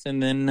with us.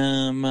 And then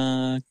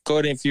go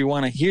ahead, if you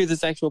want to hear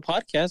this actual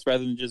podcast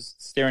rather than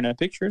just staring at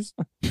pictures,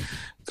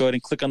 go ahead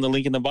and click on the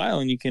link in the bio,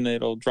 and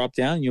it'll drop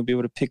down, and you'll be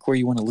able to pick where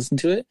you want to listen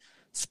to it.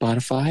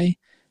 Spotify,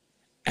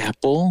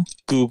 Apple,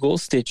 Google,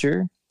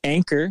 Stitcher,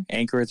 Anchor.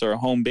 Anchor is our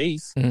home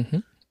base. Mm-hmm.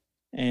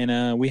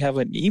 And we have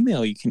an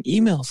email. You can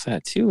email us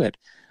at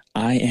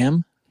I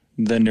am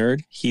the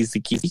nerd, he's the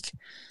geek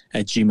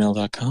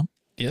 @gmail.com.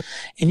 Yep.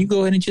 And you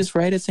go ahead and just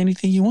write us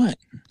anything you want.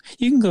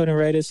 You can go ahead and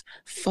write us,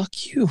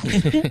 fuck you.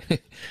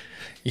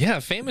 Yeah,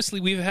 famously,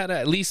 we've had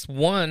at least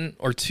one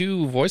or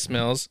two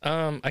voicemails.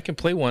 I can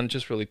play one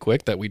just really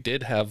quick that we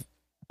did have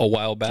a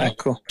while back. Oh,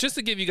 cool. Just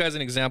to give you guys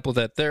an example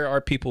that there are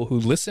people who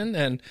listen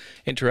and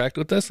interact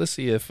with us. Let's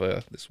see if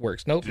this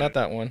works. Nope, not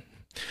that one.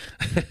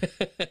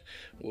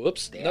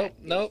 Whoops.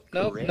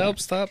 Nope,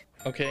 stop.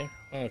 Okay.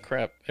 Oh,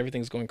 crap.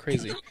 Everything's going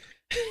crazy.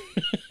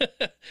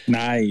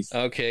 Nice.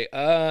 Okay.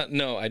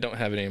 No, I don't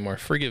have it anymore.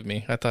 Forgive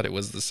me. I thought it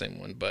was the same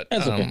one, but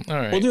that's okay. All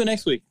right. We'll do it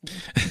next week.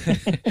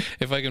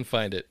 If I can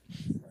find it.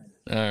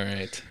 All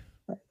right.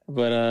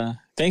 But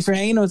thanks for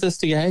hanging with us,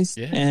 guys.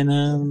 Yeah.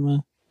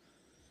 And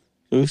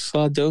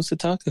Usla dos of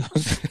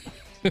tacos.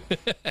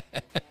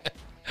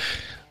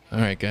 All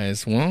right,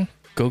 guys. Well,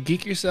 go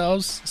geek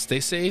yourselves. Stay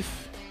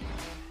safe.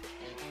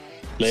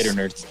 Later,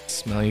 nerds.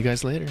 Smell you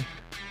guys later.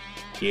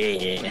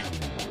 Yeah.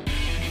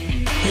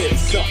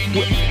 Heads up,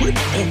 whip,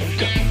 and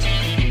go.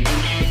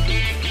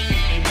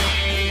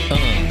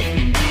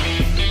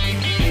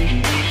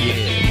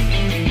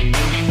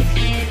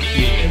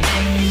 Yeah.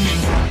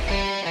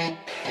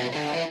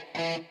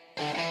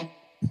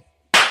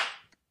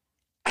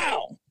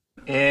 Ow.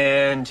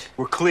 And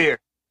we're clear.